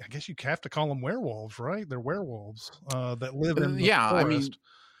guess you have to call them werewolves, right? They're werewolves that live in the forest. I mean,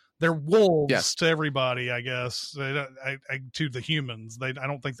 they're wolves to everybody, I guess. To the humans, I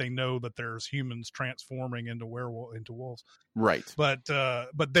don't think they know that there's humans transforming into wolves, right? But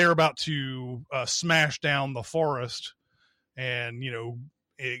they're about to smash down the forest and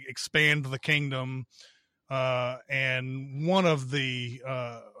expand the kingdom. And one of the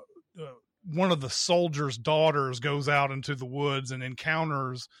soldiers' daughters goes out into the woods and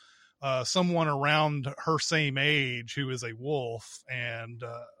encounters someone around her same age who is a wolf, and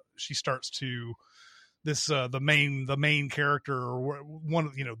she starts to the main character, or one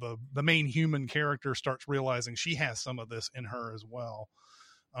of the main human character, starts realizing she has some of this in her as well,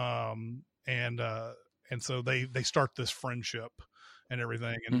 and so they start this friendship and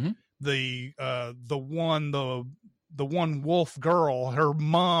everything, and the one wolf girl, her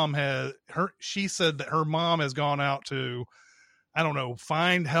mom she said that her mom has gone out to, I don't know,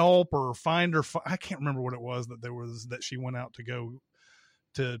 find help or find her. I can't remember what it was that she went out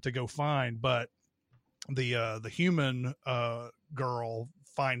to go find, but the human girl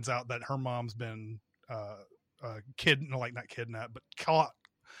finds out that her mom's been not kidnapped, but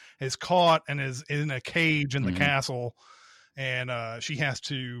caught and is in a cage in the castle. And she has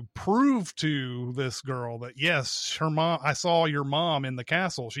to prove to this girl that, yes, her mom, I saw your mom in the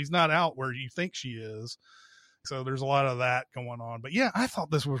castle. She's not out where you think she is. So there's a lot of that going on. But yeah, I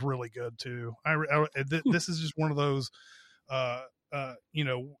thought this was really good too. This is just one of those,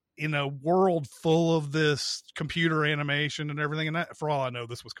 in a world full of this computer animation and everything. And that, for all I know,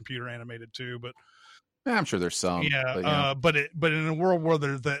 this was computer animated too, but I'm sure there's some. But in a world where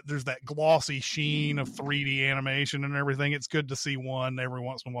there's that glossy sheen of 3D animation and everything, it's good to see one every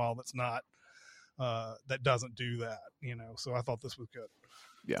once in a while that's not that doesn't do that. So I thought this was good.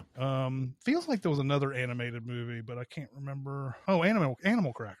 Yeah. Feels like there was another animated movie, but I can't remember. Oh,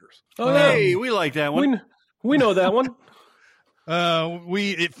 Animal Crackers. Oh, hey, we like that one. We know that one.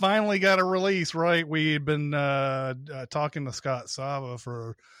 It finally got a release, right? We had been talking to Scott Sava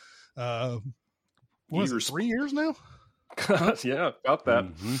for what was it, 3 years now? Yeah, about that.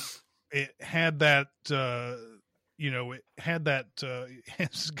 Mm-hmm. It had that,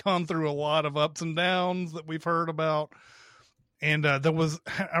 it's gone through a lot of ups and downs that we've heard about. And I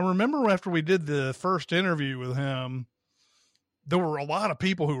remember after we did the first interview with him, there were a lot of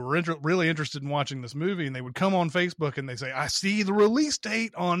people who were really interested in watching this movie, and they would come on Facebook and they say, I see the release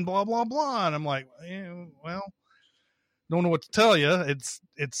date on blah, blah, blah. And I'm like, well, don't know what to tell you.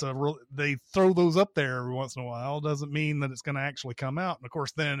 They throw those up there every once in a while. Doesn't mean that it's going to actually come out. And of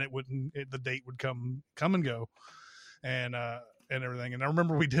course, then the date would come and go and everything. And I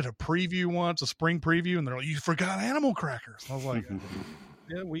remember we did a preview once, a spring preview, and they're like, you forgot Animal Crackers. I was like,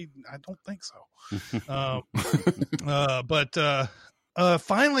 yeah, I don't think so. But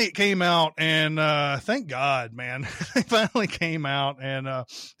finally it came out, and thank God, man, it finally came out. And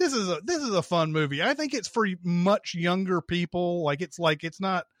this is a fun movie. I think it's for much younger people. It's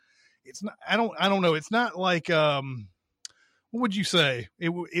not. I don't know. It's not like what would you say?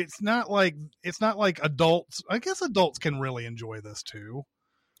 It's not like adults. I guess adults can really enjoy this too.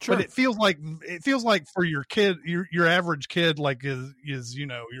 Sure. But it feels like for your kid, your average kid, like is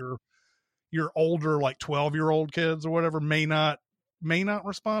your older, like 12-year-old kids or whatever may not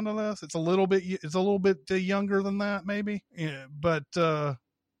respond to this. It's a little bit younger than that, maybe. Yeah, but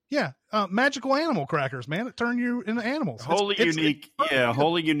magical animal crackers, man. It turned you into animals. Wholly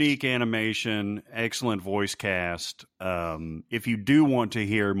unique animation, excellent voice cast. If you do want to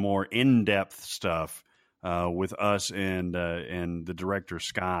hear more in-depth stuff with us and the director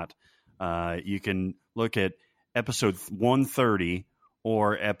Scott, you can look at episode 130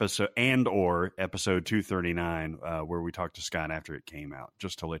 or episode 239, where we talked to Scott after it came out,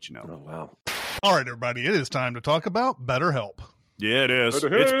 just to let you know. Oh, wow. All right, everybody, it is time to talk about BetterHelp. Yeah, it is.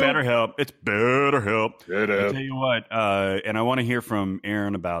 It's BetterHelp. It's BetterHelp. It is. I'll tell you what, and I want to hear from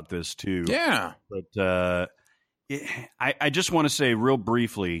Aaron about this too. Yeah. But I just want to say real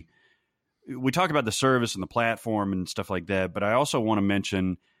briefly, we talk about the service and the platform and stuff like that, but I also want to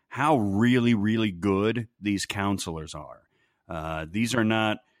mention how really, really good these counselors are. These are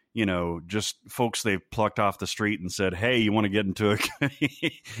not, just folks they've plucked off the street and said, hey, you want to get into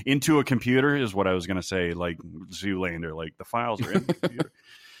a computer is what I was going to say, like Zoolander, like the files are in the computer.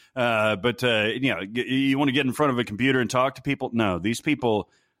 But you want to get in front of a computer and talk to people? No, these people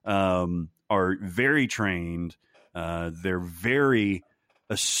are very trained. They're very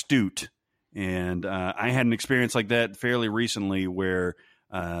astute. And I had an experience like that fairly recently where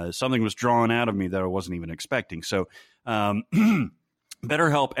something was drawn out of me that I wasn't even expecting. So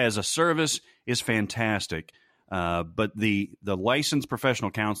BetterHelp as a service is fantastic, but the licensed professional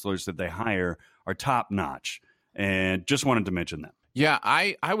counselors that they hire are top notch. And just wanted to mention that. Yeah,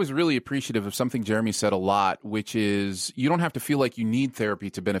 I was really appreciative of something Jeremy said a lot, which is you don't have to feel like you need therapy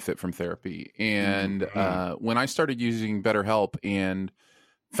to benefit from therapy. And when I started using BetterHelp and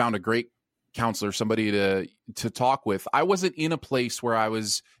found a great counselor, somebody to talk with, I wasn't in a place where I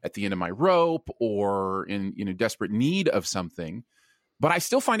was at the end of my rope or in desperate need of something, but I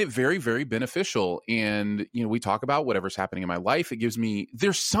still find it very, very beneficial. And we talk about whatever's happening in my life.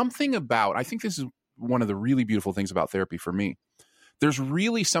 There's something about, I think this is one of the really beautiful things about therapy for me. There's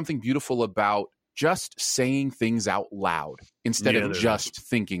really something beautiful about just saying things out loud instead of just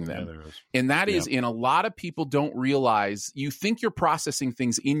thinking them. And that is, and a lot of people don't realize, you think you're processing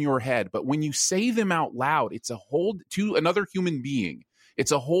things in your head, but when you say them out loud, it's to another human being.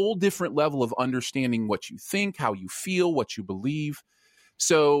 It's a whole different level of understanding what you think, how you feel, what you believe.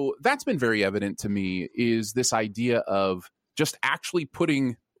 So that's been very evident to me, is this idea of just actually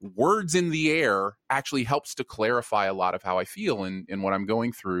putting words in the air actually helps to clarify a lot of how I feel and what I'm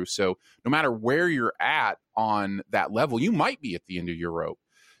going through. So no matter where you're at on that level, you might be at the end of your rope.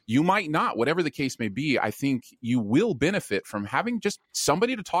 You might not, whatever the case may be. I think you will benefit from having just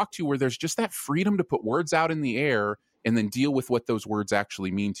somebody to talk to where there's just that freedom to put words out in the air and then deal with what those words actually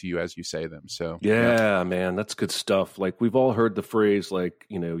mean to you as you say them. So yeah, man, that's good stuff. Like we've all heard the phrase, like,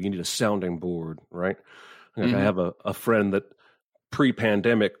 you need a sounding board, right? Like I have a friend that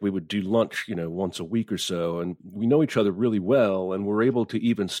pre-pandemic, we would do lunch, once a week or so, and we know each other really well, and we're able to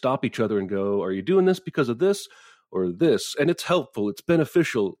even stop each other and go, are you doing this because of this or this? And it's helpful. It's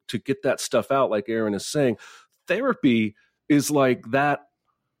beneficial to get that stuff out, like Aaron is saying. Therapy is like that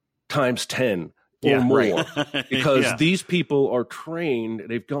times 10 or more, because these people are trained.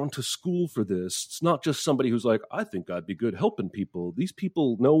 They've gone to school for this. It's not just somebody who's like, I think I'd be good helping people. These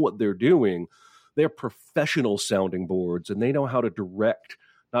people know what they're doing. They're professional sounding boards, and they know how to direct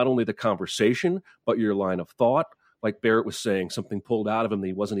not only the conversation, but your line of thought. Like Barrett was saying, something pulled out of him that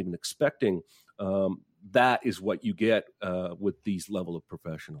he wasn't even expecting. that is what you get with these level of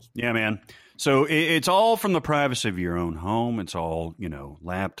professionals. Yeah, man. So it's all from the privacy of your own home. It's all,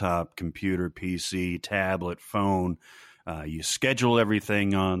 laptop, computer, PC, tablet, phone. You schedule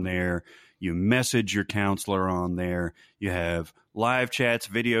everything on there. You message your counselor on there. You have live chats,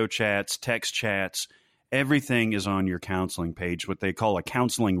 video chats, text chats. Everything is on your counseling page, what they call a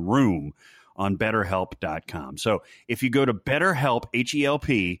counseling room on BetterHelp.com. So if you go to BetterHelp,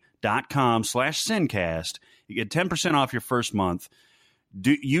 HELP.com/Sincast, you get 10% off your first month.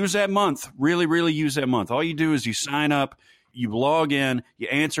 Use that month. Really, really use that month. All you do is you sign up, you log in, you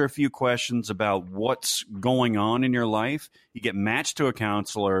answer a few questions about what's going on in your life. You get matched to a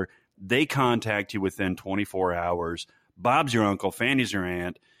counselor. They contact you within 24 hours. Bob's your uncle, Fanny's your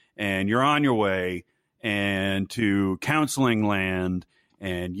aunt, and you're on your way and to counseling land,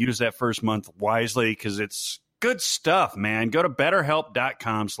 and use that first month wisely because it's good stuff, man. Go to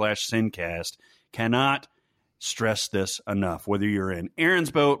BetterHelp.com/Sincast. Cannot stress this enough. Whether you're in Aaron's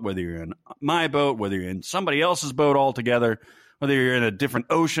boat, whether you're in my boat, whether you're in somebody else's boat altogether, whether you're in a different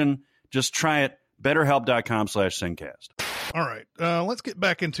ocean, just try it. BetterHelp.com/Sincast. All right. Let's get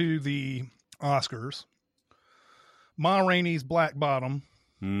back into the Oscars. Ma Rainey's Black Bottom,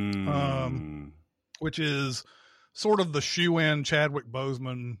 which is sort of the shoe-in Chadwick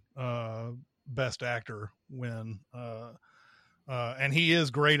Boseman Best Actor win. And he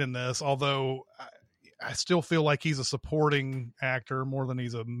is great in this, although I still feel like he's a supporting actor more than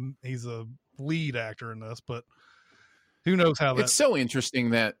he's a lead actor in this, but who knows how that... It's so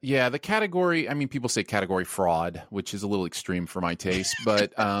interesting that, the category, people say category fraud, which is a little extreme for my taste,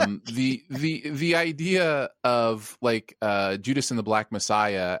 but the idea of Judas and the Black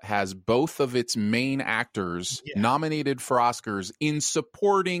Messiah has both of its main actors nominated for Oscars in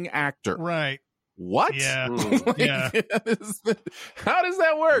supporting actor. Right. What? Yeah. Yeah. How does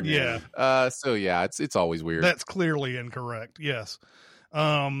that work? Yeah. It's always weird. That's clearly incorrect. Yes.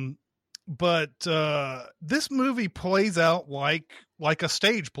 But this movie plays out like a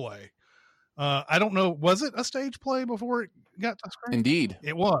stage play. I don't know. Was it a stage play before it got to screen? Indeed.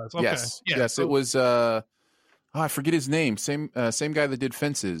 It was. Okay. Yes. Yeah, yes. so, it was. I forget his name. Same guy that did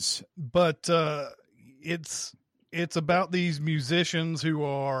Fences. But it's about these musicians who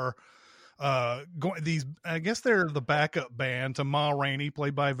are going. I guess they're the backup band to Ma Rainey,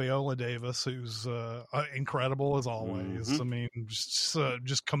 played by Viola Davis, who's incredible as always. Mm-hmm. I mean,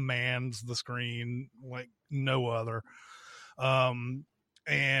 just commands the screen like no other.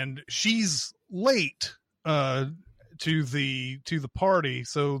 And she's late to the party,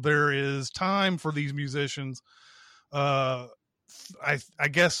 so there is time for these musicians. I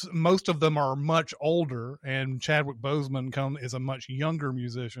guess most of them are much older, and Chadwick Boseman is a much younger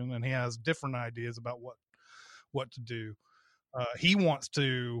musician, and he has different ideas about what to do. He wants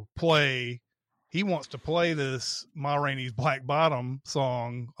to play this Ma Rainey's Black Bottom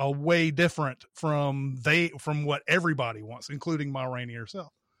song a way different from what everybody wants, including Ma Rainey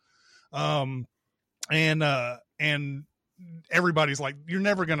herself. And everybody's like, you're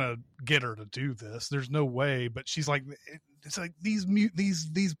never gonna get her to do this. There's no way. But she's like, it's like these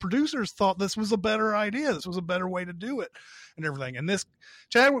producers thought this was a better idea. This was a better way to do it, and everything. And this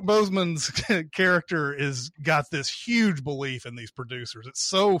Chadwick Boseman's character got this huge belief in these producers. It's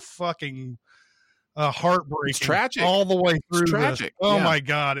so fucking heartbreaking. It's tragic all the way through. It's tragic. Oh my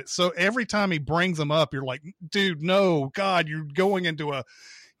God! It's so every time he brings them up, you're like, dude, no, God, you're going into a.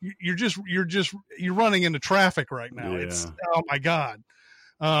 You're running into traffic right now. Yeah. It's, oh my God.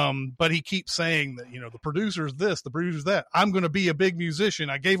 But he keeps saying that, the producer's this, the producer's that. I'm going to be a big musician.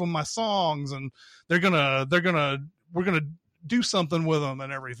 I gave them my songs, and we're going to do something with them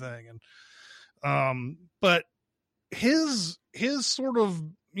and everything. And, but his sort of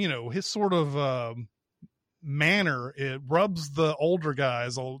manner, it rubs the older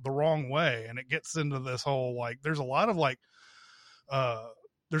guys the wrong way. And it gets into this whole, there's a lot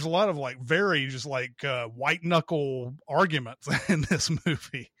of very just white knuckle arguments in this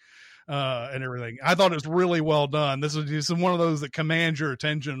movie and everything. I thought it was really well done. This is one of those that commands your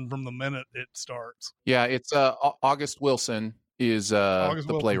attention from the minute it starts. Yeah, it's August Wilson is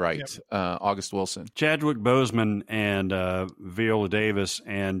the playwright. Yep. August Wilson, Chadwick Boseman, and Viola Davis,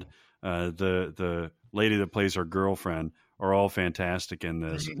 and the lady that plays her girlfriend are all fantastic in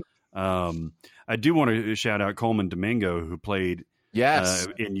this. I do want to shout out Coleman Domingo, who played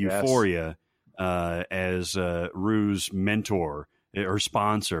in Euphoria as Rue's mentor or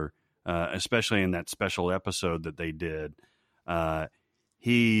sponsor, especially in that special episode that they did.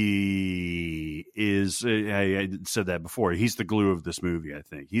 He is, I said that before, he's the glue of this movie, I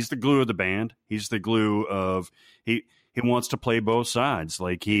think. He's the glue of the band. He's the glue of, wants to play both sides.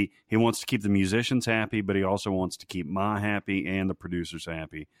 Like he wants to keep the musicians happy, but he also wants to keep Ma happy and the producers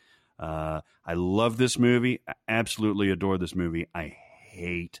happy. I love this movie. I absolutely adore this movie. I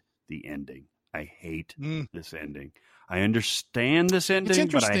hate the ending. I hate this ending. I understand this ending. It's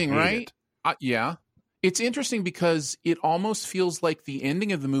interesting, but I hate right? it. Yeah. It's interesting because it almost feels like the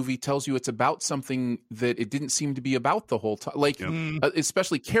ending of the movie tells you it's about something that it didn't seem to be about the whole time. Like,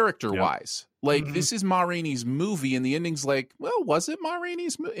 especially character-wise. Like, this is Ma Rainey's movie, and the ending's like, well, was it Ma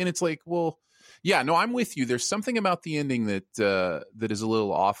Rainey's movie? And it's like, well, yeah, no, I'm with you. There's something about the ending that that is a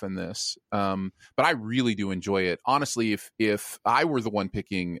little off in this. But I really do enjoy it. Honestly, if I were the one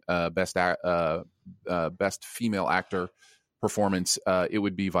picking best female actor performance, it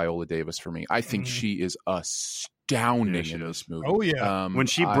would be Viola Davis for me. I think she is astounding in this movie. Oh yeah, when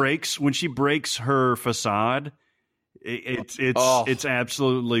she breaks her facade, it's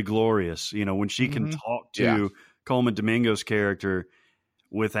absolutely glorious. You know, when she can talk to Coleman Domingo's character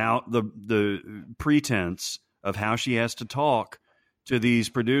without the pretense of how she has to talk to these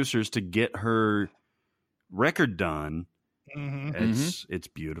producers to get her record done. It's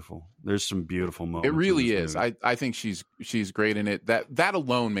beautiful. There's some beautiful moments. It really is. I think she's great in it. That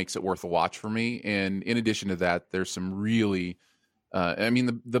alone makes it worth a watch for me. And in addition to that, there's some really, I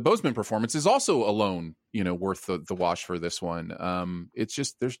mean, the Boseman performance is also alone, worth the watch for this one. It's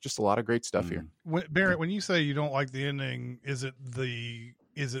just, there's just a lot of great stuff here. Barrett, when you say you don't like the ending, is it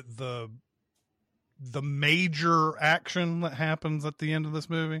the major action that happens at the end of this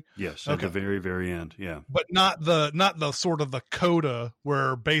movie? Yes, at the very, very end. Yeah, but not the sort of the coda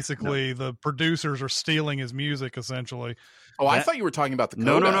where basically the producers are stealing his music essentially. Oh, I thought you were talking about the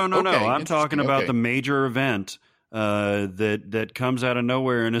coda. No. I'm talking about the major event that comes out of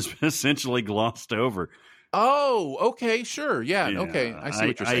nowhere and is essentially glossed over. Oh, okay, sure, yeah. Okay, I see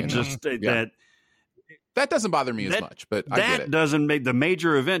what you're saying. I just that doesn't bother me as much, but I get it. Doesn't make the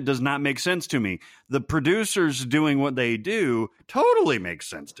major event does not make sense to me. The producers doing what they do totally makes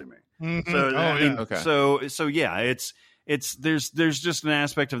sense to me. So yeah, it's there's just an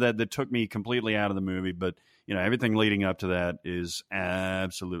aspect of that took me completely out of the movie, but everything leading up to that is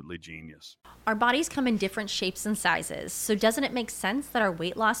absolutely genius. Our bodies come in different shapes and sizes, so doesn't it make sense that our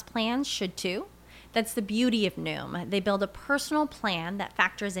weight loss plans should too? That's the beauty of Noom. They build a personal plan that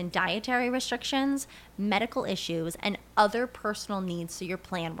factors in dietary restrictions, medical issues, and other personal needs so your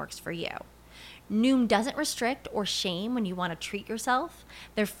plan works for you. Noom doesn't restrict or shame when you want to treat yourself.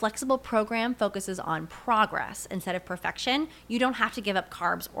 Their flexible program focuses on progress instead of perfection. You don't have to give up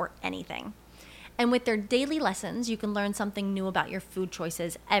carbs or anything. And with their daily lessons, you can learn something new about your food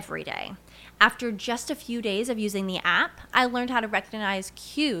choices every day. After just a few days of using the app, I learned how to recognize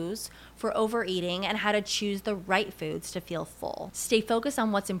cues for overeating and how to choose the right foods to feel full. Stay focused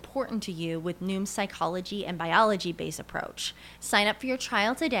on what's important to you with Noom's psychology and biology-based approach. Sign up for your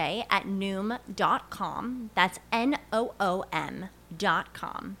trial today at Noom.com. That's Noom.com.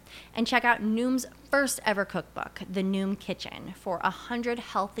 And check out Noom's first ever cookbook, The Noom Kitchen, for 100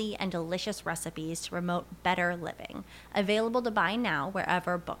 healthy and delicious recipes to promote better living. Available to buy now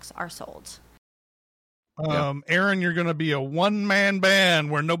wherever books are sold. Aaron, you're going to be a one-man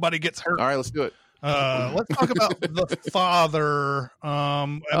band where nobody gets hurt. All right, let's do it. Let's talk about The Father, a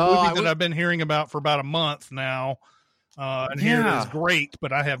movie that I've been hearing about for about a month now. And here it is great,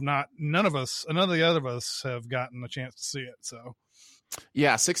 but I have not, none of the other of us have gotten a chance to see it. So,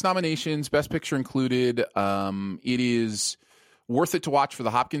 yeah, 6 nominations, Best Picture included. It is worth it to watch for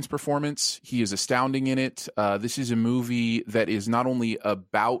the Hopkins performance. He is astounding in it. This is a movie that is not only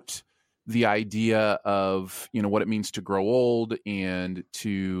about the idea of what it means to grow old and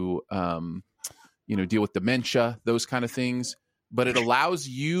to deal with dementia, those kind of things, but it allows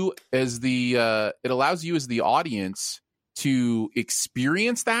you as the audience to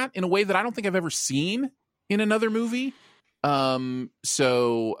experience that in a way that I don't think I've ever seen in another movie.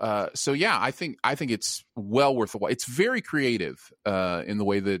 So yeah, I think it's well worth a watch. It's very creative in the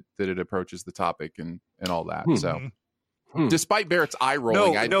way that it approaches the topic and all that. So despite Barrett's eye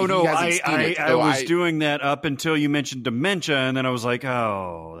rolling, I was doing that up until you mentioned dementia, and then I was like,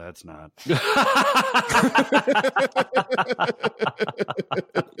 oh, that's not.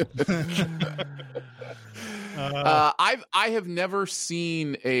 I have never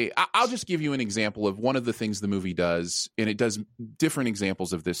seen I'll just give you an example of one of the things the movie does, and it does different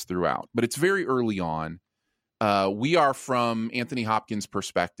examples of this throughout, but it's very early on. We are from Anthony Hopkins'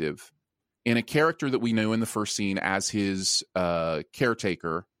 perspective, and a character that we know in the first scene as his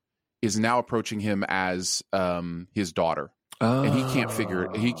caretaker is now approaching him as his daughter. And he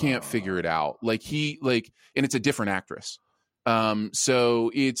can't figure it out. And it's a different actress.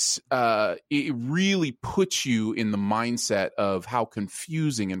 So it really puts you in the mindset of how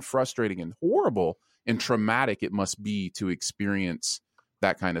confusing and frustrating and horrible and traumatic it must be to experience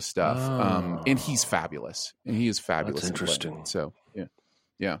that kind of stuff. And he's fabulous, and he is fabulous. That's interesting. So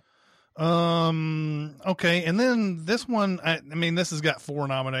yeah. Okay, and then this one, I mean, this has got 4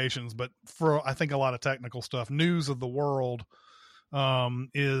 nominations, but for I think a lot of technical stuff, News of the World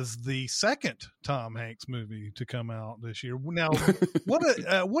is the second Tom Hanks movie to come out this year. Now,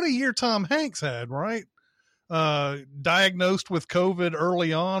 what a year Tom Hanks had, right? Diagnosed with COVID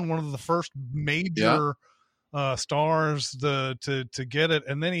early on, one of the first major stars to get it,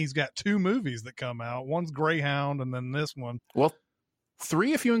 and then he's got 2 movies that come out. One's Greyhound, and then this one. Well,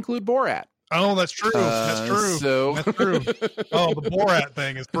 3 if you include Borat. Oh, that's true. That's true. That's true. Oh, the Borat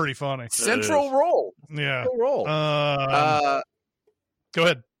thing is pretty funny. Central role. Yeah. Central role. Go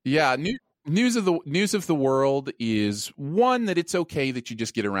ahead. Yeah. News of the World is one that it's okay that you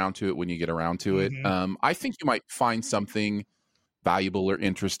just get around to it when you get around to it. I think you might find something valuable or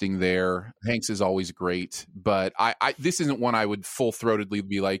interesting there. Hanks is always great, but I this isn't one I would full-throatedly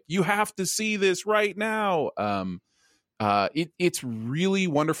be like, you have to see this right now. It's really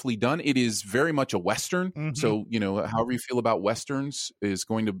wonderfully done. It is very much a Western. So, however you feel about Westerns is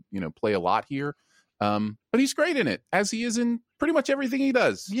going to, play a lot here. But he's great in it, as he is in pretty much everything he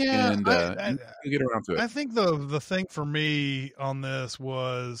does. Yeah. And you get around to it. I think the thing for me on this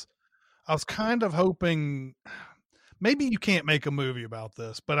was I was kind of hoping, maybe you can't make a movie about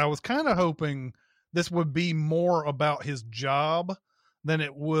this, but I was kind of hoping this would be more about his job than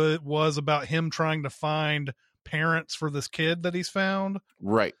it was about him trying to find parents for this kid that he's found.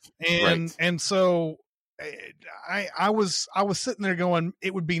 Right. And so I was sitting there going,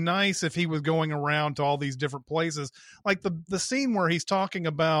 it would be nice if he was going around to all these different places. Like the scene where he's talking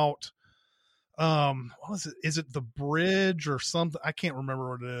about, what was it? Is it the bridge or something? I can't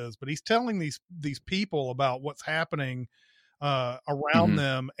remember what it is, but he's telling these people about what's happening around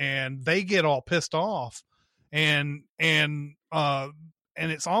them, and they get all pissed off, and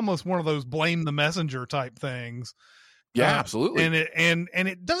it's almost one of those blame the messenger type things. Yeah, absolutely. And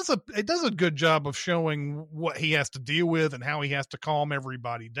it does a good job of showing what he has to deal with and how he has to calm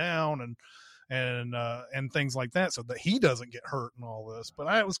everybody down and things like that, so that he doesn't get hurt and all this. But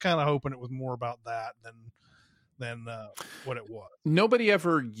I was kind of hoping it was more about that than what it was. Nobody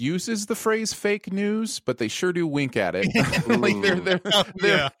ever uses the phrase fake news, but they sure do wink at it. Like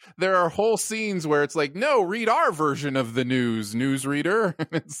there are whole scenes where it's like, no, read our version of the newsreader.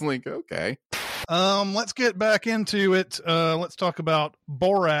 It's like, okay. Let's get back into it. Let's talk about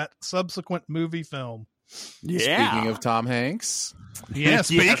Borat, subsequent movie film. Yeah. Speaking of Tom Hanks. Yeah,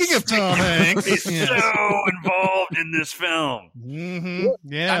 speaking of Tom Hanks. He's so involved in this film.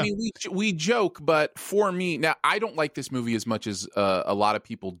 Yeah. I mean, we joke, but for me, now I don't like this movie as much as a lot of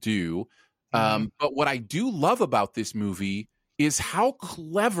people do. But what I do love about this movie is how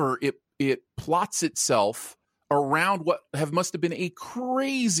clever it plots itself around what must have been a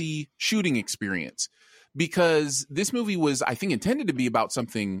crazy shooting experience, because this movie was, I think, intended to be about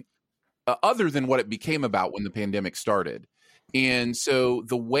something other than what it became about when the pandemic started. And so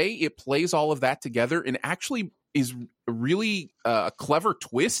the way it plays all of that together and actually is really a clever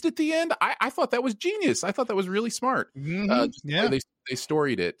twist at the end. I thought that was genius. I thought that was really smart. They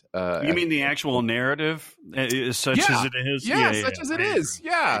storied it. You mean the actual narrative is such as it is? Such as it is.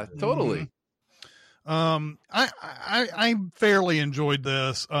 Yeah, totally. I fairly enjoyed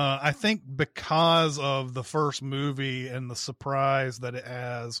this. I think because of the first movie and the surprise that it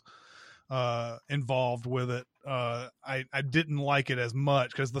has involved with it, I didn't like it as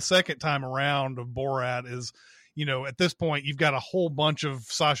much, because the second time around of Borat is, at this point you've got a whole bunch of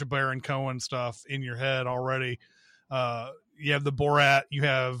Sacha Baron Cohen stuff in your head already. You have the Borat, you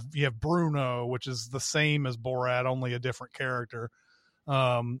have Bruno, which is the same as Borat, only a different character.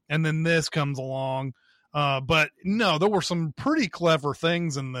 And then this comes along. But no, there were some pretty clever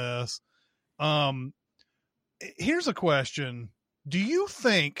things in this. Here's a question. Do you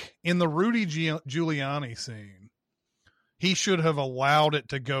think in the Rudy Giuliani scene, he should have allowed it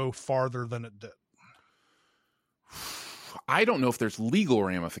to go farther than it did? I don't know if there's legal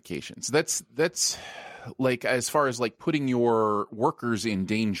ramifications. That's like, as far as like putting your workers in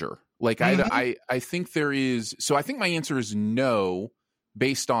danger. Like I think there is. So I think my answer is no,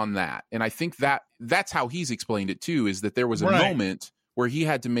 based on that. And I think that's how he's explained it too, is that there was a moment where he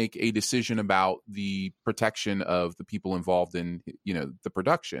had to make a decision about the protection of the people involved in, the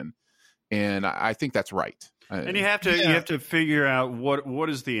production. And I think that's right. And you have to figure out what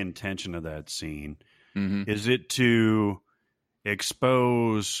is the intention of that scene. Is it to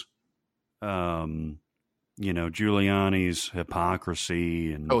expose, Giuliani's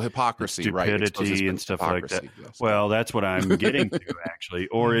hypocrisy and hypocrisy, stupidity and stuff like that. Yes. Well, that's what I'm getting to, actually.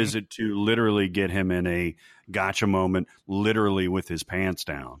 Or is it to literally get him in a gotcha moment, literally with his pants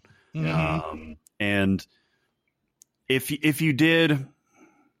down? And if you did,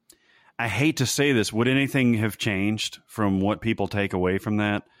 I hate to say this, would anything have changed from what people take away from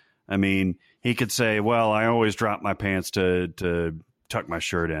that? I mean, he could say, well, I always drop my pants to tuck my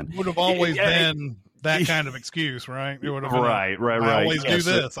shirt in. Would have always been that kind of excuse, right? It would have been right. I always do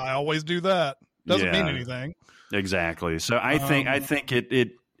this. I always do that. Doesn't mean anything. Exactly. So I think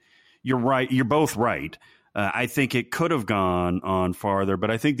it. You're right. You're both right. I think it could have gone on farther, but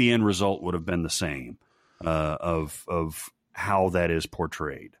I think the end result would have been the same of how that is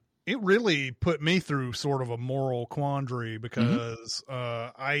portrayed. It really put me through sort of a moral quandary because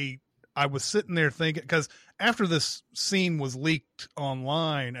I was sitting there thinking, because after this scene was leaked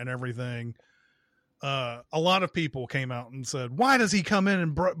online and everything, a lot of people came out and said, why does he come in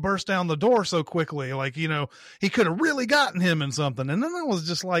and burst down the door so quickly? Like, he could have really gotten him in something. And then I was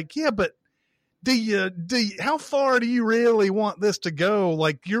just like, yeah, but how far do you really want this to go?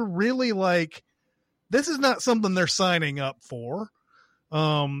 Like, you're really like, this is not something they're signing up for.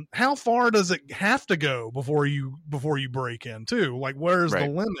 How far does it have to go before you break in too? Like, where's the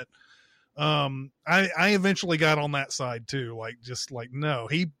limit? I eventually got on that side too. Like, just like, no,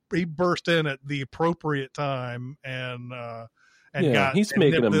 he burst in at the appropriate time and he's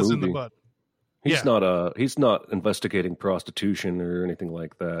making a movie. In the butt. He's not investigating prostitution or anything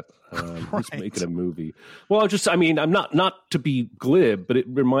like that. He's making a movie. Well, I'm not to be glib, but it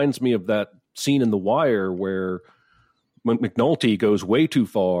reminds me of that scene in The Wire where McNulty goes way too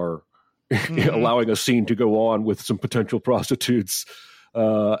far, allowing a scene to go on with some potential prostitutes,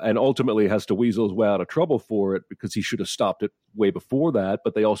 and ultimately has to weasel his way out of trouble for it because he should have stopped it way before that.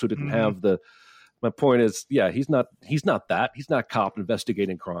 But they also didn't have the. My point is, he's not that. He's not a cop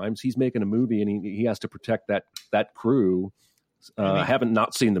investigating crimes. He's making a movie, and he has to protect that crew. I haven't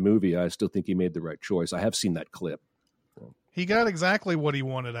not seen the movie. I still think he made the right choice. I have seen that clip. He got exactly what he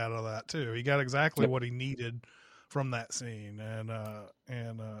wanted out of that too. He got exactly what he needed from that scene. And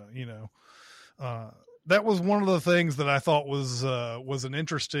that was one of the things that I thought was an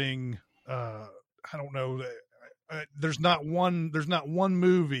interesting, I don't know, there's not one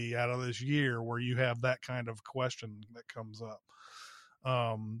movie out of this year where you have that kind of question that comes up,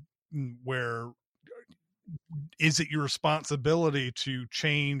 where is it your responsibility to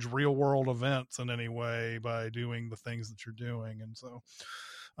change real world events in any way by doing the things that you're doing? And so,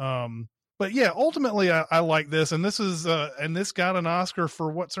 but yeah, ultimately I like this, and this is, and this got an Oscar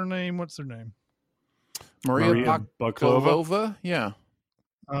for what's her name? Maria Bakalova. Yeah.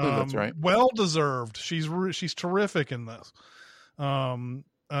 That's right. Well deserved. She's terrific in this.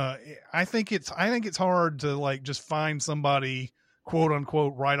 I think it's hard to like just find somebody quote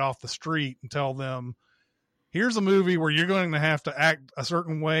unquote right off the street and tell them, here's a movie where you're going to have to act a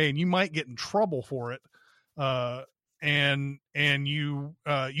certain way and you might get in trouble for it. And you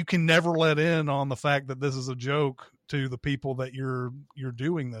can never let in on the fact that this is a joke to the people that you're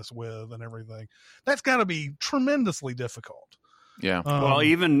doing this with and everything. That's got to be tremendously difficult. Yeah. Well,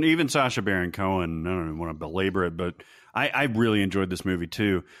 even Sacha Baron Cohen, I don't want to belabor it, but I really enjoyed this movie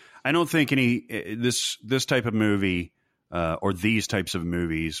too. I don't think this type of movie or these types of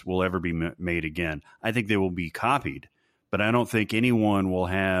movies will ever be made again. I think they will be copied, but I don't think anyone will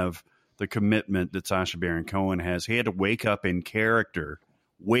have the commitment that Sacha Baron Cohen has. He had to wake up in character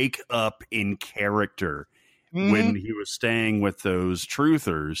when he was staying with those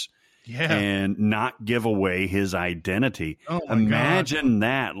truthers. Yeah. And not give away his identity. Oh Imagine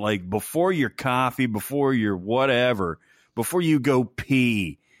that, like before your coffee, before your whatever, before you go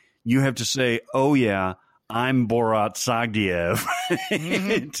pee, you have to say, oh yeah, I'm Borat Sagdiev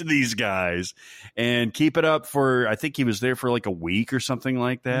to these guys, and keep it up for, I think he was there for like a week or something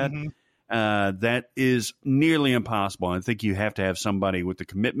like that. That is nearly impossible. I think you have to have somebody with the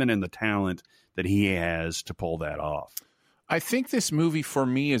commitment and the talent that he has to pull that off. I think this movie for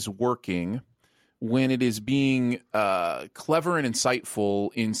me is working when it is being clever and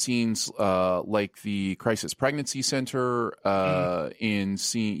insightful in scenes like the Crisis Pregnancy Center, in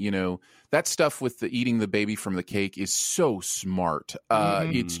scene, that stuff with the eating the baby from the cake is so smart.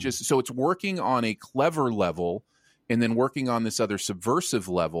 It's just, so it's working on a clever level and then working on this other subversive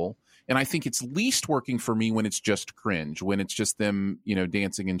level. And I think it's least working for me when it's just cringe, when it's just them,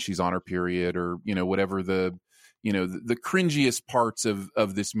 dancing and she's on her period or, whatever the cringiest parts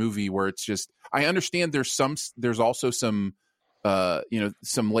of this movie where it's just, I understand there's also some,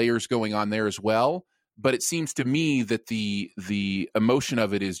 some layers going on there as well, but it seems to me that the emotion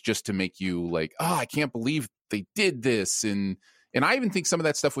of it is just to make you like, oh, I can't believe they did this. And I even think some of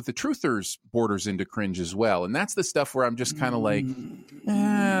that stuff with the truthers borders into cringe as well. And that's the stuff where I'm just kind of like,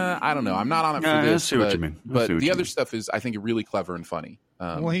 I don't know. I'm not on it for this. I see what you mean. But the other stuff is, I think, really clever and funny.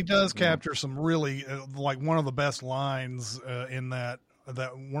 Well, he does capture some really like one of the best lines in that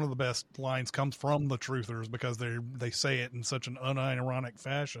one of the best lines comes from the truthers, because they say it in such an unironic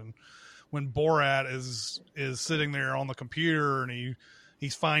fashion. When Borat is sitting there on the computer and he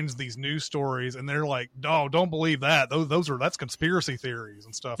finds these news stories, and they're like, "Oh, don't believe that. That's conspiracy theories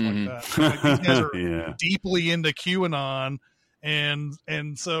and stuff like that." Like, these guys are deeply into QAnon,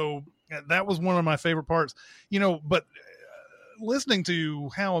 and so that was one of my favorite parts. But listening to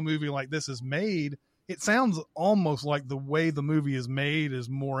how a movie like this is made, it sounds almost like the way the movie is made is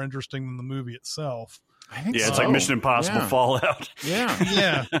more interesting than the movie itself. I think it's like Mission Impossible Fallout.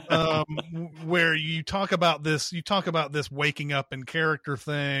 Yeah. Where you talk about this waking up in character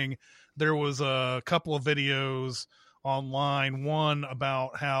thing. There was a couple of videos online, one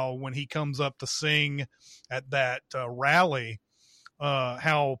about how when he comes up to sing at that rally,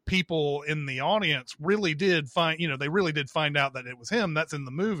 how people in the audience really did find out that it was him. That's in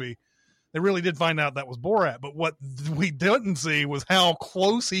the movie. They really did find out that was Borat. But what we didn't see was how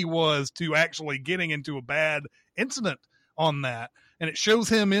close he was to actually getting into a bad incident on that. And it shows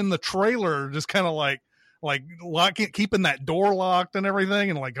him in the trailer just kind of like keeping that door locked and everything.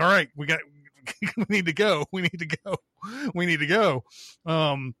 And like, all right, we need to go.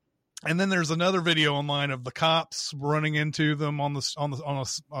 And then there's another video online of the cops running into them on a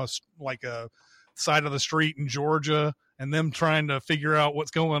side of the street in Georgia, and them trying to figure out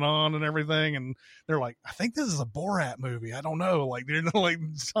what's going on and everything. And they're like, I think this is a Borat movie. I don't know. Like, they're like,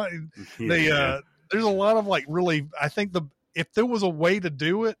 there's a lot of like, really, I think if there was a way to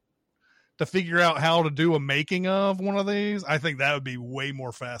do it, to figure out how to do a making of one of these, I think that would be way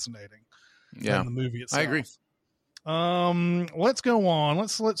more fascinating than the movie itself. I agree. Let's go on.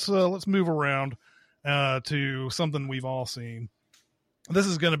 Let's move around, to something we've all seen. This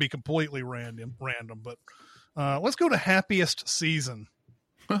is going to be completely random, but let's go to Happiest Season.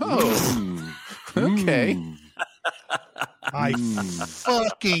 Oh, okay. I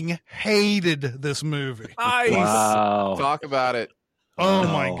fucking hated this movie. Nice. Wow. Talk about it. Oh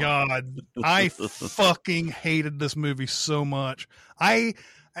my God. I fucking hated this movie so much.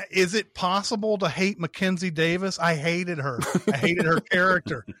 Is it possible to hate Mackenzie Davis? I hated her. I hated her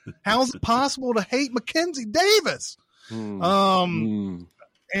character. How is it possible to hate Mackenzie Davis? And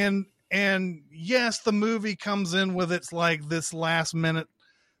yes, the movie comes in with its like this last minute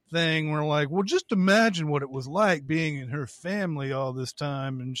thing where like, well, just imagine what it was like being in her family all this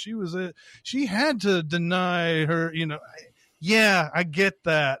time. And she had to deny her, yeah, I get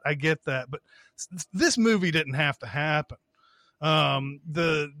that. But this movie didn't have to happen.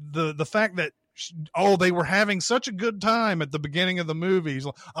 The fact that, they were having such a good time at the beginning of the movie.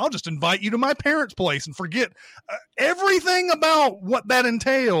 Like, I'll just invite you to my parents' place and forget everything about what that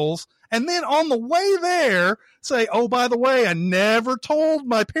entails. And then on the way there, say, oh, by the way, I never told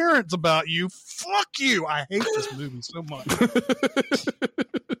my parents about you. Fuck you. I hate this movie so much.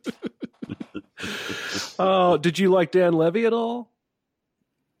 Oh, did you like Dan Levy at all?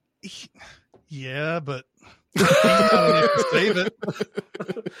 Yeah, but he's not enough to save it.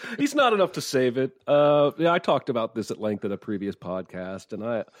 He's not enough to save it. I talked about this at length in a previous podcast, and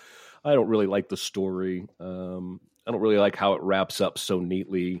I don't really like the story. I don't really like how it wraps up so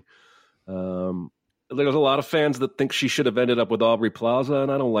neatly. There's a lot of fans that think she should have ended up with Aubrey Plaza,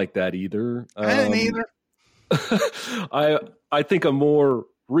 and I don't like that either. I didn't either. I think a more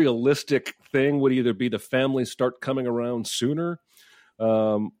realistic thing would either be the family start coming around sooner,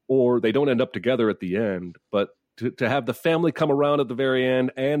 or they don't end up together at the end. But to have the family come around at the very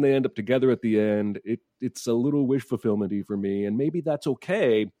end and they end up together at the end, it's a little wish fulfillment-y for me, and maybe that's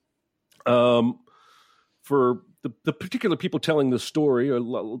okay. For the particular people telling the story,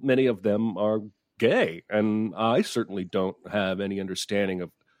 many of them are gay, and I certainly don't have any understanding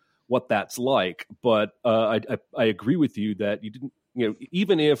of what that's like. But I agree with you that you didn't,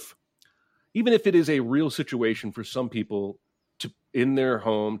 even if it is a real situation for some people to in their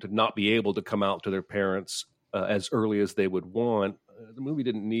home to not be able to come out to their parents as early as they would want, the movie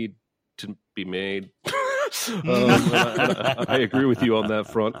didn't need to be made. I agree with you on that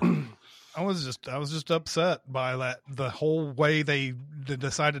front. I was just upset by that, the whole way they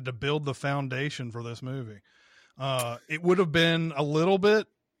decided to build the foundation for this movie. It would have been a little bit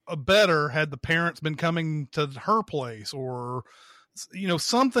better had the parents been coming to her place, or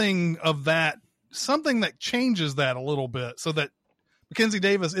something of that, something that changes that a little bit, so that Mackenzie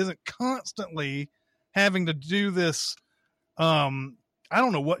Davis isn't constantly having to do this. I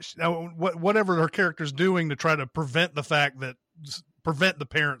don't know whatever her character's doing to try to prevent the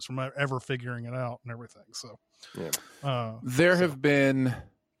parents from ever figuring it out and everything. So there have been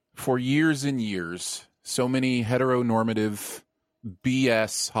for years and years so many heteronormative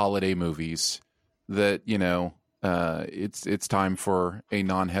BS holiday movies that, you know, it's time for a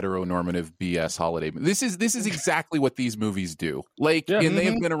non-heteronormative BS holiday. This is exactly what these movies do. Like, and they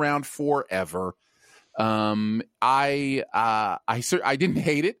have been around forever. I didn't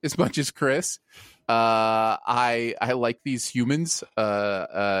hate it as much as Chris. I like these humans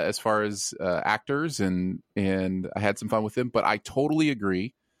as far as actors, and I had some fun with them. But I totally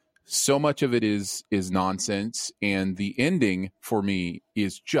agree. So much of it is nonsense, and the ending for me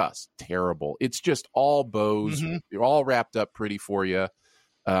is just terrible. It's just all bows, they're all wrapped up pretty for you,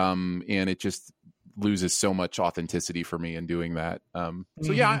 and it just loses so much authenticity for me in doing that.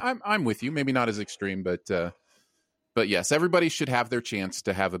 So yeah, I'm with you. Maybe not as extreme, but yes, everybody should have their chance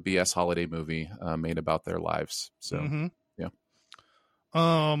to have a BS holiday movie made about their lives. So yeah.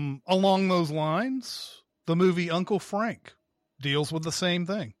 Along those lines, the movie Uncle Frank deals with the same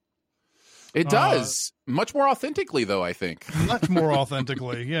thing. It does much more authentically, though. I think much more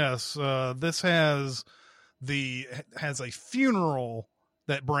authentically. Yes, this has a funeral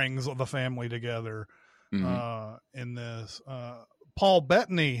that brings the family together. In this, Paul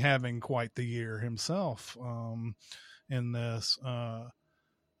Bettany having quite the year himself. In this,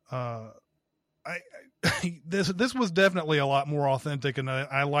 this was definitely a lot more authentic, and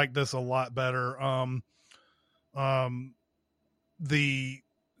I like this a lot better.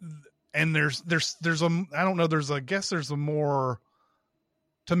 And there's a, I don't know, there's a more,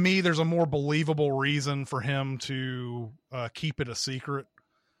 to me, there's a more believable reason for him to keep it a secret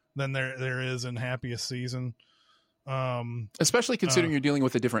than there is in Happiest Season. Especially considering you're dealing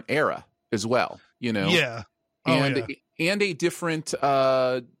with a different era as well, you know? Yeah. And a different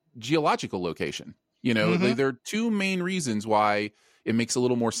geological location. You know, there are two main reasons why it makes a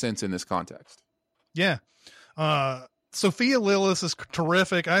little more sense in this context. Yeah. Sophia Lillis is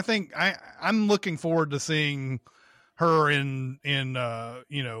terrific. I think I'm looking forward to seeing her in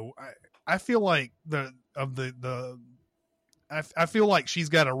you know, I feel like I feel like she's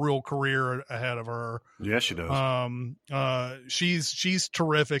got a real career ahead of her. Yeah, she does. She's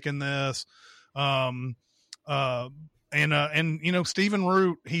terrific in this. And you know, Stephen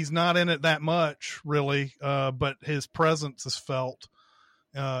Root, he's not in it that much really, but his presence is felt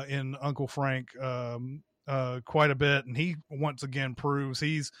in Uncle Frank quite a bit, and he once again proves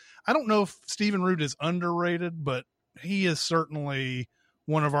I don't know if Stephen Root is underrated, but he is certainly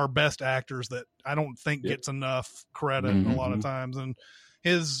one of our best actors that I don't think gets enough credit a lot of times. And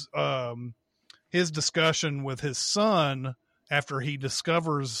his discussion with his son after he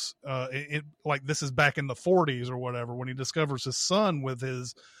discovers like this is back in the 40s or whatever, when he discovers his son with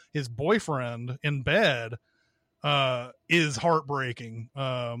his boyfriend in bed, is heartbreaking.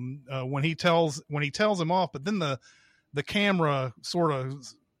 When he tells him off, but then the camera sort of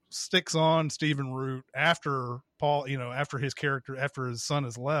sticks on Stephen Root after Paul, you know, after his son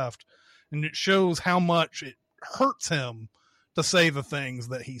has left, and it shows how much it hurts him to say the things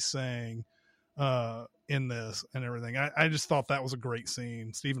that he's saying in this and everything. I just thought that was a great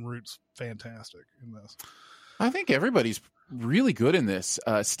scene. Stephen Root's fantastic in this. I think everybody's really good in this.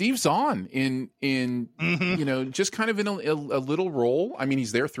 Steve Zahn in you know, just kind of in a little role. I mean,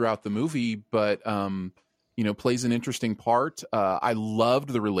 he's there throughout the movie, but you know, plays an interesting part. I loved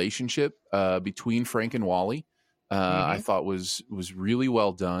the relationship between Frank and Wally. I thought was really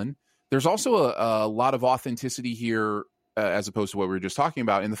well done. There's also a lot of authenticity here, as opposed to what we were just talking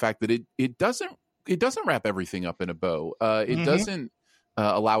about, in the fact that it doesn't wrap everything up in a bow. It doesn't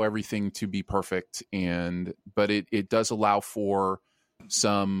allow everything to be perfect, but it does allow for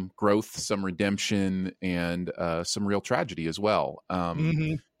some growth, some redemption, and some real tragedy as well.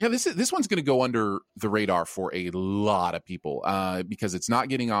 Yeah, this one's going to go under the radar for a lot of people because it's not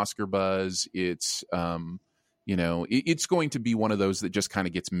getting Oscar buzz. It's you know, it's going to be one of those that just kind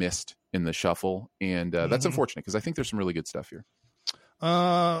of gets missed in the shuffle, and that's unfortunate because I think there's some really good stuff here.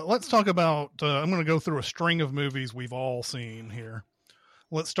 Let's talk about. I'm going to go through a string of movies we've all seen here.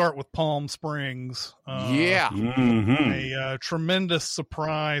 Let's start with Palm Springs. A tremendous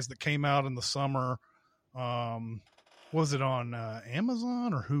surprise that came out in the summer. Was it on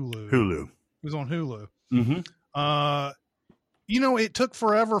Amazon or Hulu? Hulu. It was on Hulu. You know, it took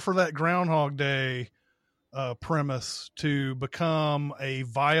forever for that Groundhog Day premise to become a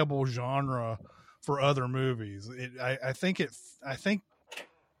viable genre for other movies. I think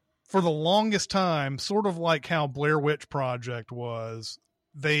for the longest time, sort of like how Blair Witch Project was,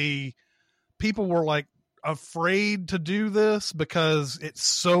 they people were like afraid to do this because it's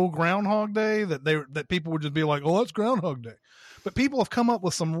so Groundhog Day that people would just be like, oh, that's Groundhog Day. But people have come up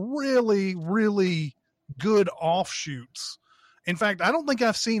with some really, really good offshoots. In fact, I don't think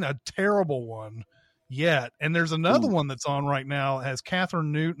I've seen a terrible one yet. And there's another one that's on right now. It has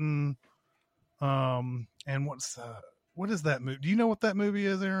Catherine Newton. And what is that movie? Do you know what that movie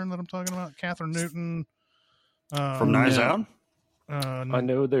is, Aaron, that I'm talking about? Catherine Newton. From Knives Out? I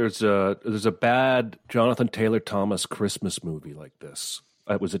know there's a bad Jonathan Taylor Thomas Christmas movie like this.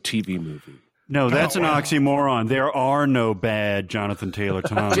 It was a TV movie. No, that's an oxymoron. There are no bad Jonathan Taylor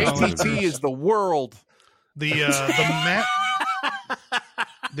Thomas. JTT is the world. The map.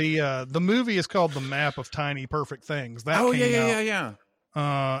 The movie is called The Map of Tiny Perfect Things. That came out.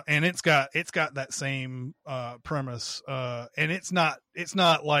 And it's got that same premise, and it's not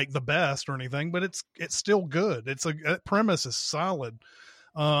like the best or anything, but it's still good. That premise is solid.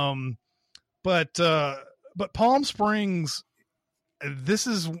 But Palm Springs,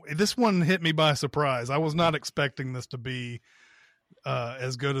 this one hit me by surprise. I was not expecting this to be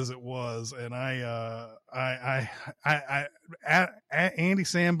as good as it was, and Andy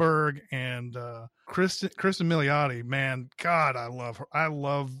Samberg and Kristen Milioti, man, God, I love her. I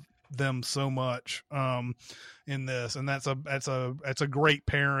love them so much in this, and that's a great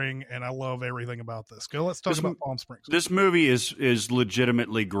pairing, and I love everything about this. Let's talk about Palm Springs. This movie is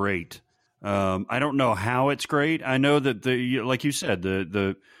legitimately great. I don't know how it's great. I know that like you said,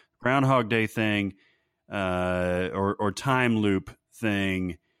 the Groundhog Day thing or time loop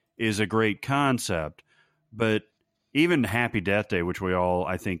thing is a great concept, but even Happy Death Day, which we all,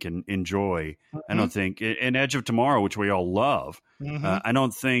 I think, enjoy, I don't think, and Edge of Tomorrow, which we all love, I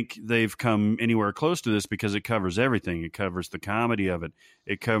don't think they've come anywhere close to this because it covers everything. It covers the comedy of it.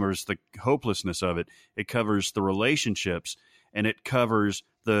 It covers the hopelessness of it. It covers the relationships, and it covers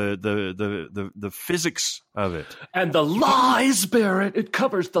the physics of it. And the lies, Barrett. It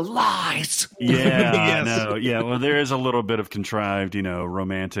covers the lies. Yeah, Yes. no, yeah. Well, there is a little bit of contrived,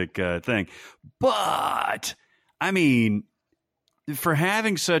 romantic thing. But, I mean, for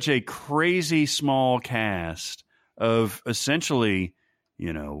having such a crazy small cast of essentially,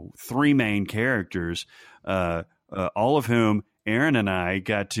 3 main characters, all of whom Aaron and I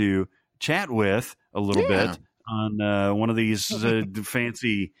got to chat with a little bit on one of these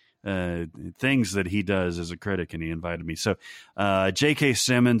fancy things that he does as a critic, and he invited me. So J.K.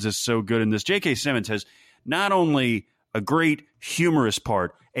 Simmons is so good in this. J.K. Simmons has not only a great humorous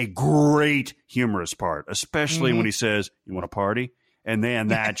part, especially when he says, "You want to party?" And then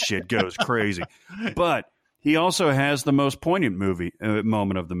that shit goes crazy. But he also has the most poignant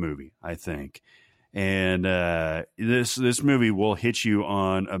moment of the movie, I think. And this movie will hit you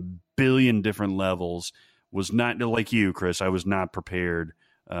on a billion different levels. Was not like you, Chris. I was not prepared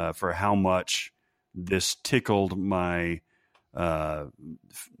for how much this tickled my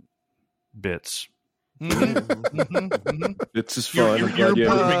bits. It's just fun. You're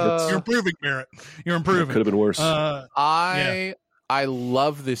improving, Barrett. You're improving. Could have been worse. I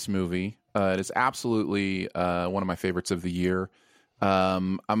love this movie. It is absolutely one of my favorites of the year.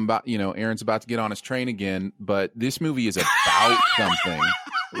 I'm about, Aaron's about to get on his train again, but this movie is about something.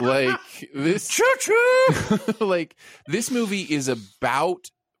 Like this, like this movie is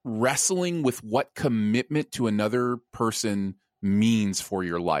about wrestling with what commitment to another person means for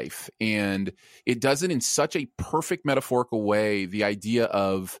your life, and it does it in such a perfect metaphorical way. The idea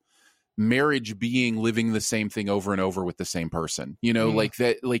of marriage being living the same thing over and over with the same person, like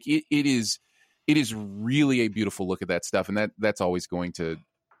that. Like it is really a beautiful look at that stuff, and that's always going to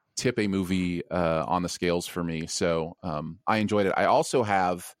tip a movie on the scales for me. So I enjoyed it. I also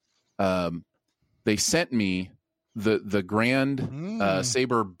have they sent me the Grand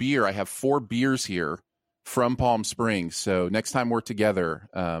Saber beer. I have 4 beers here from Palm Springs. So next time we're together,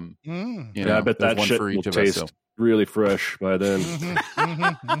 I bet that one shit for each will of taste us, so. really fresh by then.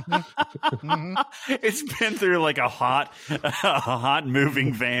 It's been through like a hot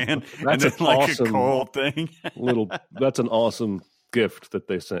moving van, That's and then like awesome. a cold thing. That's an awesome gift that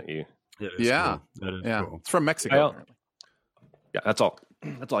they sent you. Yeah. Cool. That is Yeah, cool. it's from Mexico. Apparently. Yeah, that's all.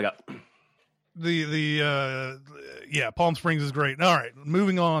 That's all I got. Palm Springs is great. All right,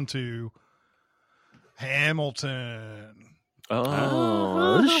 moving on to Hamilton.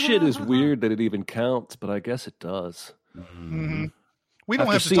 Oh, this shit is weird that it even counts, but I guess it does. Mm-hmm. We don't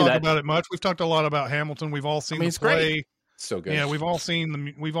After have to seeing talk that- about it much. We've talked a lot about Hamilton. We've all seen the it's play. great. So good. Yeah, we've all seen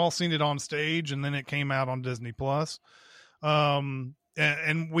it on stage, and then it came out on Disney Plus. And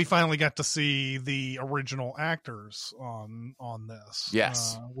we finally got to see the original actors on this.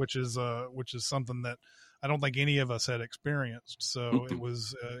 Yes. Which is something that I don't think any of us had experienced. So it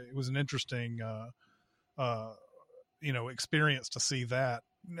was an interesting, experience to see that.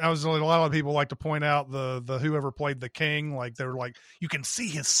 A lot of people like to point out the whoever played the king, like they're like, you can see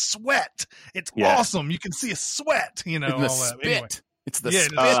his sweat. It's awesome. You can see his sweat. And all the that. spit. Anyway. It's the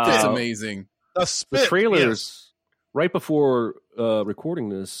spit that's amazing. The spit. The trailers right before recording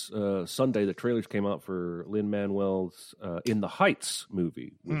this Sunday, the trailers came out for Lin-Manuel's In the Heights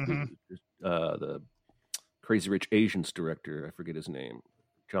movie with the Crazy Rich Asians director. I forget his name,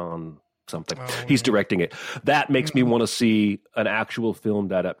 John something. He's directing it. That makes me want to see an actual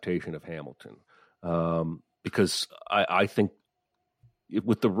filmed adaptation of Hamilton, because I think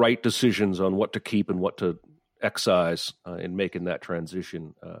with the right decisions on what to keep and what to excise in making that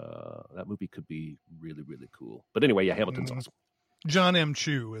transition, that movie could be really, really cool. But anyway, Hamilton's awesome. John M.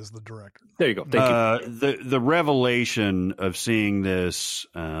 Chu is the director. There you go. Thank you. The revelation of seeing this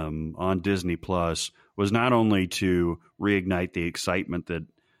on Disney Plus was not only to reignite the excitement that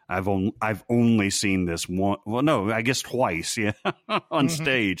I've only seen this one. Well, no, I guess twice. Yeah, on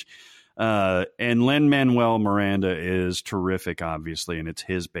stage. And Lin-Manuel Miranda is terrific, obviously, and it's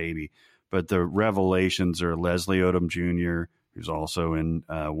his baby. But the revelations are Leslie Odom Jr., who's also in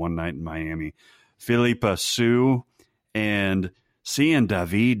One Night in Miami, Philippa Sue, and seeing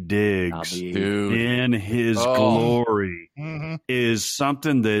David Diggs in his glory is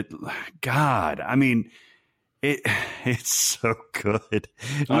something that, God, I mean, it's so good.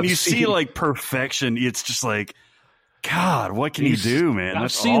 When you see like perfection, it's just like, God, what can you do, man? I've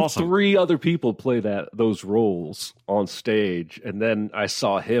That's seen awesome. 3 other people play those roles on stage, and then I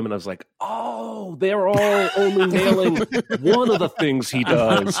saw him, and I was like, "Oh, they're all only nailing one of the things he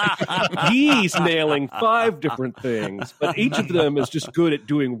does. He's nailing 5 different things, but each of them is just good at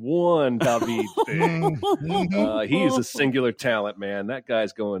doing one David thing. He's a singular talent, man. That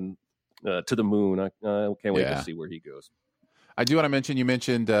guy's going to the moon. I can't wait to see where he goes." I do want to mention, you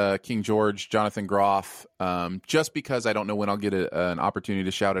mentioned King George, Jonathan Groff, just because I don't know when I'll get an opportunity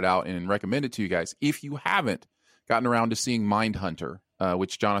to shout it out and recommend it to you guys. If you haven't gotten around to seeing Mindhunter,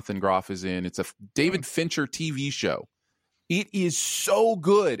 which Jonathan Groff is in, it's a David Fincher TV show. It is so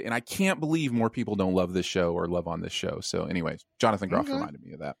good, and I can't believe more people don't love this show or love on this show. So anyways, Jonathan Groff reminded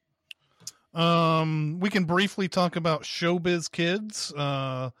me of that. We can briefly talk about Showbiz Kids.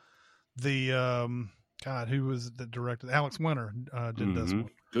 God, who was the director? Alex Winter did this one.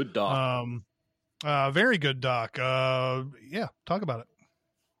 Good doc. Very good doc. Talk about it.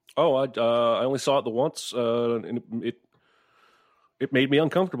 Oh, I only saw it the once, and it made me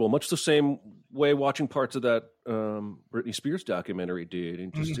uncomfortable. Much the same way watching parts of that Britney Spears documentary did,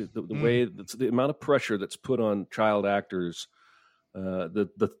 and just the way the amount of pressure that's put on child actors. The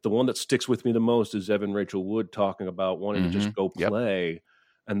one that sticks with me the most is Evan Rachel Wood talking about wanting to just go play,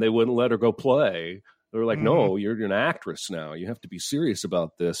 and they wouldn't let her go play. They were like, "No, you're an actress now. You have to be serious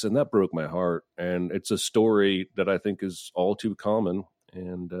about this," and that broke my heart. And it's a story that I think is all too common,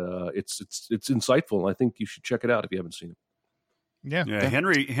 and it's insightful. I think you should check it out if you haven't seen it. Yeah.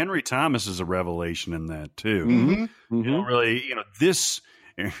 Henry Thomas is a revelation in that too. You don't really, this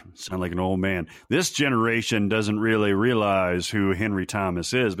sound like an old man. This generation doesn't really realize who Henry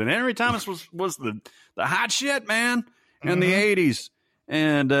Thomas is, but Henry Thomas was the hot shit, man, in the 80s,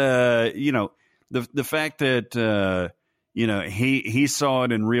 and The fact that he saw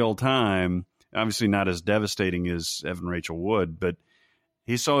it in real time, obviously not as devastating as Evan Rachel Wood, but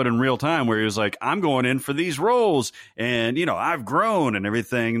he saw it in real time where he was like, "I'm going in for these roles, and I've grown and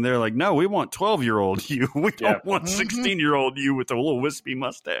everything." And they're like, "No, we want 12-year-old you. We don't want 16-year-old you with a little wispy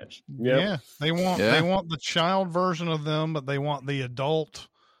mustache." Yeah, they want the child version of them, but they want the adult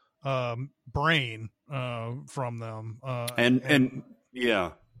brain from them.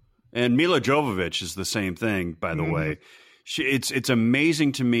 And Mila Jovovich is the same thing, by the way. It's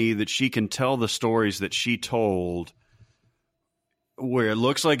amazing to me that she can tell the stories that she told where it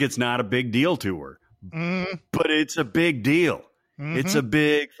looks like it's not a big deal to her, but it's a big deal. It's a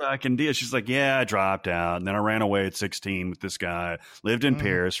big fucking deal. She's like, "Yeah, I dropped out, and then I ran away at 16 with this guy, lived in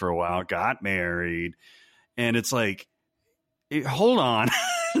Paris for a while, got married." And it's like, hold on.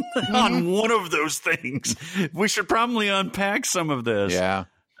 On one of those things, we should probably unpack some of this. Yeah.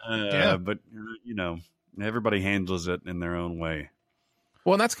 But everybody handles it in their own way.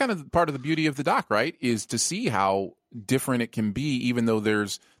 Well, and that's kind of part of the beauty of the doc, right? Is to see how different it can be, even though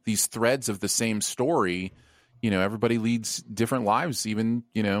there's these threads of the same story. Everybody leads different lives, even,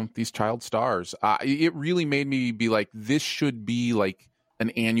 these child stars. It really made me be like, this should be like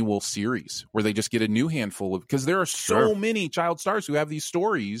an annual series where they just get a new handful of, because there are so many child stars who have these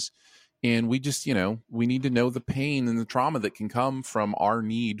stories, And we just, we need to know the pain and the trauma that can come from our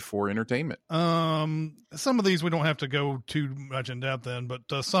need for entertainment. Some of these we don't have to go too much in depth in, but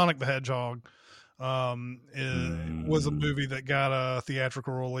Sonic the Hedgehog was a movie that got a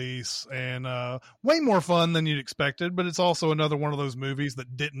theatrical release and way more fun than you'd expected, but it's also another one of those movies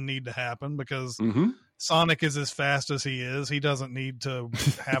that didn't need to happen because Sonic is as fast as he is. He doesn't need to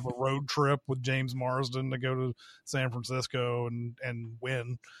have a road trip with James Marsden to go to San Francisco and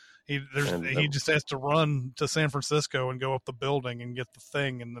win. He just has to run to San Francisco and go up the building and get the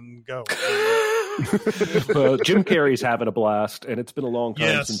thing and then go. Well, Jim Carrey's having a blast, and it's been a long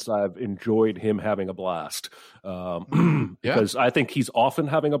time since I've enjoyed him having a blast. Because I think he's often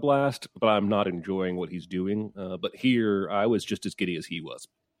having a blast, but I'm not enjoying what he's doing. But here, I was just as giddy as he was.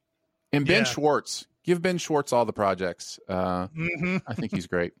 And Ben Schwartz, give Ben Schwartz all the projects. I think he's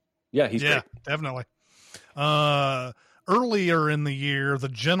great. Yeah, he's great. Definitely. Earlier in the year, The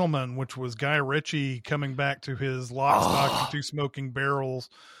Gentleman, which was Guy Ritchie coming back to his Lock, Stock, and Two Smoking Barrels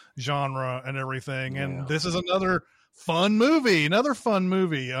genre and everything. And this is another fun movie.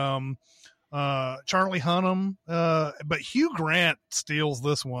 Charlie Hunnam, but Hugh Grant steals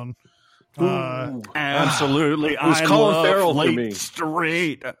this one. Absolutely. It was Colin Farrell for me.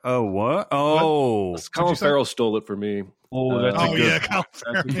 Straight. Oh, what? Oh, Colin Farrell stole it for me. Oh, that's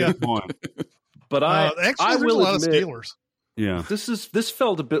a good point. But actually, I there's will a lot admit, of stealers. Yeah, this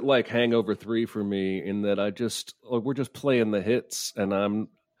felt a bit like Hangover 3 for me in that we're just playing the hits, and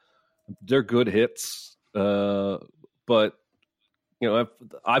they're good hits, but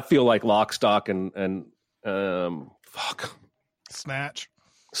I feel like Lock, Stock, and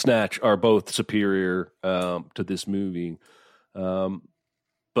Snatch are both superior to this movie,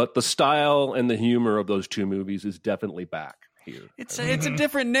 but the style and the humor of those two movies is definitely back here. It's a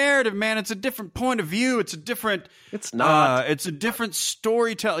different narrative, man. It's a different point of view. It's a different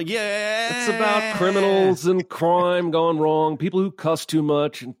storytelling. Yeah, it's about criminals and crime gone wrong, people who cuss too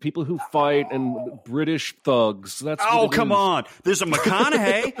much, and people who fight, and British thugs. That's come on. There's a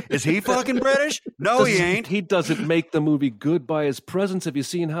McConaughey. Is he fucking British? No, he ain't. He doesn't make the movie good by his presence. Have you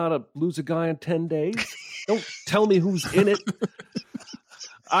seen How to Lose a Guy in 10 Days? Don't tell me who's in it.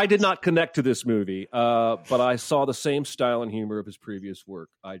 I did not connect to this movie, but I saw the same style and humor of his previous work.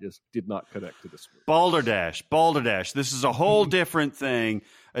 I just did not connect to this movie. Balderdash. This is a whole different thing,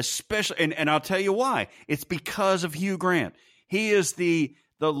 especially, and I'll tell you why. It's because of Hugh Grant. He is the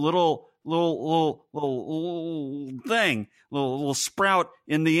little thing, little sprout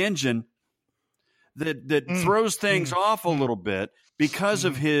in the engine that throws things off a little bit because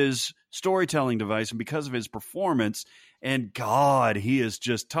of his storytelling device and because of his performance. And God, he is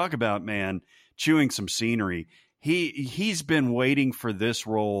just, talk about, man, chewing some scenery. He's been waiting for this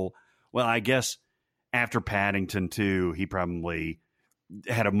role. Well, I guess after Paddington 2, he probably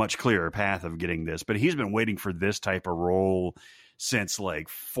had a much clearer path of getting this. But he's been waiting for this type of role since like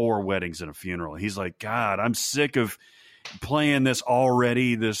 4 Weddings and a Funeral. He's like, God, I'm sick of playing this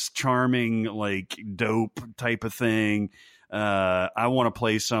already, this charming, like, dope type of thing. I want to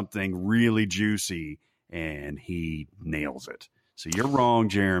play something really juicy. And he nails it. So you're wrong,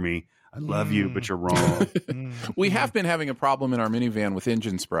 Jeremy. I love you, but you're wrong. We have been having a problem in our minivan with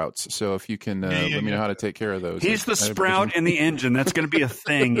engine sprouts. So if you can let me know how to take care of those. He's the sprout in the engine. That's going to be a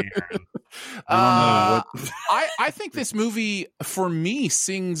thing, Aaron. I think this movie, for me,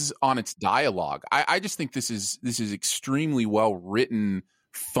 sings on its dialogue. I just think this is extremely well written,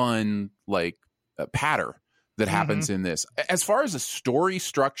 fun, like patter that happens in this. As far as the story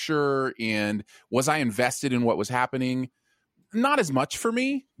structure and was I invested in what was happening, not as much for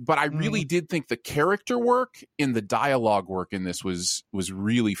me, but I really did think the character work and the dialogue work in this was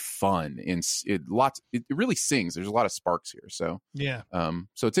really fun, and it really sings. There's a lot of sparks here, so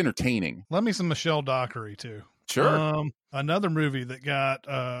so it's entertaining. Love me some Michelle Dockery too. Sure. Another movie that got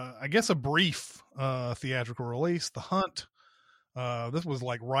I guess a brief theatrical release, The Hunt. This was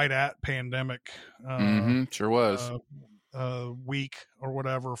like right at pandemic. Sure was. Week or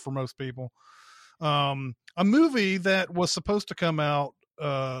whatever for most people. A movie that was supposed to come out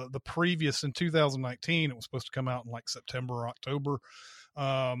in 2019. It was supposed to come out in like September or October.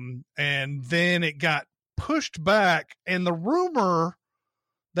 And then it got pushed back. And the rumor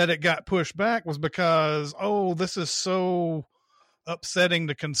that it got pushed back was because, this is so upsetting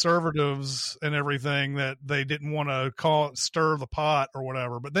to conservatives and everything that they didn't want to stir the pot or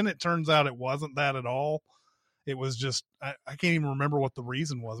whatever. But then it turns out it wasn't that at all. It was just, I can't even remember what the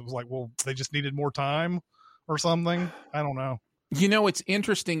reason was. It was like, well, they just needed more time or something. I don't know. It's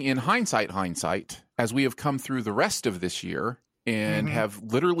interesting in hindsight, as we have come through the rest of this year and have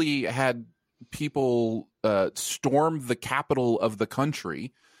literally had people storm the capital of the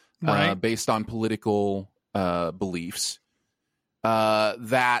country Right. based on political beliefs.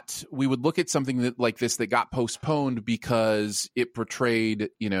 That we would look at something like this that got postponed because it portrayed,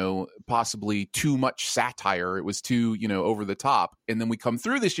 possibly too much satire. It was too, over the top. And then we come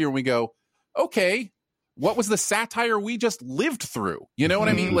through this year and we go, okay, what was the satire we just lived through? You know what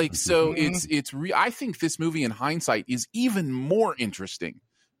I mean? Like, so I think this movie in hindsight is even more interesting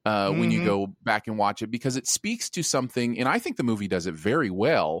when you go back and watch it, because it speaks to something, and I think the movie does it very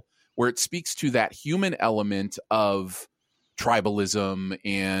well, where it speaks to that human element of tribalism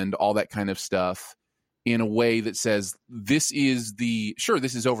and all that kind of stuff in a way that says this is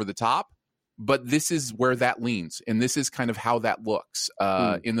over the top, but this is where that leans, and this is kind of how that looks.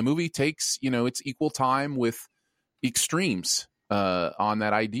 In the movie takes, it's equal time with extremes on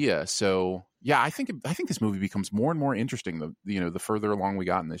that idea. So yeah, I think this movie becomes more and more interesting the further along we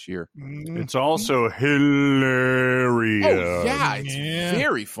got in this year. It's also hilarious. Oh yeah, it's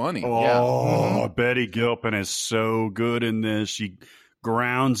very funny. Oh, Betty Gilpin is so good in this. She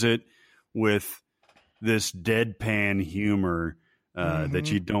grounds it with this deadpan humor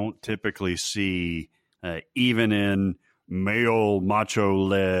that you don't typically see, even in male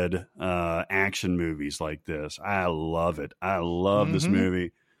macho-led action movies like this. I love it. I love this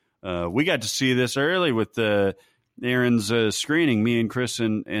movie. We got to see this early with Aaron's screening, me and Chris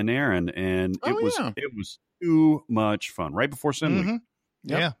and Aaron, and it was too much fun right before Cindy.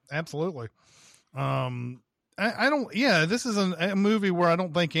 Yeah, absolutely. I don't. Yeah, this is a movie where I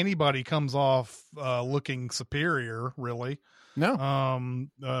don't think anybody comes off looking superior, really. No.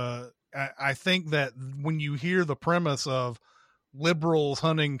 I think that when you hear the premise of liberals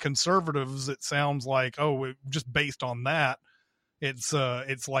hunting conservatives, it sounds like, just based on that, it's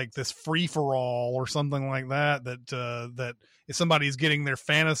like this free for all or something like that. That if somebody's getting their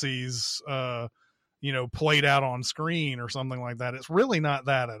fantasies, played out on screen or something like that, it's really not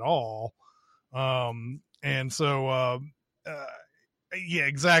that at all. And so, yeah,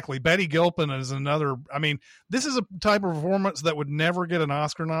 exactly. Betty Gilpin is another. I mean, this is a type of performance that would never get an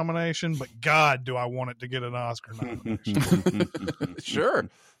Oscar nomination, but God, do I want it to get an Oscar nomination? Sure.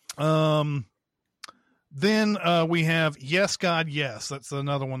 Then we have Yes, God, Yes. That's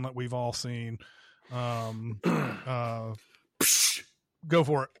another one that we've all seen. Go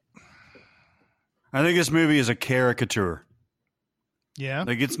for it. I think this movie is a caricature. Yeah.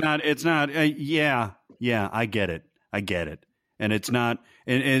 Like it's not, yeah, I get it. And it's not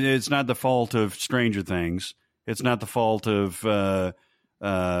the fault of Stranger Things. It's not the fault of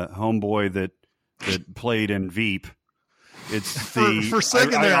homeboy that played in Veep. It's for a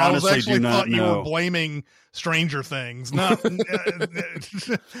second there, I was actually thought you know. were blaming Stranger Things. Not,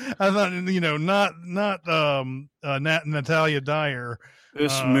 I thought, not Natalia Dyer.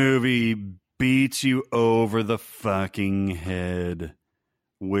 This movie beats you over the fucking head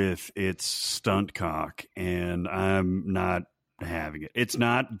with its stunt cock, and I'm not having it. It's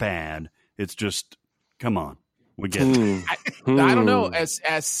not bad. It's just, come on, we get it. I don't know. As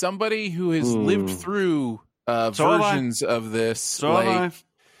somebody who has lived through versions of this, you're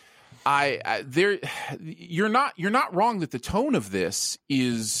not wrong that the tone of this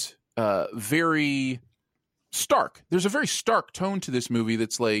is very stark. There's a very stark tone to this movie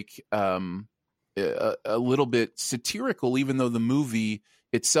that's like a little bit satirical, even though the movie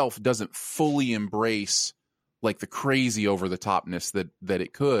itself doesn't fully embrace like the crazy over the topness that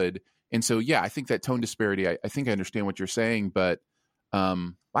it could. And so, yeah, I think that tone disparity, I think I understand what you're saying, but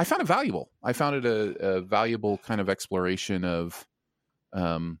I found it valuable. I found it a valuable kind of exploration of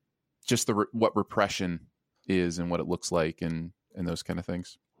just what repression is and what it looks like and those kind of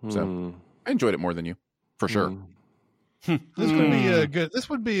things. So I enjoyed it more than you, for sure. This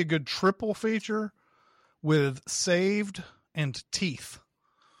would be a good triple feature with Saved and Teeth.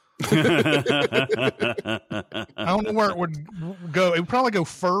 I don't know where it would go. It would probably go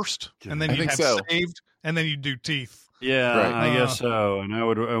first, and then you'd have Saved, and then you'd do Teeth. Yeah, right. I guess so. And I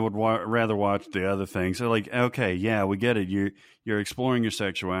would rather watch the other things. So, like, okay, yeah, we get it. You're exploring your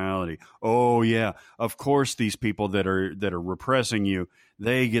sexuality. Oh yeah, of course. These people that are repressing you,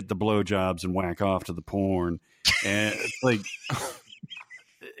 they get the blowjobs and whack off to the porn. And like,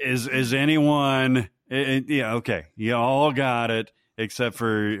 is anyone? Yeah, okay, you all got it. Except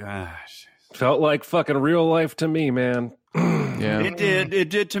for felt like fucking real life to me, man. Yeah, it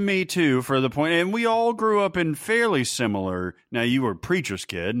did to me too. For the point, and we all grew up in fairly similar. Now you were a preacher's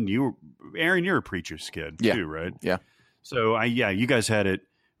kid, and Aaron, you're a preacher's kid too, right? Yeah. So you guys had it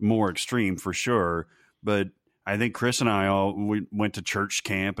more extreme for sure. But I think Chris and I we went to church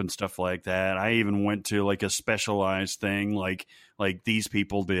camp and stuff like that. I even went to like a specialized thing, like these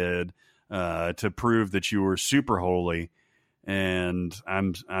people did, to prove that you were super holy. and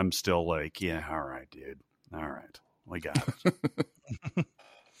I'm still like, yeah, all right, dude, all right, we got it.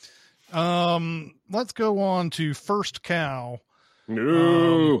 Let's go on to First Cow.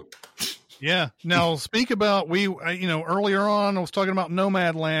 No. Yeah. Now speak about earlier on I was talking about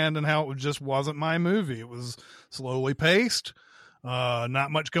Nomadland and how it just wasn't my movie. It was slowly paced,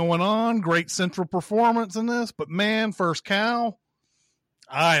 not much going on, great central performance in this, but man, First Cow,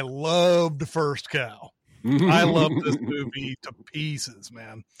 I loved First Cow. I love this movie to pieces,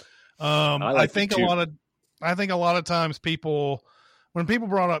 man. I think a lot of times when people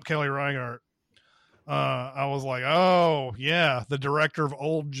brought up Kelly Reichardt, I was like, oh yeah, the director of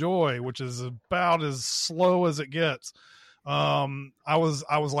Old Joy, which is about as slow as it gets. I was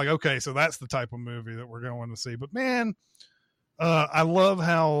like, okay, so that's the type of movie that we're going to see. But man, I love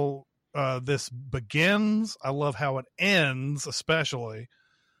how this begins. I love how it ends, especially.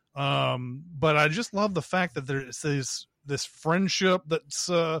 But I just love the fact that there's this friendship that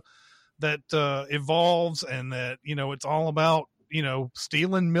evolves, and that, it's all about,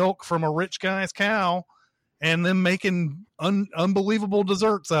 stealing milk from a rich guy's cow and then making unbelievable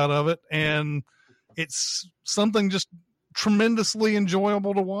desserts out of it. And it's something just tremendously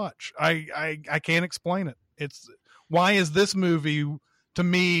enjoyable to watch. I can't explain it. Why is this movie to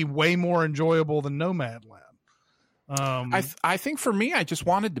me way more enjoyable than Nomadland? I think for me, I just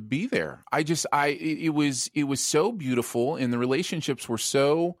wanted to be there. It was so beautiful, and the relationships were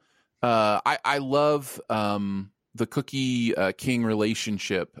so. I love the Cookie King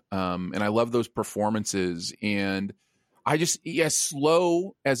relationship, and I love those performances. And I just, as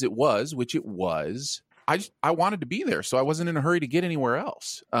slow as it was, which it was, I wanted to be there, so I wasn't in a hurry to get anywhere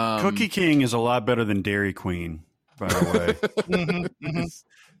else. Cookie King is a lot better than Dairy Queen, by the way.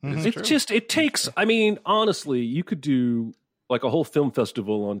 It takes, honestly, you could do like a whole film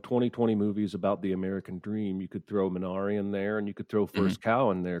festival on 2020 movies about the American dream. You could throw Minari in there, and you could throw First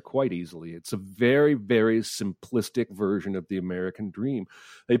Cow in there quite easily. It's a very, very simplistic version of the American dream.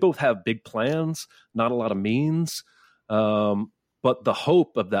 They both have big plans, not a lot of means, but the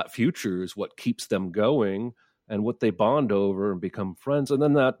hope of that future is what keeps them going and what they bond over and become friends. And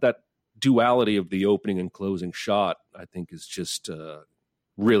then that duality of the opening and closing shot, I think, is just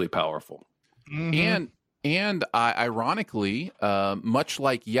really powerful. Mm-hmm. And ironically, much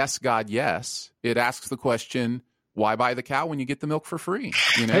like Yes, God, Yes, it asks the question, why buy the cow when you get the milk for free?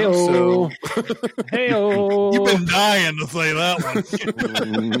 Hey-o. Hey-o. You've been dying to say that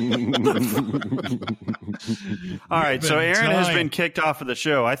one. All right, so Aaron has been kicked off of the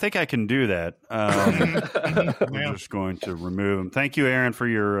show. I think I can do that. I'm just going to remove him. Thank you, Aaron, for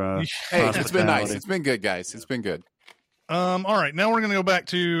your Hey, it's been nice. It's been good, guys. It's been good. All right, now we're going to go back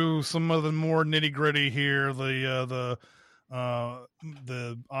to some of the more nitty gritty here. The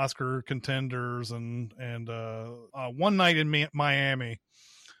Oscar contenders and One Night in Miami.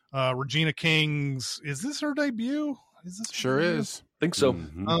 Regina King's, is this her debut? Sure is. I think so.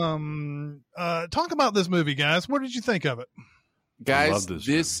 Mm-hmm. Talk about this movie, guys. What did you think of it? Guys,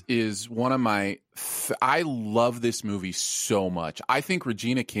 this is one of my. I love this movie so much. I think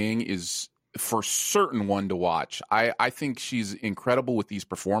Regina King is, for certain, one to watch. I think she's incredible with these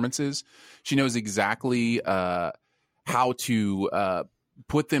performances. She knows exactly how to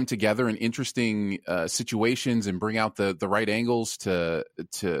put them together in interesting situations and bring out the right angles to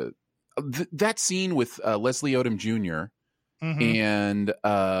that scene with Leslie Odom Jr. And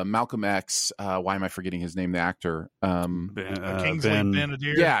Malcolm X. Why am I forgetting his name? The actor, Kingsley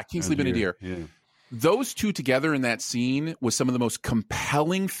Benadir. Yeah, Kingsley Benadir. Yeah. Those two together in that scene was some of the most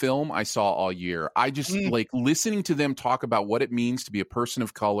compelling film I saw all year. I just like listening to them talk about what it means to be a person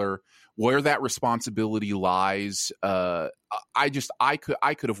of color, where that responsibility lies. I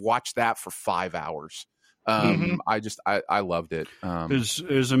could have watched that for 5 hours. I loved it.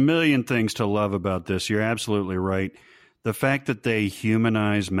 There's a million things to love about this. You're absolutely right. The fact that they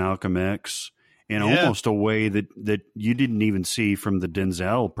humanize Malcolm X in almost a way that you didn't even see from the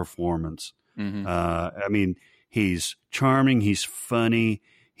Denzel performance. I mean, he's charming, he's funny,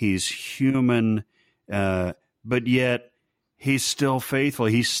 he's human, but yet he's still faithful.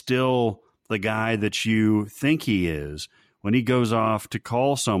 He's still the guy that you think he is. When he goes off to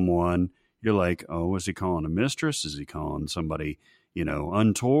call someone, you're like, oh, is he calling a mistress? Is he calling somebody,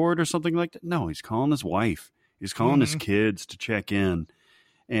 untoward or something like that? No, he's calling his wife. He's calling his kids to check in.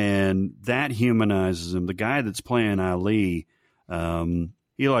 And that humanizes him. The guy that's playing Ali,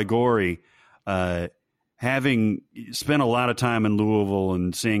 Eli Gorey, having spent a lot of time in Louisville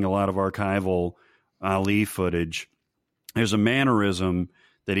and seeing a lot of archival Ali footage, there's a mannerism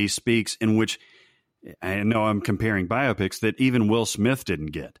that he speaks in which, I know I'm comparing biopics, that even Will Smith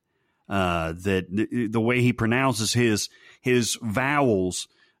didn't get. That the way he pronounces his vowels.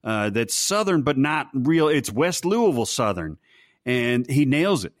 That's Southern, but not real. It's West Louisville Southern. And he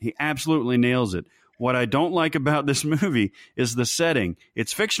nails it. He absolutely nails it. What I don't like about this movie is the setting.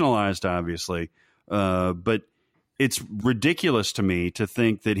 It's fictionalized, obviously, but it's ridiculous to me to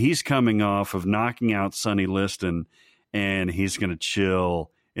think that he's coming off of knocking out Sonny Liston and he's going to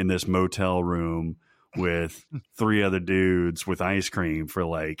chill in this motel room with 3 other dudes with ice cream for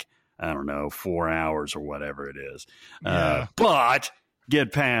like, I don't know, 4 hours or whatever it is. Yeah. But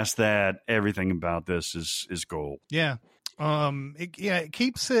get past that, everything about this is gold. Yeah. It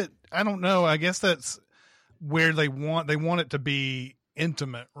keeps it, I don't know. I guess that's where they want it to be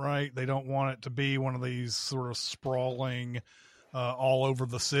intimate, right? They don't want it to be one of these sort of sprawling, all over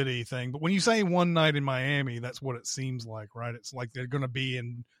the city thing. But when you say One Night in Miami, that's what it seems like, right? It's like they're going to be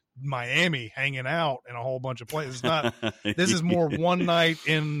in Miami hanging out in a whole bunch of places. It's not, this is more one night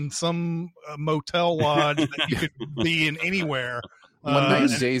in some motel lodge that you could be in anywhere. One night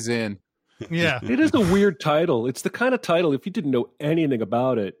stays in. Yeah. It is a weird title. It's the kind of title, if you didn't know anything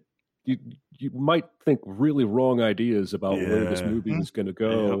about it, you might think really wrong ideas about where this movie is going to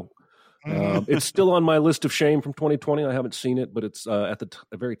go. It's still on my list of shame from 2020. I haven't seen it, but it's at the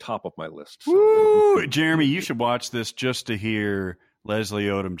very top of my list. So. Woo! Jeremy, you should watch this just to hear Leslie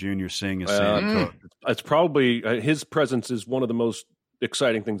Odom Jr. sing as Sam Cooke. It's probably his presence is one of the most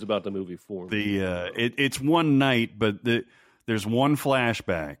exciting things about the movie for me. It's one night, but there's one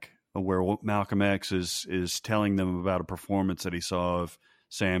flashback where Malcolm X is telling them about a performance that he saw of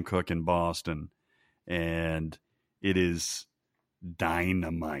Sam Cooke in Boston, and it is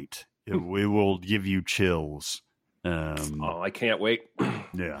dynamite. It will give you chills. I can't wait.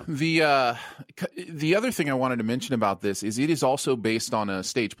 Yeah. The other thing I wanted to mention about this is it is also based on a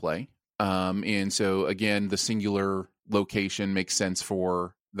stage play. And so, again, the singular location makes sense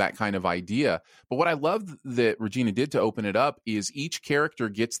for that kind of idea. But what I love that Regina did to open it up is each character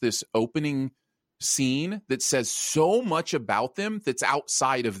gets this opening scene that says so much about them that's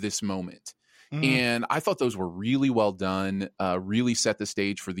outside of this moment. And I thought those were really well done, really set the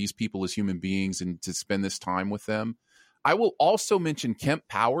stage for these people as human beings and to spend this time with them. I will also mention Kemp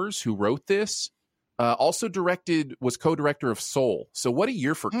Powers, who wrote this, also was co-director of Soul. So what a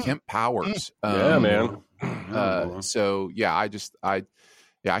year for Kemp Powers. Yeah, man.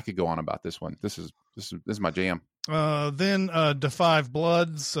 I could go on about this one. This is my jam. Then Da 5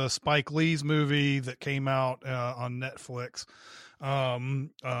 Bloods, Spike Lee's movie that came out on Netflix,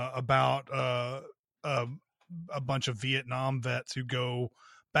 about a bunch of Vietnam vets who go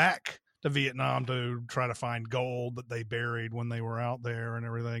back to Vietnam to try to find gold that they buried when they were out there and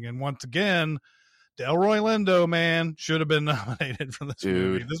everything. And once again, Delroy Lindo, man, should have been nominated for this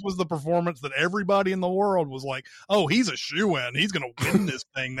movie. This was the performance that everybody in the world was like, oh, he's a shoo-in. He's going to win this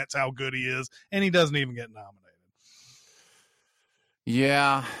thing. That's how good he is. And he doesn't even get nominated.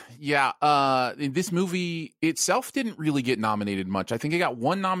 Yeah. This movie itself didn't really get nominated much. I think it got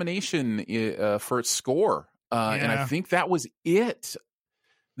one nomination for its score, and I think that was it.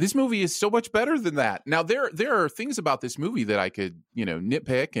 This movie is so much better than that. Now, there are things about this movie that I could,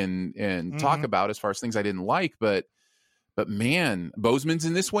 nitpick and talk about as far as things I didn't like, but man, Boseman's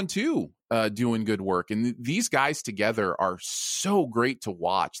in this one too, doing good work, and these guys together are so great to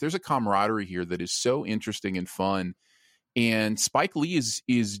watch. There's a camaraderie here that is so interesting and fun. And Spike Lee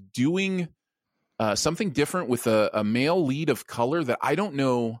is doing something different with a male lead of color that I don't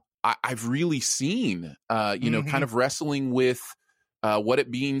know I've really seen. Kind of wrestling with what it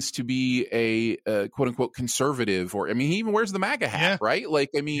means to be a quote unquote conservative, or he even wears the MAGA hat, right?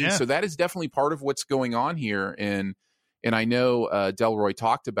 So that is definitely part of what's going on here. And I know Delroy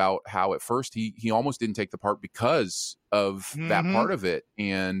talked about how at first he almost didn't take the part because of that part of it,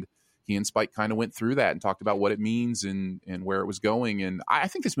 and he and Spike kind of went through that and talked about what it means and where it was going. And I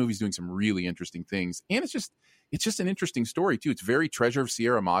think this movie's doing some really interesting things. And it's just an interesting story too. It's very Treasure of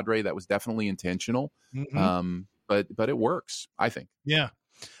Sierra Madre. That was definitely intentional. But it works, I think. Yeah.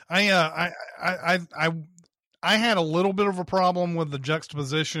 I had a little bit of a problem with the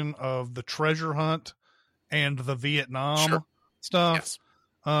juxtaposition of the treasure hunt and the Vietnam stuff.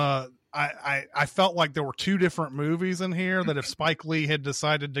 Yes. I felt like there were two different movies in here that if Spike Lee had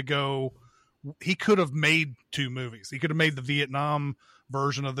decided to go, he could have made two movies. He could have made the Vietnam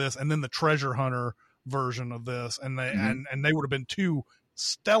version of this and then the treasure hunter version of this. And they, and they would have been two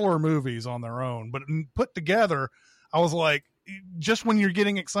stellar movies on their own, but put together, I was like, just when you're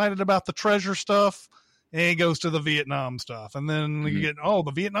getting excited about the treasure stuff, it goes to the Vietnam stuff. And then you get,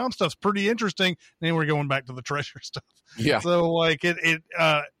 the Vietnam stuff's pretty interesting. And then we're going back to the treasure stuff. Yeah. So like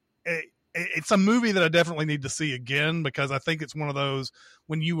it's a movie that I definitely need to see again, because I think it's one of those,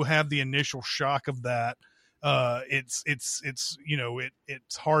 when you have the initial shock of that, it's you know,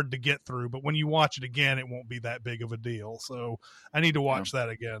 it's hard to get through, but when you watch it again, it won't be that big of a deal. So I need to watch that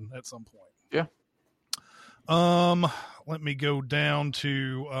again at some point. Yeah. Let me go down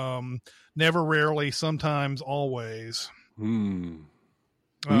to Never, Rarely, Sometimes, Always.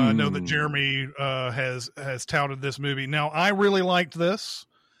 I know that Jeremy has touted this movie. Now, I really liked this,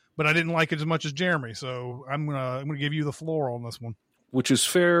 but I didn't like it as much as Jeremy. So I'm gonna give you the floor on this one. Which is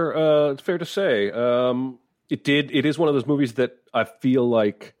fair to say. It is one of those movies that I feel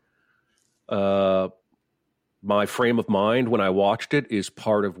like my frame of mind when I watched it is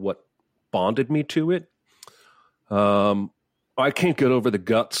part of what bonded me to it. I can't get over the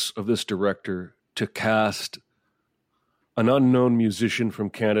guts of this director to cast an unknown musician from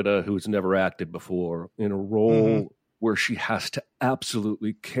Canada who's never acted before in a role where she has to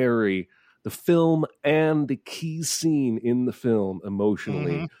absolutely carry the film and the key scene in the film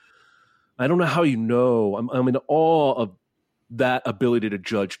emotionally. I don't know how you know. I'm in awe of that ability to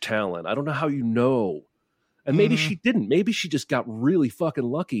judge talent. I don't know how you know. And maybe she didn't. Maybe she just got really fucking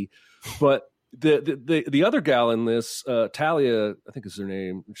lucky. But the other gal in this, Talia, I think is her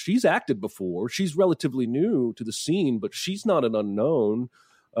name, she's acted before. She's relatively new to the scene, but she's not an unknown.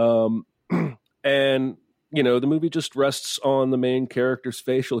 And, you know, the movie just rests on the main character's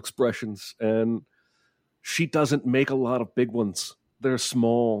facial expressions, and she doesn't make a lot of big ones. They're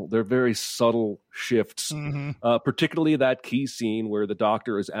small. They're very subtle shifts, particularly that key scene where the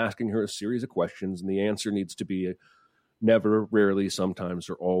doctor is asking her a series of questions, and the answer needs to be never, rarely, sometimes,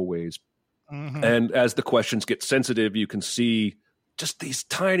 or always. And as the questions get sensitive, you can see just these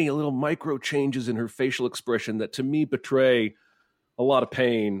tiny little micro changes in her facial expression that to me betray a lot of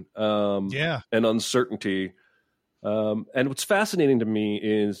pain and uncertainty. And what's fascinating to me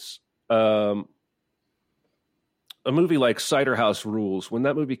is a movie like Cider House Rules. When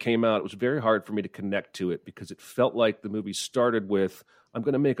that movie came out, it was very hard for me to connect to it because it felt like the movie started with, I'm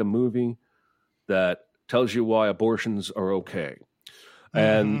going to make a movie that tells you why abortions are okay.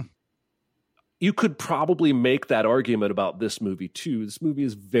 And you could probably make that argument about this movie too. This movie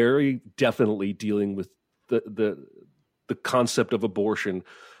is very definitely dealing with the concept of abortion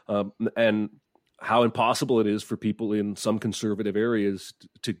and how impossible it is for people in some conservative areas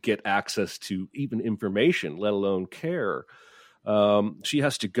to get access to even information, let alone care. She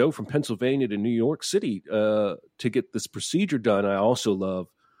has to go from Pennsylvania to New York City to get this procedure done. I also love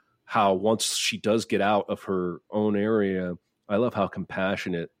how once she does get out of her own area, I love how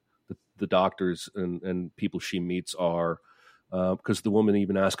compassionate the doctors and people she meets are, because the woman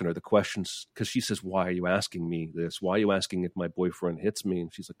even asking her the questions, because she says, why are you asking me this? Why are you asking if my boyfriend hits me?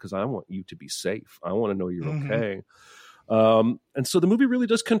 And she's like, because I want you to be safe. I want to know you're okay. And so the movie really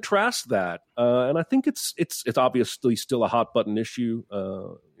does contrast that. And I think it's obviously still a hot button issue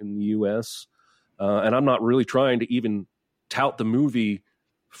in the US. And I'm not really trying to even tout the movie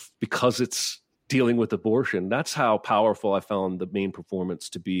because it's dealing with abortion. That's how powerful I found the main performance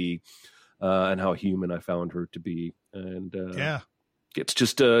to be, and how human I found her to be. And it's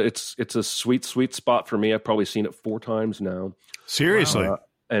just it's a sweet spot for me. I've probably seen it 4 times now. Seriously.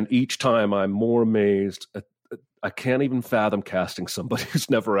 And each time I'm more amazed. I can't even fathom casting somebody who's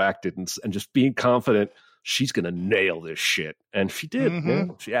never acted and just being confident she's going to nail this shit. And she did. Yeah,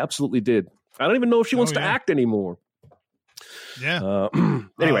 she absolutely did. I don't even know if she wants to act anymore. Yeah.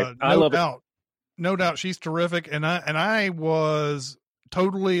 Anyway, I love it. No doubt she's terrific. And I was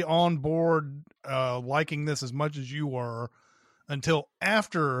totally on board liking this as much as you were until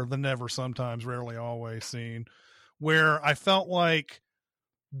after the Never, Sometimes, Rarely, Always scene, where I felt like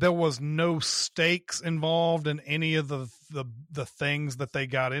there was no stakes involved in any of the things that they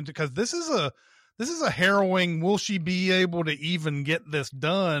got into. Cause this is a harrowing, will she be able to even get this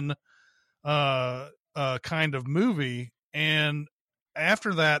done kind of movie. And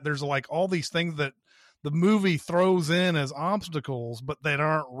after that, there's like all these things that the movie throws in as obstacles, but that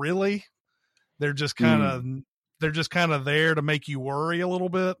aren't really. They're just kind of there to make you worry a little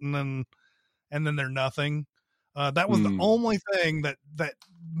bit, and then they're nothing. That was the only thing that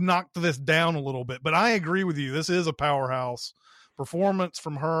knocked this down a little bit. But I agree with you. This is a powerhouse performance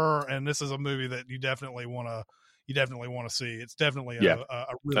from her, and this is a movie that you definitely want to see. It's definitely a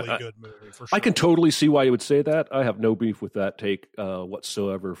really good movie for sure. I can totally see why you would say that. I have no beef with that take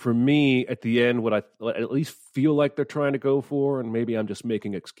whatsoever. For me, at the end, what I at least feel like they're trying to go for, and maybe I'm just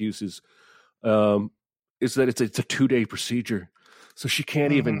making excuses, is that it's a 2-day procedure. So she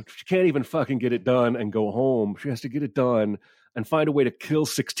can't even fucking get it done and go home. She has to get it done and find a way to kill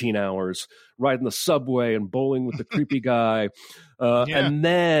 16 hours riding the subway and bowling with the creepy guy. And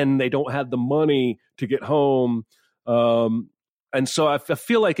then they don't have the money to get home. And so I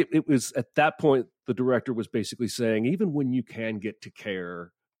feel like it was at that point the director was basically saying, even when you can get to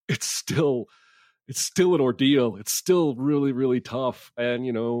care, it's still an ordeal. It's still really, really tough. And,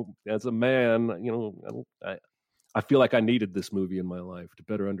 as a man, I feel like I needed this movie in my life to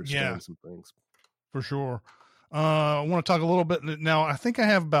better understand some things. For sure. I want to talk a little bit now. I think I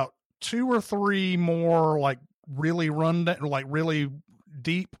have about 2 or 3 more like really really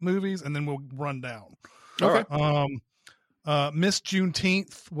deep movies, and then we'll run down. Okay. Miss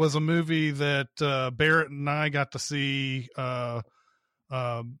Juneteenth was a movie that Barrett and I got to see over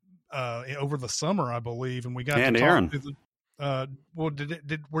the summer, I believe, and we got to Aaron. talk to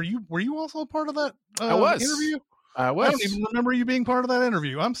the. Were you also a part of that I was. interview? I was. I don't even remember you being part of that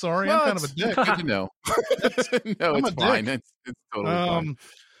interview. I'm sorry. Well, I'm kind of a dick. Good to know. No, I'm it's a fine. dick. It's totally fine.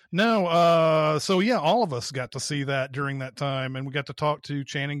 No, so yeah, all of us got to see that during that time, and we got to talk to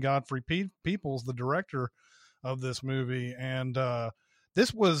Channing Godfrey Peoples, the director of this movie, and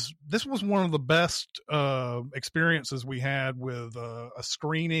this was one of the best experiences we had with a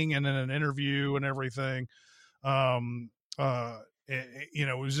screening and then an interview and everything.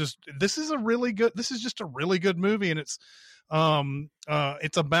 It was just this is just a really good movie, and it's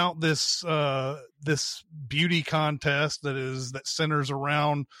about this beauty contest that centers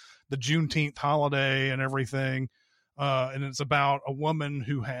around the Juneteenth holiday and everything, and it's about a woman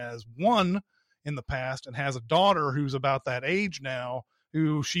who has won in the past and has a daughter who's about that age now,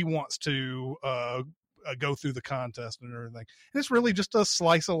 who she wants to go through the contest and everything. And it's really just a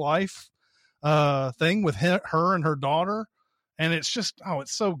slice of life thing with her and her daughter. And it's just,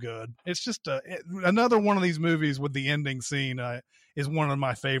 it's so good. It's just another one of these movies with the ending scene is one of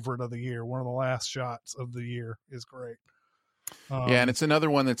my favorite of the year. One of the last shots of the year is great. And it's another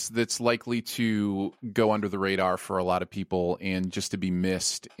one that's likely to go under the radar for a lot of people and just to be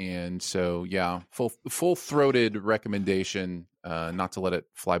missed. And so, yeah, full-throated recommendation, not to let it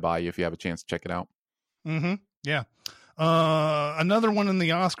fly by you if you have a chance to check it out. Mm-hmm. Yeah. Another one in the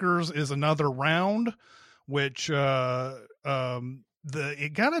Oscars is Another Round, which it got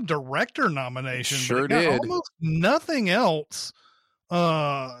a director nomination. Sure but it got did. almost nothing else,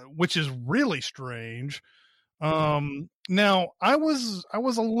 which is really strange. Now I was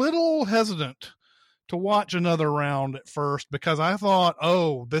a little hesitant to watch Another Round at first because I thought,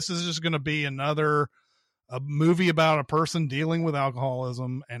 this is just going to be a movie about a person dealing with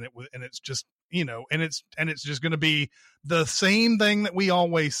alcoholism, and it's just, and it's just going to be the same thing that we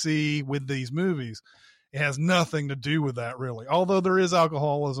always see with these movies. It has nothing to do with that, really, although there is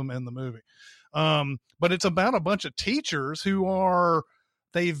alcoholism in the movie. But it's about a bunch of teachers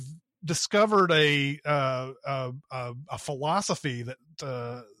they've discovered a philosophy that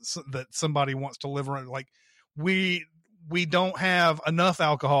somebody wants to live around. Like we don't have enough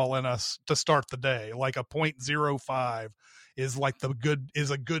alcohol in us to start the day. Like a 0.05 is like a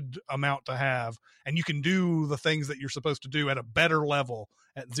good amount to have, and you can do the things that you're supposed to do at a better level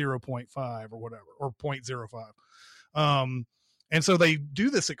at 0.5 or whatever, or 0.05. And so they do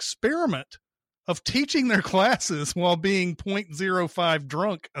this experiment of teaching their classes while being 0.05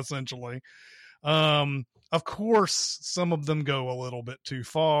 drunk, essentially. Of course, some of them go a little bit too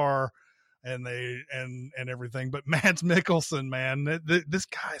far, and everything. But Mads Mikkelsen, man, this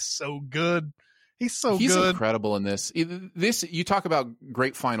guy is so good. He's good. Incredible in this. You talk about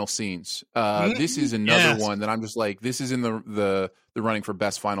great final scenes. This is another one that I'm just like, this is in the running for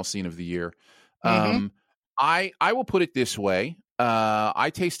best final scene of the year. I will put it this way.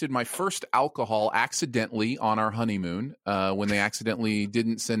 I tasted my first alcohol accidentally on our honeymoon when they accidentally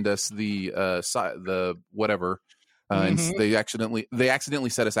didn't send us the whatever. And they accidentally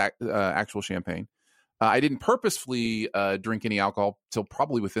set us actual champagne. I didn't purposefully drink any alcohol till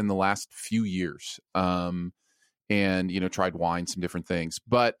probably within the last few years, and tried wine, some different things.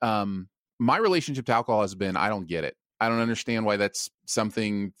 But my relationship to alcohol has been, I don't get it. I don't understand why that's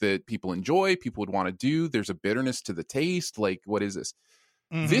something that people enjoy, people would want to do. There's a bitterness to the taste. Like, what is this?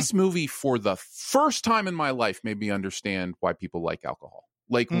 This movie, for the first time in my life, made me understand why people like alcohol.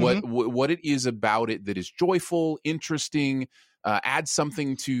 Like what it is about it that is joyful, interesting, adds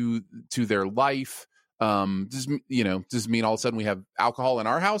something to their life. Does it mean all of a sudden we have alcohol in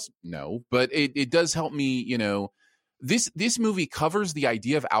our house? No, but it does help me, This movie covers the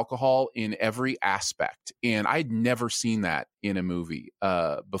idea of alcohol in every aspect, and I'd never seen that in a movie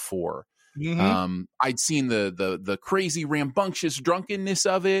before. I'd seen the crazy rambunctious drunkenness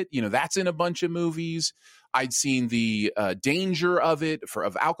of it. That's in a bunch of movies. I'd seen the danger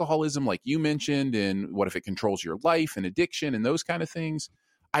of alcoholism, like you mentioned, and what if it controls your life and addiction and those kind of things.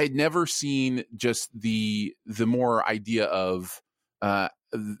 I had never seen just the more idea of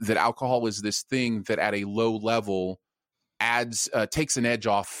that alcohol is this thing that at a low level takes an edge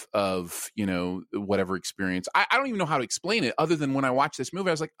off of, whatever experience. I don't even know how to explain it other than when I watched this movie,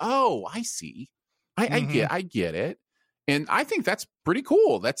 I was like, oh, I see. I get it. And I think that's pretty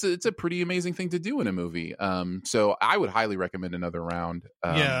cool. It's a pretty amazing thing to do in a movie. So I would highly recommend Another Round.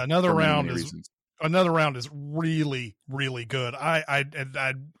 Another Round is really, really good. I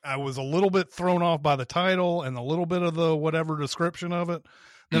was a little bit thrown off by the title and a little bit of the whatever description of it.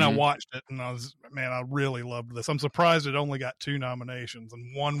 Then I watched it and I really loved this. I'm surprised it only got 2 nominations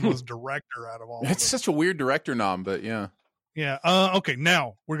and one was director out of all of it. It's such a weird director nom, but yeah. Yeah. Okay.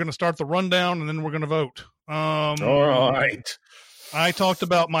 Now we're going to start the rundown and then we're going to vote. All right. I talked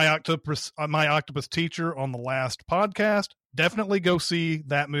about My Octopus Teacher on the last podcast. Definitely go see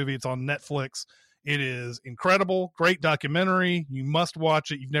that movie. It's on Netflix. It is incredible. Great documentary. You must watch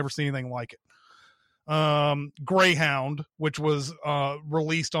it. You've never seen anything like it. Greyhound, which was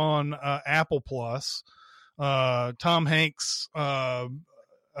released on Apple Plus. Tom Hanks,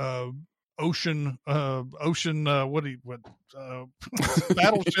 Ocean, battleship,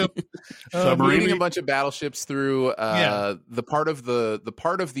 reading a bunch of battleships through the part of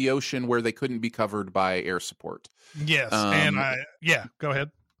the ocean where they couldn't be covered by air support. Yes, go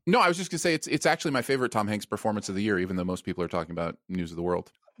ahead. No, I was just gonna say it's actually my favorite Tom Hanks performance of the year, even though most people are talking about News of the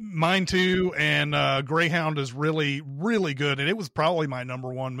World. Mine too, and Greyhound is really, really good, and it was probably my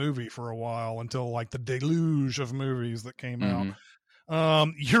number 1 movie for a while until like the deluge of movies that came out.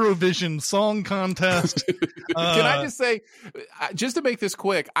 Eurovision Song Contest. Can I just say, just to make this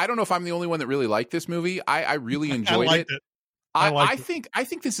quick, I don't know if I'm the only one that really liked this movie. I really enjoyed it. I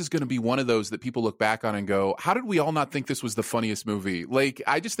think this is going to be one of those that people look back on and go, how did we all not think this was the funniest movie? Like,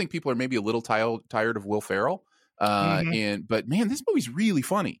 I just think people are maybe a little tired of Will Ferrell. But man, this movie's really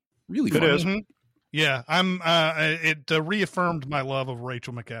funny. Really funny. It is. Yeah, it reaffirmed my love of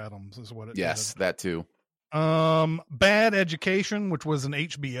Rachel McAdams is what it did. Yes, that too. Bad Education, which was an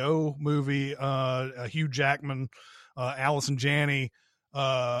HBO movie, Hugh Jackman, Allison Janney,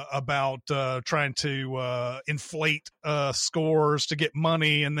 about trying to inflate scores to get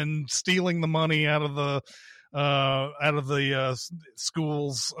money and then stealing the money out of the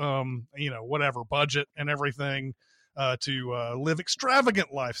school's whatever budget and everything to live extravagant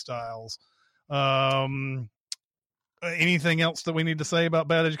lifestyles. Anything else that we need to say about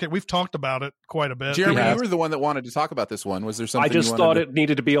Bad Education? We've talked about it quite a bit. Jeremy, you were the one that wanted to talk about this one. Was there something I just thought it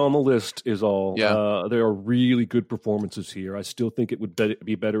needed to be on the list is all. Yeah. There are really good performances here. I still think it would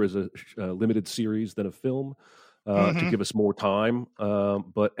be better as a limited series than a film to give us more time.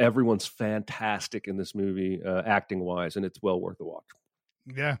 But everyone's fantastic in this movie, acting-wise, and it's well worth a watch.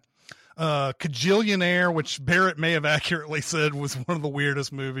 Yeah. Kajillionaire, which Barrett may have accurately said was one of the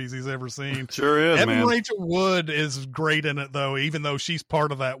weirdest movies he's ever seen. Sure is, man. Rachel Wood is great in it, though, even though she's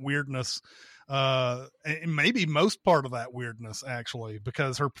part of that weirdness. And maybe most part of that weirdness, actually,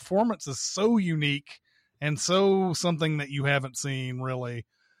 because her performance is so unique and so something that you haven't seen, really.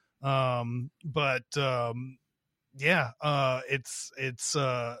 It's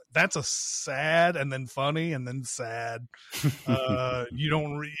that's a sad and then funny and then sad.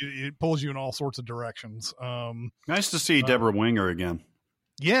 It pulls you in all sorts of directions. Nice to see Deborah Winger again.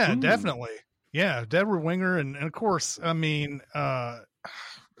 Yeah, definitely. Yeah, Deborah Winger and of course, I mean,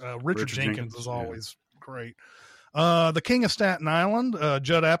 Richard Jenkins is always great. The King of Staten Island,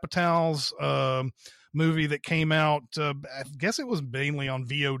 Judd Apatow's movie that came out. I guess it was mainly on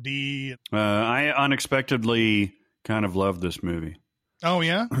VOD. I unexpectedly kind of love this movie. Oh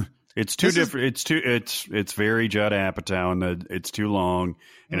yeah, it's different. It's very Judd Apatow, and it's too long,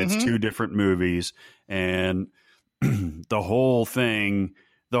 and it's 2 different movies, and the whole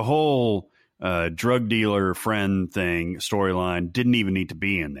drug dealer friend thing storyline didn't even need to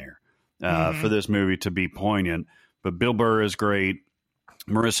be in there for this movie to be poignant. But Bill Burr is great,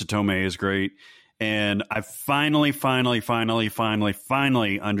 Marissa Tomei is great. And I finally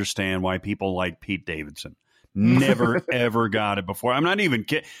understand why people like Pete Davidson. Never, ever got it before. I'm not even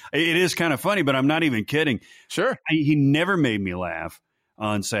kidding. It is kind of funny, but I'm not even kidding. Sure. He never made me laugh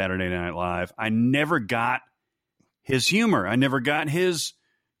on Saturday Night Live. I never got his humor. I never got his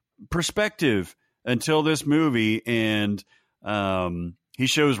perspective until this movie. And he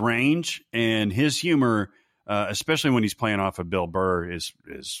shows range, and his humor, especially when he's playing off of Bill Burr, is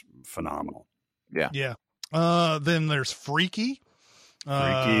phenomenal. Yeah. Yeah. Then there's Freaky.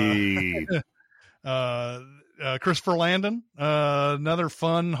 Christopher Landon, another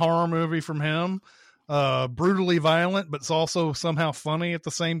fun horror movie from him. Brutally violent, but it's also somehow funny at the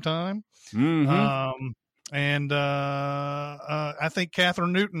same time. And I think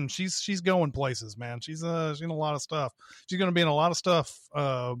Catherine Newton, she's going places, man. She's in a lot of stuff. She's going to be in a lot of stuff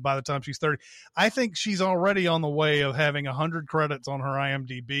by the time she's 30. I think she's already on the way of having 100 credits on her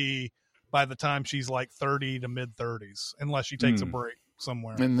IMDb by the time she's like 30 to mid 30s, unless she takes a break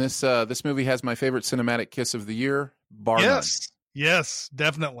somewhere. And this movie has my favorite cinematic kiss of the year, bar none. Yes,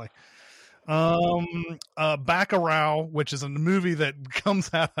 definitely. Bacurau, which is a movie that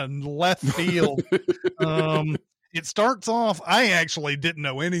comes out of left field. It starts off, I actually didn't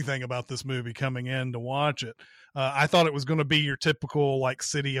know anything about this movie coming in to watch it. I thought it was going to be your typical like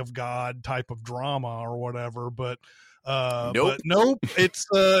City of God type of drama or whatever, but nope.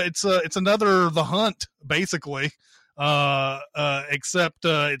 It's another The Hunt basically. Except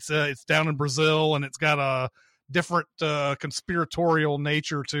it's down in Brazil, and it's got a different conspiratorial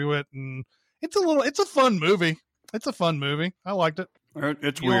nature to it, and it's a fun movie. It's a fun movie. I liked it.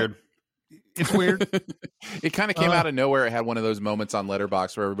 It's weird. It's weird. It kind of came out of nowhere. It had one of those moments on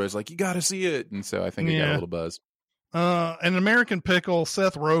Letterboxd where everybody's like, "You got to see it," and so I think it got a little buzz. An American Pickle.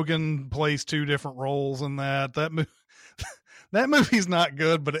 Seth Rogen plays two different roles in that. That movie's not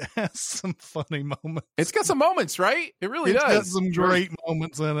good, but it has some funny moments. It's got some moments, right? It really does. It's got some great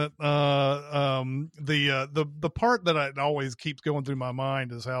moments in it. The part that it always keeps going through my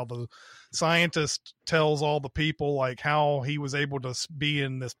mind is how the scientist tells all the people like how he was able to be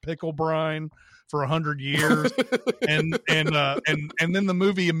in this pickle brine for 100 years, and then the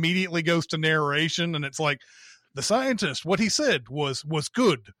movie immediately goes to narration, and it's like the scientist, what he said was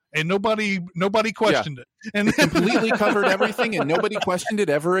good, and nobody questioned it, and completely covered everything, and nobody questioned it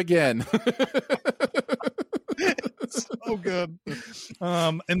ever again. It's so good.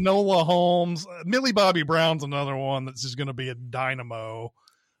 Enola Holmes, Millie Bobby Brown's another one that's just going to be a dynamo.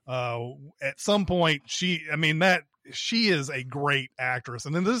 At some point, she is a great actress,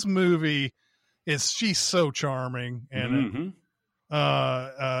 and in this movie, she's so charming, and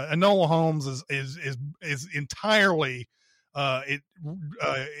Enola Holmes is entirely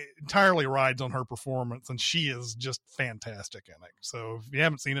entirely rides on her performance, and she is just fantastic in it. So if you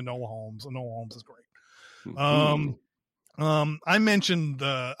haven't seen Enola Holmes is great. I mentioned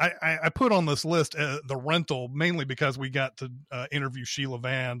I put on this list The Rental mainly because we got to interview Sheila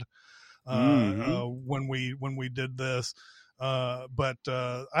Vand when we did this. But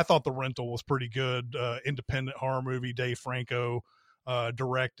I thought The Rental was pretty good. Independent horror movie. Dave Franco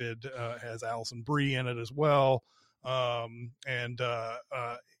directed, has Alison Brie in it as well.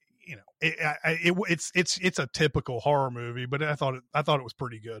 It's a typical horror movie, but I thought it was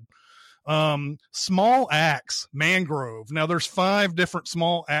pretty good. Small Axe, Mangrove. Now there's 5 different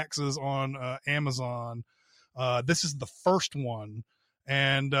Small Axes on Amazon. This is the first one,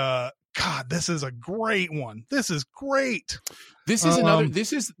 and God, this is a great one. This is great. This is another.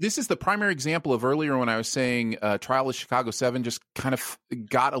 This is the primary example of earlier when I was saying Trial of Chicago 7 just kind of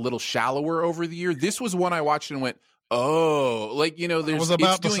got a little shallower over the year. This was one I watched and went, oh, like there's. I was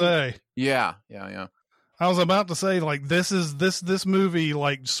about to say, yeah. I was about to say, like, this movie,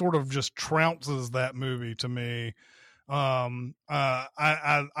 like, sort of just trounces that movie to me. I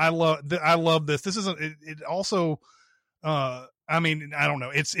love this. This isn't. It also. I mean, I don't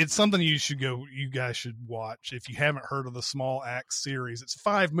know. It's something you guys should watch if you haven't heard of the Small Axe series. It's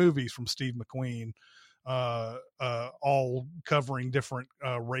 5 movies from Steve McQueen, all covering different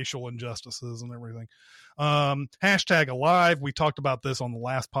racial injustices and everything. Hashtag Alive. We talked about this on the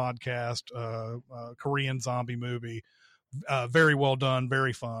last podcast. Korean zombie movie, very well done,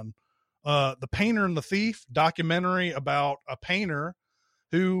 very fun. The Painter and the Thief, documentary about a painter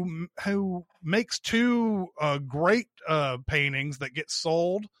who makes 2 great paintings that get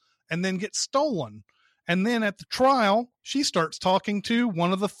sold and then get stolen. And then at the trial, she starts talking to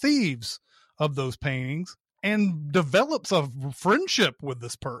one of the thieves of those paintings and develops a friendship with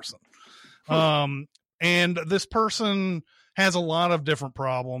this person. And this person has a lot of different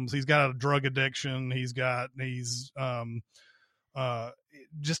problems. He's got a drug addiction. He's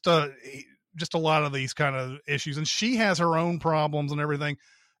just a lot of these kind of issues, and she has her own problems and everything.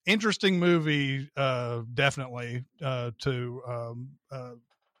 Interesting movie, definitely.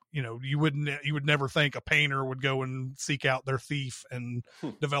 You would never think a painter would go and seek out their thief and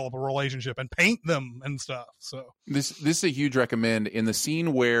develop a relationship and paint them and stuff. So this is a huge recommend. In the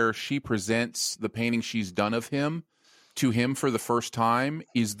scene where she presents the painting she's done of him to him for the first time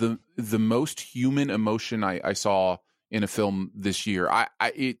is the most human emotion I saw in a film this year.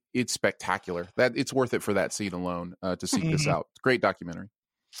 It's spectacular. That it's worth it for that scene alone to seek this out. Great documentary.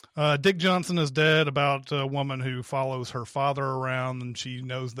 Dick Johnson Is Dead, about a woman who follows her father around, and she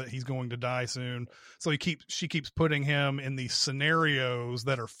knows that he's going to die soon. So she keeps putting him in these scenarios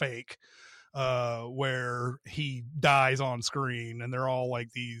that are fake. where he dies on screen, and they're all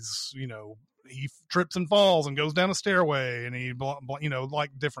like these, he trips and falls and goes down a stairway, and he,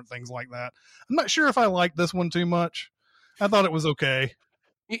 like different things like that. I'm not sure if I like this one too much. I thought it was okay.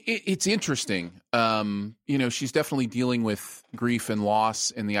 It's interesting. She's definitely dealing with grief and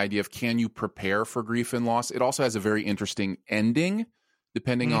loss, and the idea of, can you prepare for grief and loss? It also has a very interesting ending,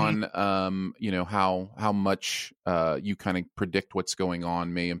 depending on, how much you kind of predict what's going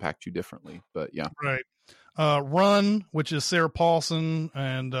on may impact you differently. But yeah. Right. Run, which is Sarah Paulson,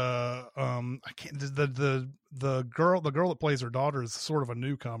 and I can't, the girl that plays her daughter is sort of a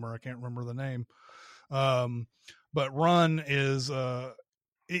newcomer. I can't remember the name. But Run is I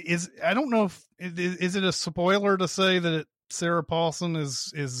don't know if is it a spoiler to say that Sarah Paulson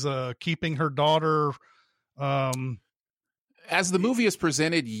is keeping her daughter. As the movie is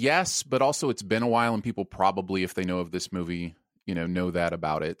presented, yes, but also it's been a while, and people probably, if they know of this movie, know that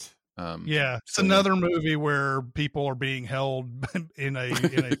about it. It's another movie where people are being held in a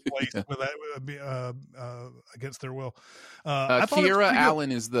place with that against their will. Kiera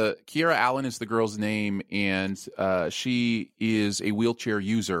Allen is the girl's name, and she is a wheelchair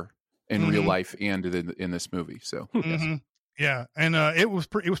user in real life and in this movie. So yes. Yeah, and it was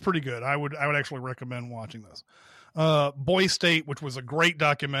pretty good. I would actually recommend watching this. Boy State, which was a great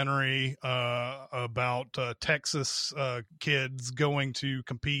documentary about Texas kids going to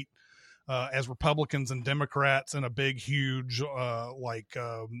compete as Republicans and Democrats in a big, huge, conference,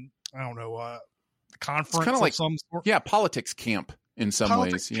 kind of like some sort. Yeah, politics camp in some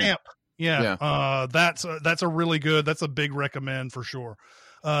ways. Camp. Yeah. That's a really good. That's a big recommend for sure.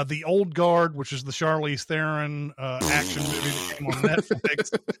 The Old Guard, which is the Charlize Theron action movie that came on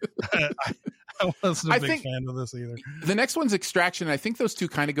Netflix. I wasn't a big fan of this either. The next one's Extraction. I think those two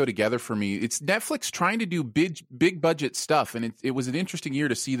kind of go together for me. It's Netflix trying to do big budget stuff, and it was an interesting year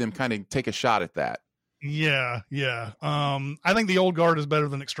to see them kind of take a shot at that. Yeah. I think The Old Guard is better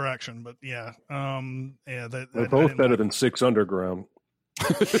than Extraction, but yeah. They're both better than Six Underground.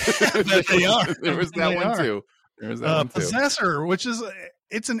 They are. There was that one too. Possessor, which is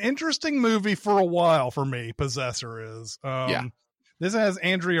it's an interesting movie for a while for me. Possessor is. This has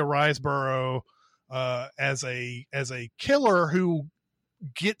Andrea Riseborough as a killer who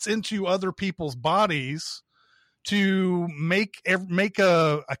gets into other people's bodies to make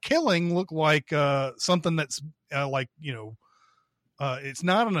a killing look like something that's it's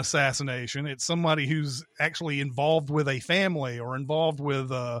not an assassination. It's somebody who's actually involved with a family or involved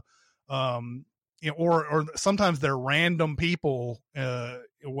with or sometimes they're random people,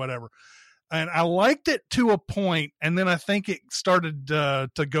 whatever. And I liked it to a point, and then I think it started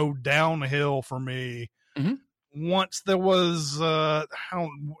to go downhill for me. Once there was, I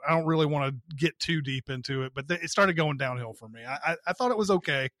don't really want to get too deep into it, but it started going downhill for me. I thought it was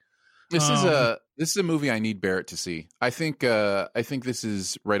okay. This is a movie I need Barrett to see. I think this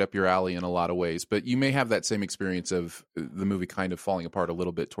is right up your alley in a lot of ways, but you may have that same experience of the movie kind of falling apart a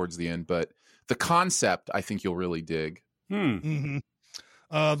little bit towards the end. But the concept, I think you'll really dig. The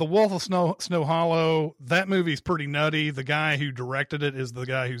Wolf of Snow Hollow, that movie's pretty nutty. The guy who directed it is the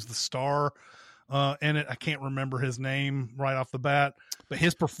guy who's the star in it. I can't remember his name right off the bat, but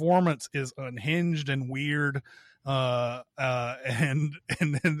his performance is unhinged and weird. And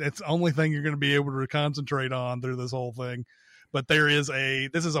it's the only thing you're going to be able to concentrate on through this whole thing. But this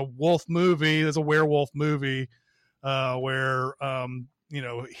is a wolf movie. There's a werewolf movie where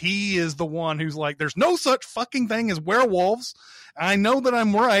he is the one who's like, there's no such fucking thing as werewolves. I know that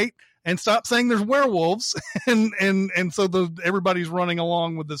I'm right, and stop saying there's werewolves. and so everybody's running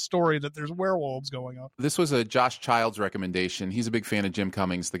along with this story that there's werewolves going on. This was a Josh Childs recommendation. He's a big fan of Jim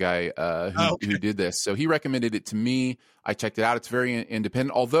Cummings, the guy who did this. So he recommended it to me. I checked it out. It's very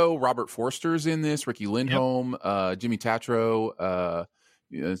independent. Although Robert Forster's in this, Ricky Lindholm, Jimmy Tatro,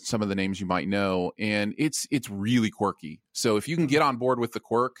 some of the names you might know, and it's really quirky. So if you can get on board with the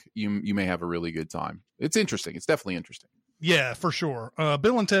quirk, you may have a really good time. It's interesting. It's definitely interesting. Yeah, for sure.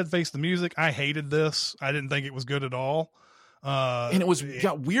 Bill and Ted Face the Music. I hated this. I didn't think it was good at all. And it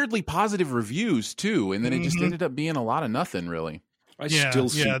got weirdly positive reviews too, and then it just ended up being a lot of nothing, really. I still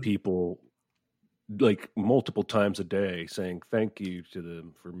see people like multiple times a day saying thank you to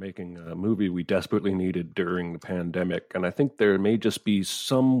them for making a movie we desperately needed during the pandemic. And I think there may just be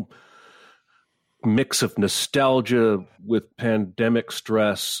some mix of nostalgia with pandemic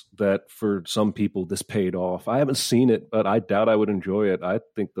stress that for some people this paid off. I haven't seen it, but I doubt I would enjoy it. I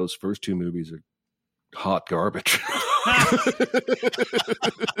think those first two movies are hot garbage.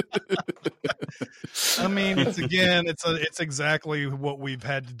 I mean, it's exactly what we've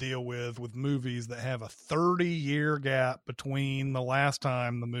had to deal with movies that have a 30-year gap between the last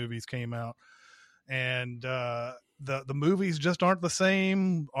time the movies came out, and the movies just aren't the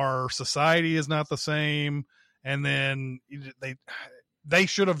same. Our society is not the same, and then they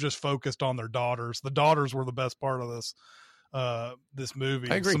should have just focused on their daughters. The daughters were the best part of this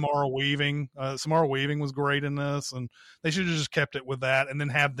movie. I agree. Samara Weaving was great in this, and they should have just kept it with that and then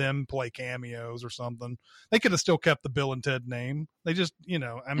have them play cameos or something. They could have still kept the Bill and Ted name. They just,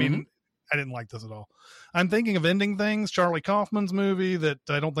 I mean, I didn't like this at all. I'm thinking of Ending Things, Charlie Kaufman's movie that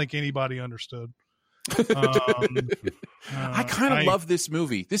I don't think anybody understood. I kind of love this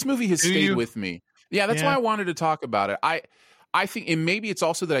movie. This movie has stayed with me. Yeah, that's why I wanted to talk about it. I think, and maybe it's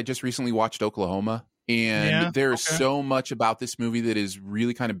also that I just recently watched Oklahoma. And there's so much about this movie that is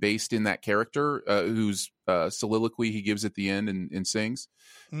really kind of based in that character whose soliloquy he gives at the end and sings.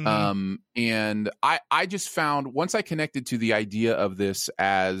 Mm-hmm. And I just found, once I connected to the idea of this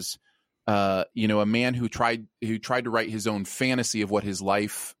as, a man who tried to write his own fantasy of what his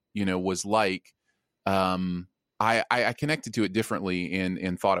life, was like, I connected to it differently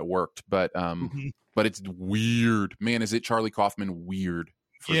and thought it worked. But it's weird. Man, is it Charlie Kaufman weird?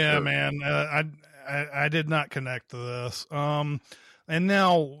 Yeah, sure. Man. I did not connect to this. And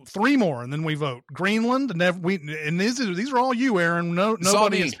now 3 more, and then we vote. Greenland, and these are all you, Aaron.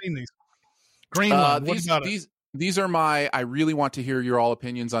 Nobody has seen these. Greenland. What about it? These are I really want to hear your all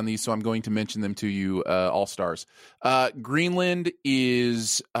opinions on these, so I'm going to mention them to you, all stars. Greenland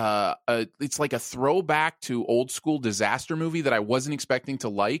is it's like a throwback to old school disaster movie that I wasn't expecting to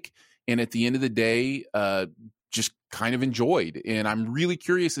like, and at the end of the day, just kind of enjoyed. And I'm really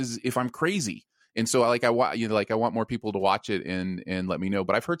curious if I'm crazy. And so I want more people to watch it and let me know.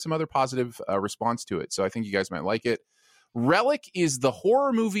 But I've heard some other positive response to it, so I think you guys might like it. Relic is the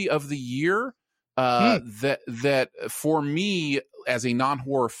horror movie of the year that for me as a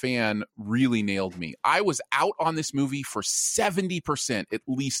non-horror fan really nailed me. I was out on this movie for 70% at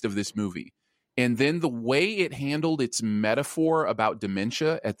least of this movie, and then the way it handled its metaphor about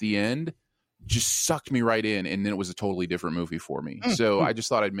dementia at the end just sucked me right in, and then it was a totally different movie for me. So I just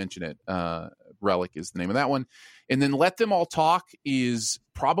thought I'd mention it. Relic is the name of that one. And then Let Them All Talk is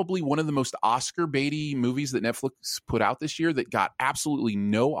probably one of the most Oscar baity movies that Netflix put out this year that got absolutely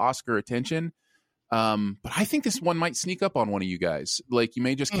no Oscar attention. But I think this one might sneak up on one of you guys. Like, you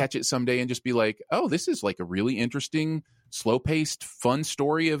may just catch it someday and just be like, oh, this is like a really interesting, slow-paced, fun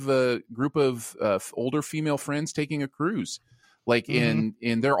story of a group of older female friends taking a cruise. Like, and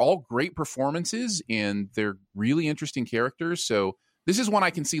they're all great performances, and they're really interesting characters. So this is one I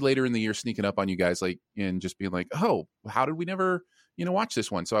can see later in the year sneaking up on you guys, like, and just being like, oh, how did we never, watch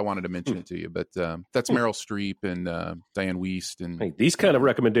this one? So I wanted to mention it to you. But that's Meryl Streep and Diane Wiest. And hey, these kind of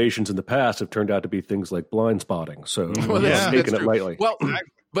recommendations in the past have turned out to be things like Blind Spotting. So taking it lightly. Well,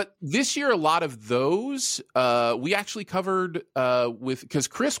 but this year, a lot of those we actually covered because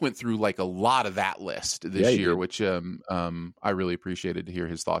Chris went through like a lot of that list this year, which I really appreciated to hear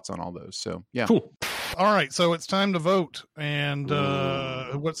his thoughts on all those. So yeah. Cool. All right, so it's time to vote, and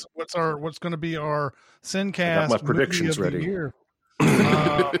what's going to be our Sincast? I got my predictions ready.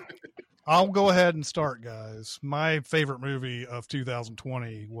 I'll go ahead and start, guys. My favorite movie of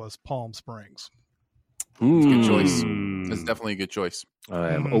 2020 was Palm Springs. Good choice. That's definitely a good choice. I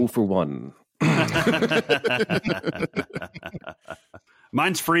am 0 for 1.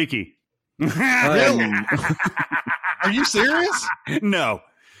 Mine's Freaky. Really? Are you serious? No.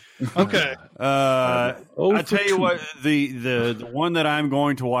 Okay. I'll tell you what, the one that I'm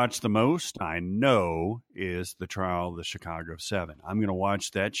going to watch the most, I know, is The Trial of the Chicago 7. I'm going to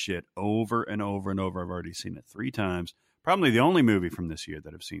watch that shit over and over and over. I've already seen it 3 times. Probably the only movie from this year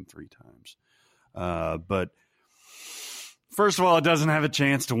that I've seen 3 times. But first of all, it doesn't have a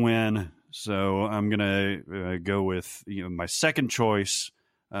chance to win. So I'm going to go with my second choice,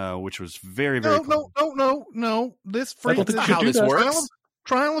 which was very, very No. This how this works.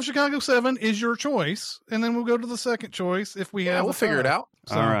 Trial of Chicago 7 is your choice, and then we'll go to the second choice if we have. We'll figure it out.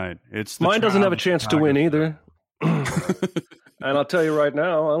 So, all right, mine doesn't have a chance to win either. And I'll tell you right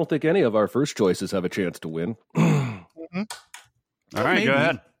now, I don't think any of our first choices have a chance to win. All right, maybe. Go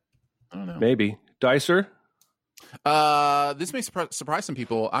ahead. I don't know. Maybe Dicer. This may surprise some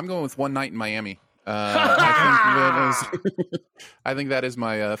people. I'm going with One Night in Miami. I think that is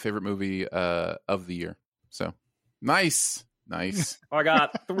my favorite movie of the year. So nice. I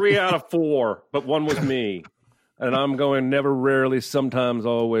got 3 out of 4, but one was me. And I'm going never, rarely, sometimes,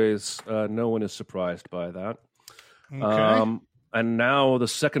 always. No one is surprised by that. Okay. And now the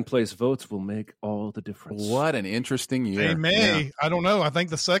second place votes will make all the difference. What an interesting year. They may. Yeah. I don't know. I think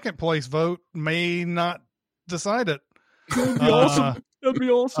the second place vote may not decide it. That'd be awesome. That'd be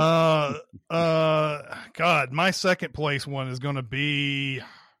awesome. God, my second place one is going to be.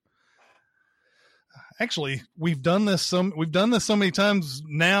 Actually, we've done this so many times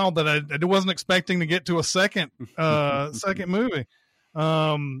now that I wasn't expecting to get to a second movie.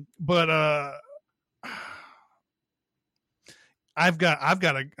 But I've got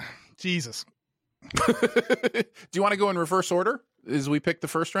a Jesus. Do you want to go in reverse order as we pick the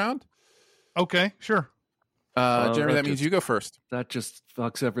first round? Okay, sure. Jeremy, that that means just- you go first. That just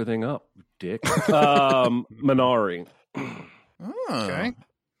fucks everything up, dick. Minari. Okay.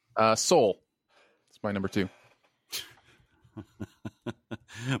 Soul. It's my number 2.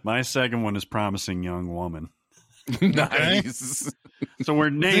 My second one is Promising Young Woman. Nice. So we're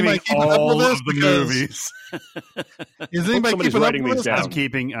anybody naming keeping up with all this? of the Because- movies. Is anybody somebody's keeping up writing with these this? down.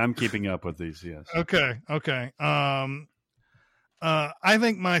 I'm keeping up with these. Yes. Okay. I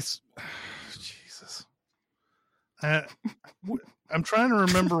think Jesus. I'm trying to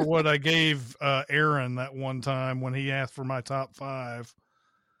remember what I gave Aaron that one time when he asked for my top 5.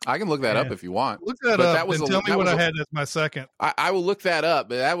 I can look that up Yeah. if you want. Look that But up that was and a- tell me that what was I a- had as my second. I will look that up,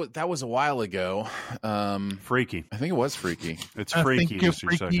 but that was a while ago. Freaky. I think it was Freaky. It's I freaky. think you're is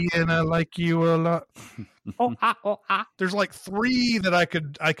your freaky second. and I like you a lot. There's like 3 that I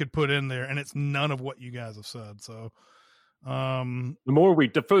could put in there, and it's none of what you guys have said. So,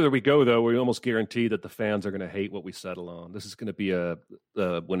 The further we go, though, we almost guarantee that the fans are going to hate what we settle on. This is going to be a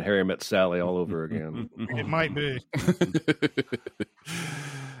When Harry Met Sally all over again. it might be.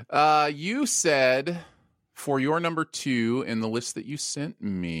 You said for your number 2 in the list that you sent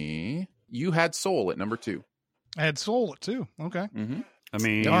me, you had Soul at number 2. I had Soul at 2. Okay. Mm-hmm. I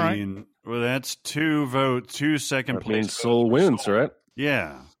mean, All right. well, that's 2 votes, 2 second That place. means votes Soul for wins, Soul. right?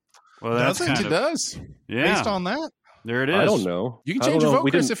 Yeah. Well, Does that's it? kind It of does. yeah. Based on that, There it is. I don't know. You can I don't change your know. vote,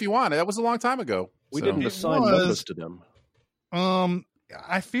 We Chris, didn't, if you want. That was a long time ago. we So- didn't It assign was- numbers to them.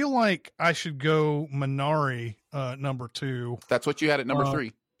 I feel like I should go Minari number 2. That's what you had at number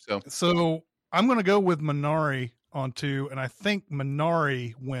 3. So I'm going to go with Minari on 2, and I think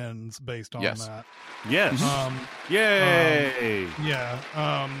Minari wins based on Yes. that. Yes. Yay. Yeah.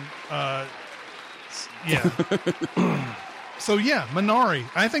 So yeah, Minari.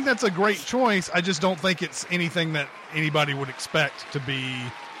 I think that's a great choice. I just don't think it's anything that anybody would expect to be.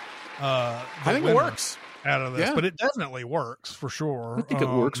 I think it works. out of this, Yeah. but it definitely works for sure. I think it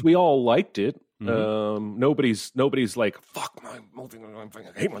works. We all liked it. Mhm. Nobody's like, fuck my movie.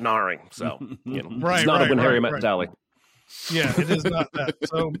 I hate Minari. So, Right, it's not right, a When Harry right, Met right. Sally. Yeah, it is not that.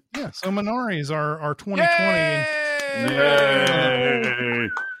 So yeah, so Minari is our 2020. Yay.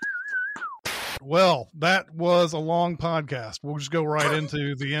 Well, that was a long podcast. We'll just go right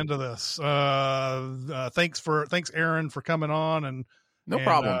into the end of this. Thanks Aaron for coming on and No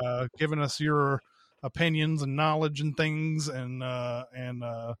problem. giving us your opinions and knowledge and things, and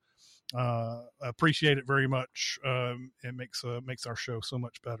appreciate it very much. It makes our show so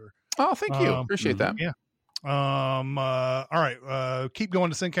much better. Oh, thank you. Appreciate that. Yeah. All right. Keep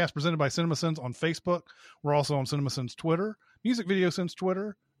going to Sincast presented by CinemaSins on Facebook. We're also on CinemaSins Twitter, Music Video Sins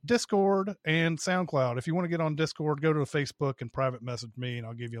Twitter, Discord, and SoundCloud. If you want to get on Discord, go to Facebook and private message me, and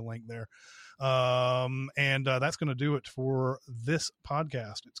I'll give you a link there. And that's going to do it for this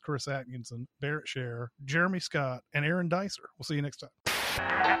podcast. It's Chris Atkinson, Barrett Scher, Jeremy Scott, and Aaron Dicer. We'll see you next time.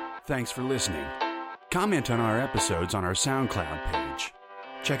 Thanks for listening. Comment on our episodes on our SoundCloud page.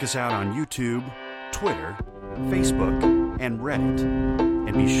 Check us out on YouTube, Twitter, Facebook, and Reddit.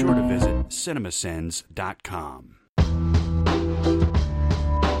 And be sure to visit cinemasins.com.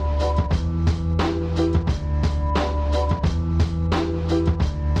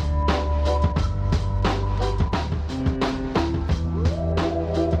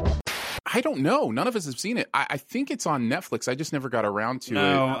 I don't know. None of us have seen it. I think it's on Netflix. I just never got around to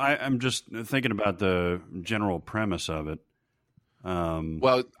No, it. I'm just thinking about the general premise of it.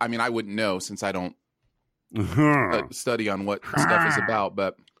 Well, I mean, I wouldn't know since I don't Oh, study on what stuff is about.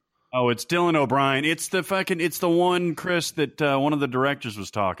 But it's Dylan O'Brien. It's the one, Chris, that one of the directors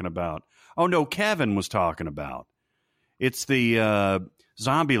was talking about. Oh no, Kevin was talking about. It's the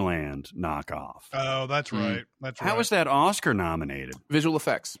Zombieland knockoff. Oh, that's right. That's right. How was that Oscar nominated? visual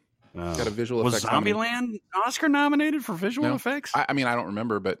effects. Got a visual Was effects nominee. Zombieland Oscar nominated for visual No. effects? I mean, I don't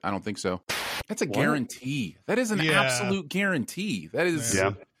remember, but I don't think so. That's a guarantee. That is an Yeah. absolute guarantee. That is.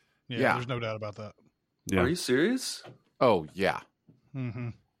 Yeah. Yeah, Yeah. there's no doubt about that. Yeah. Are you serious? Oh yeah. Mm-hmm.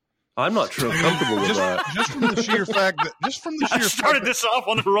 I'm not sure I'm comfortable with that. Just from the sheer fact that I started this off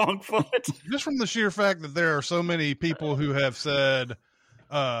on the wrong foot. Just from the sheer fact that there are so many people who have said,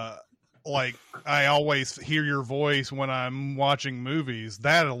 like, I always hear your voice when I'm watching movies,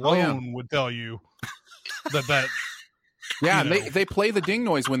 that alone would tell you that Yeah, you know. they play the ding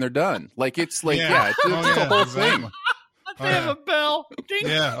noise when they're done. Like it's like it's the whole thing. They have a bell. Ding.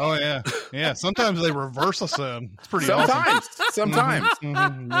 Yeah. Oh yeah. Yeah. Sometimes they reverse a sin. It's pretty awesome. Sometimes.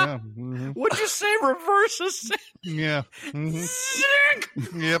 Yeah. Mhm. What'd you say? Reverse a sin? Yeah.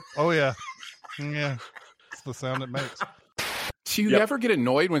 Mhm. Yep. Oh yeah. Yeah. It's the sound it makes. Do you ever get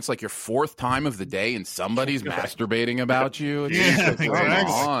annoyed when it's like your fourth time of the day and somebody's masturbating about you? It's Yeah, just like,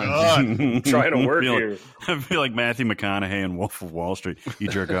 exactly. come on. God. Trying to work I feel here. I feel like Matthew McConaughey in Wolf of Wall Street. You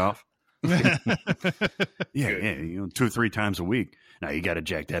jerk off? Yeah, 2 or 3 times a week. Now you got to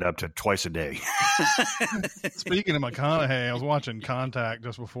jack that up to twice a day. Speaking of McConaughey, I was watching Contact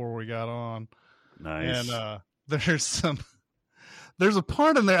just before we got on, Nice. and there's a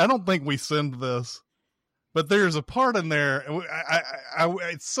part in there. I don't think we send this, but there's a part in there.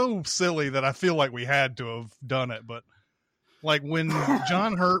 It's so silly that I feel like we had to have done it. But like when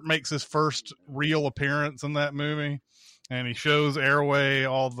John Hurt makes his first real appearance in that movie, and he shows Airway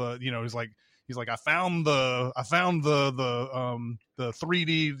all the, he's like, I found the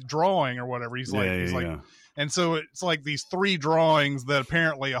 3D drawing or whatever. He's like, and so it's like these 3 drawings that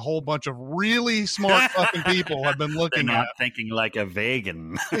apparently a whole bunch of really smart fucking people have been looking They're not at. thinking like a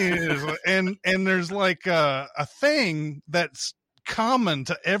vegan. And there's like a thing that's common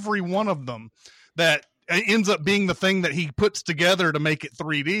to every one of them that ends up being the thing that he puts together to make it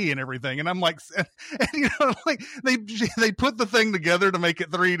 3D and everything. And I'm like, like they put the thing together to make it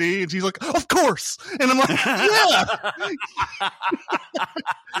 3D, and she's like, of course. And I'm like, yeah.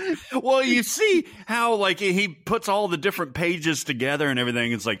 Well, you see how like he puts all the different pages together and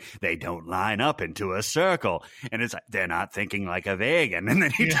everything. It's like they don't line up into a circle, and it's like they're not thinking like a vegan. And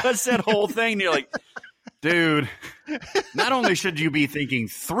then he does that whole thing, and you're like, dude, not only should you be thinking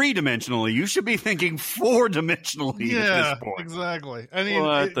 3-dimensionally, you should be thinking 4-dimensionally at this point. Exactly. I mean,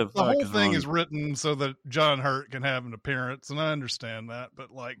 What the the fuck whole is thing wrong? is written so that John Hurt can have an appearance, and I understand that.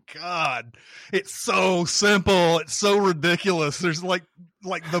 But like, God, it's so simple. It's so ridiculous. There's like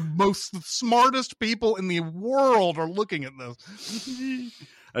the smartest people in the world are looking at this.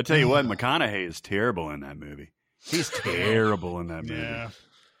 I tell you what, McConaughey is terrible in that movie. He's terrible in that movie. Yeah.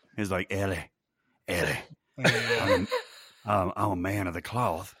 He's like, Ellie, Yeah. I'm a man of the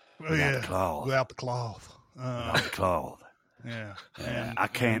cloth. Without the cloth. Without the cloth. Without the cloth. Yeah. I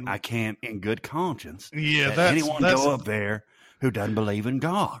can't in good conscience Yeah, let anyone go up there who doesn't believe in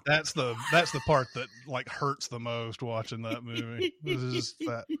God. That's the part that like hurts the most watching that movie. This is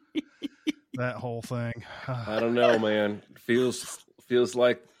that whole thing. I don't know, man. Feels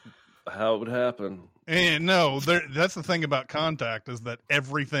like how it would happen. And no, that's the thing about Contact, is that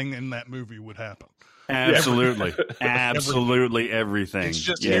everything in that movie would happen. Absolutely. Absolutely everything. It's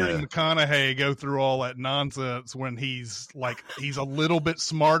just hearing McConaughey go through all that nonsense when he's a little bit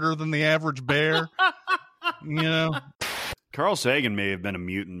smarter than the average bear. Carl Sagan may have been a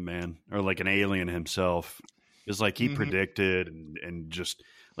mutant, man, or like an alien himself. It's like he predicted and just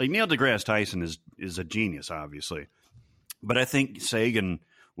like Neil deGrasse Tyson is a genius, obviously. But I think Sagan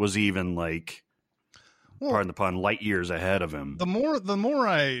was even like, pardon the pun, light years ahead of him. The more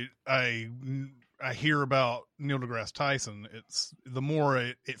I hear about Neil deGrasse Tyson, the more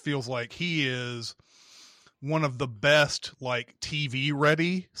it feels like he is one of the best like TV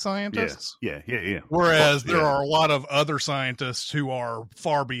ready scientists. Yeah. Whereas there are a lot of other scientists who are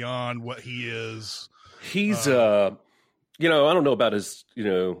far beyond what he is. He's I don't know about his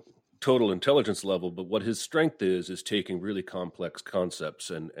total intelligence level, but what his strength is taking really complex concepts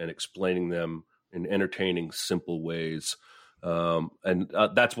and explaining them in entertaining, simple ways. And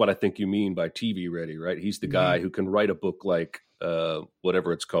that's what I think you mean by TV ready, right? He's the guy who can write a book like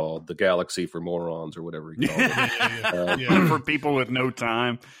whatever it's called, The Galaxy for Morons or whatever he called it. For people with no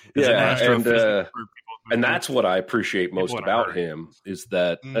time. And that's what I appreciate most about him is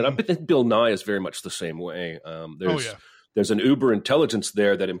that, and I think Bill Nye is very much the same way. There's an uber intelligence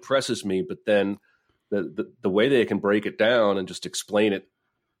there that impresses me, but then the way they can break it down and just explain it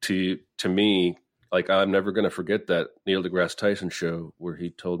to me, like I'm never going to forget that Neil deGrasse Tyson show where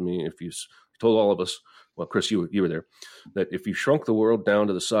he told me, he told all of us, well, Chris, you were there, that if you shrunk the world down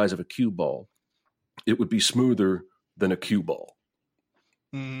to the size of a cue ball, it would be smoother than a cue ball.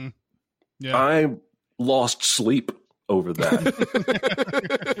 Mm-hmm. Yeah. I lost sleep over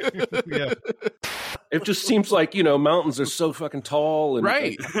that. Yeah. It just seems like, mountains are so fucking tall, and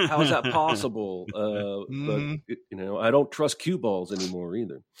Right. like, how is that possible? Mhm. But I don't trust cue balls anymore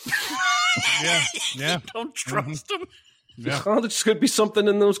either. Yeah. Don't trust them. Yeah. Oh, there's going to be something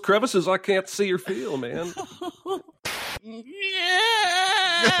in those crevices I can't see or feel, man.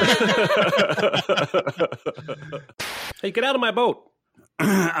 Hey, get out of my boat.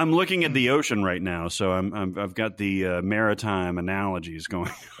 I'm looking at the ocean right now, so I've got the maritime analogies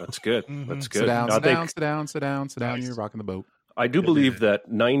going. That's good. Mhm. That's Sit good. down, I sit think- down, sit down, sit down, sit down. Nice. You're rocking the boat. I do believe that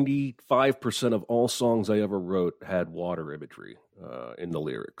 95% of all songs I ever wrote had water imagery in the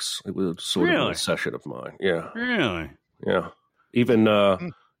lyrics. It was sort of an Really? obsession of mine. Yeah, Really? yeah. Even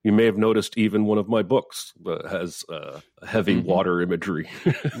you may have noticed, even one of my books has heavy Mhm. water imagery.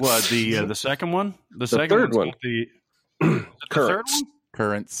 What, the second one? The second third one's one. got the third Currents. one?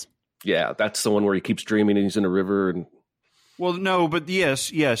 Currents. Yeah, that's the one where he keeps dreaming and he's in a river. And Well, no, but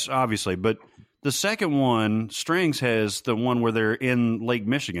yes, obviously. But the second one, Strings, has the one where they're in Lake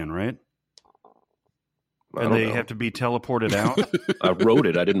Michigan, right? I And don't they know. have to be teleported out. I wrote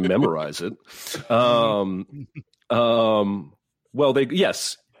it. I didn't memorize it.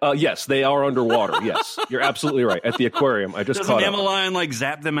 Well, yes, they are underwater. Yes, you're absolutely right. At the aquarium, I just Doesn't caught up. Emmeline like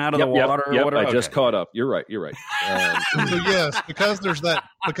zap them out of Yep, the water or yep, whatever? I just Okay. caught up. You're right. So yes, because there's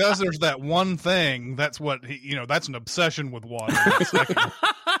that one thing. That's what that's an obsession with water. It's like,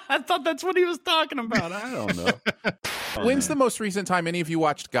 I thought that's what he was talking about. I don't know. When's the most recent time any of you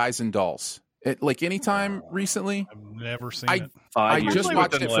watched Guys and Dolls? Like any time recently? I've never seen I- it. 5 I years just ago.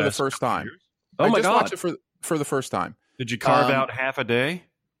 watched it for the first time. Oh I my just god! watched it for the first time. Did you carve Um, out half a day?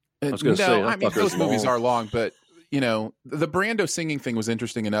 was gonna no, say, I I mean thought it was those movies long. are long, but the Brando singing thing was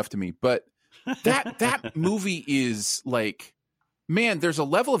interesting enough to me. But that movie is like, man, there's a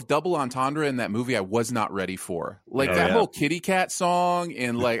level of double entendre in that movie I was not ready for. Like Oh, that yeah. whole kitty cat song,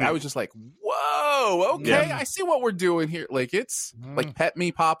 and like I was just like, whoa, okay, Yeah. I see what we're doing here. Like it's like Pet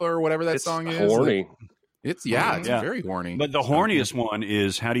Me Papa or whatever that It's song is. horny. Like, it's Yeah. very horny. But the horniest one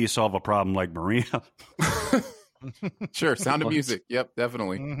is how do you solve a problem like Maria? Sure, Sound of Music. Yep,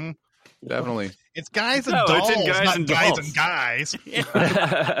 definitely, Mhm. definitely. It's guys and No, dolls, it's in Guys not and guys Dolls. and guys.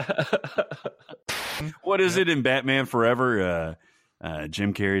 What is it in Batman Forever?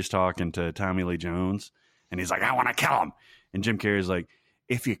 Jim Carrey's talking to Tommy Lee Jones, and he's like, I want to kill him. And Jim Carrey's like,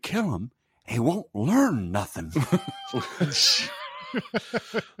 if you kill him, he won't learn nothing.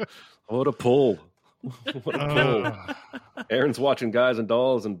 What a pull! What a pull! Uh, Aaron's watching Guys and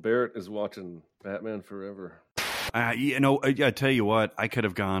Dolls, and Barrett is watching Batman Forever. I tell you what, I could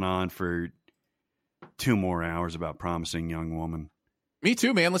have gone on for 2 more hours about Promising Young Woman. Me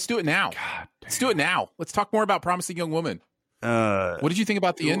too, man. Let's do it now. God, Let's do it now. Let's talk more about Promising Young Woman. What What did you think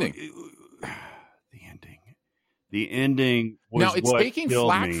about the ending? The ending was Now it's what taking killed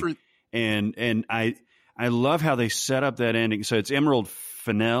flack me. for and I love how they set up that ending. So it's Emerald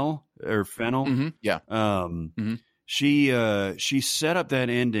Fennell. Mhm, yeah. Mhm. She set up that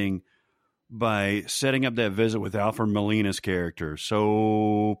ending by setting up that visit with Alfred Molina's character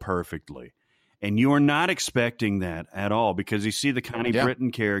so perfectly. And you are not expecting that at all because you see the Connie Yeah.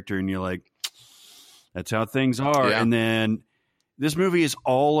 Britton character and you're like, that's how things are. Yeah. And then this movie is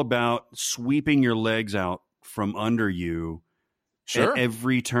all about sweeping your legs out from under you Sure. at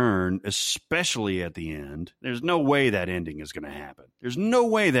every turn, especially at the end. There's no way that ending is going to happen. There's no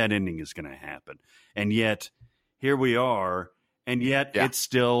way that ending is going to happen. And yet, here we are, and yet Yeah. it's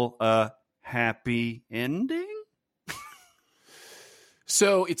still a happy ending?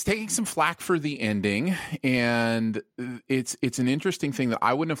 So it's taking some flack for the ending, and it's an interesting thing that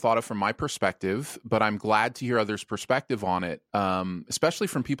I wouldn't have thought of from my perspective, but I'm glad to hear others' perspective on it, especially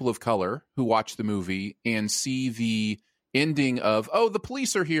from people of color who watch the movie and see the ending of, oh, the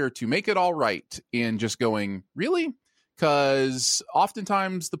police are here to make it all right, and just going, really? Because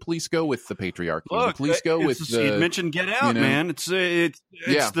oftentimes the police go with the patriarchy. The police go with you mentioned Get Out, you know- man. It's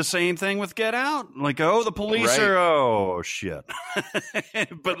Yeah. the same thing with Get Out. Like, oh, the police Right. are, oh, shit.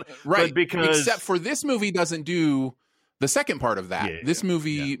 but Right. because Except for this movie doesn't do the second part of that. Yeah, This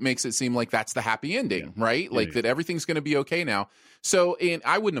movie makes it seem like that's the happy ending, right? Yeah, Like yeah. that everything's going to be okay now. So, and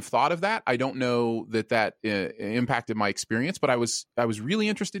I wouldn't have thought of that. I don't know that impacted my experience, but I was really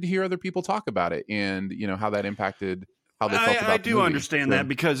interested to hear other people talk about it and how that impacted how they felt about I the do movie. understand Sure. that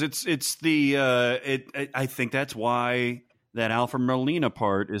because it's the I think that's why that Alfred Molina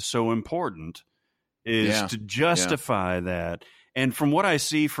part is so important is Yeah. to justify that. And from what I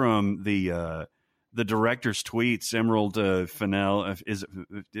see from the director's tweets, Emerald Fennell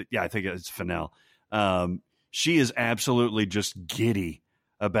I think it's Fennell. She is absolutely just giddy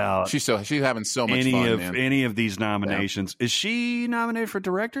about She's having so much fun, man. any of these nominations. Yeah. Is she nominated for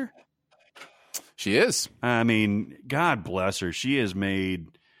director? She is. I mean, God bless her. She has made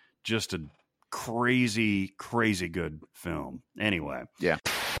just a crazy, crazy good film. Anyway. Yeah.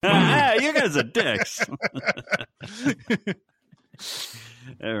 You guys are dicks.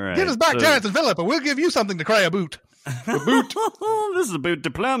 All right. Give us back Terrence and Philip, and we'll give you something to cry a boot. A boot. This is about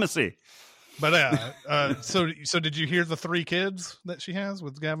diplomacy. But so did you hear the 3 kids that she has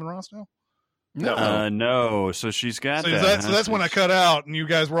with Gavin Rossdale? No. So she's got so that. So that's when I cut out, and you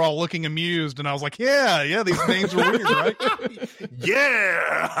guys were all looking amused, and I was like, "Yeah, these names are weird, right?"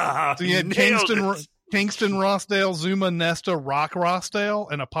 Yeah. So you had Kingston Rossdale, Zuma Nesta Rock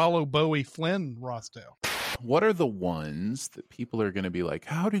Rossdale, and Apollo Bowie Flynn Rossdale. What are the ones that people are going to be like,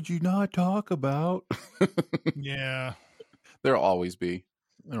 how did you not talk about? Yeah. There'll always be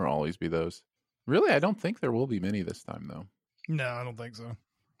those. Really, I don't think there will be many this time, though. No, I don't think so.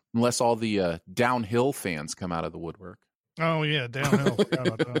 Unless all the downhill fans come out of the woodwork. Oh, yeah, downhill. Forgot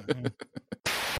about that, yeah.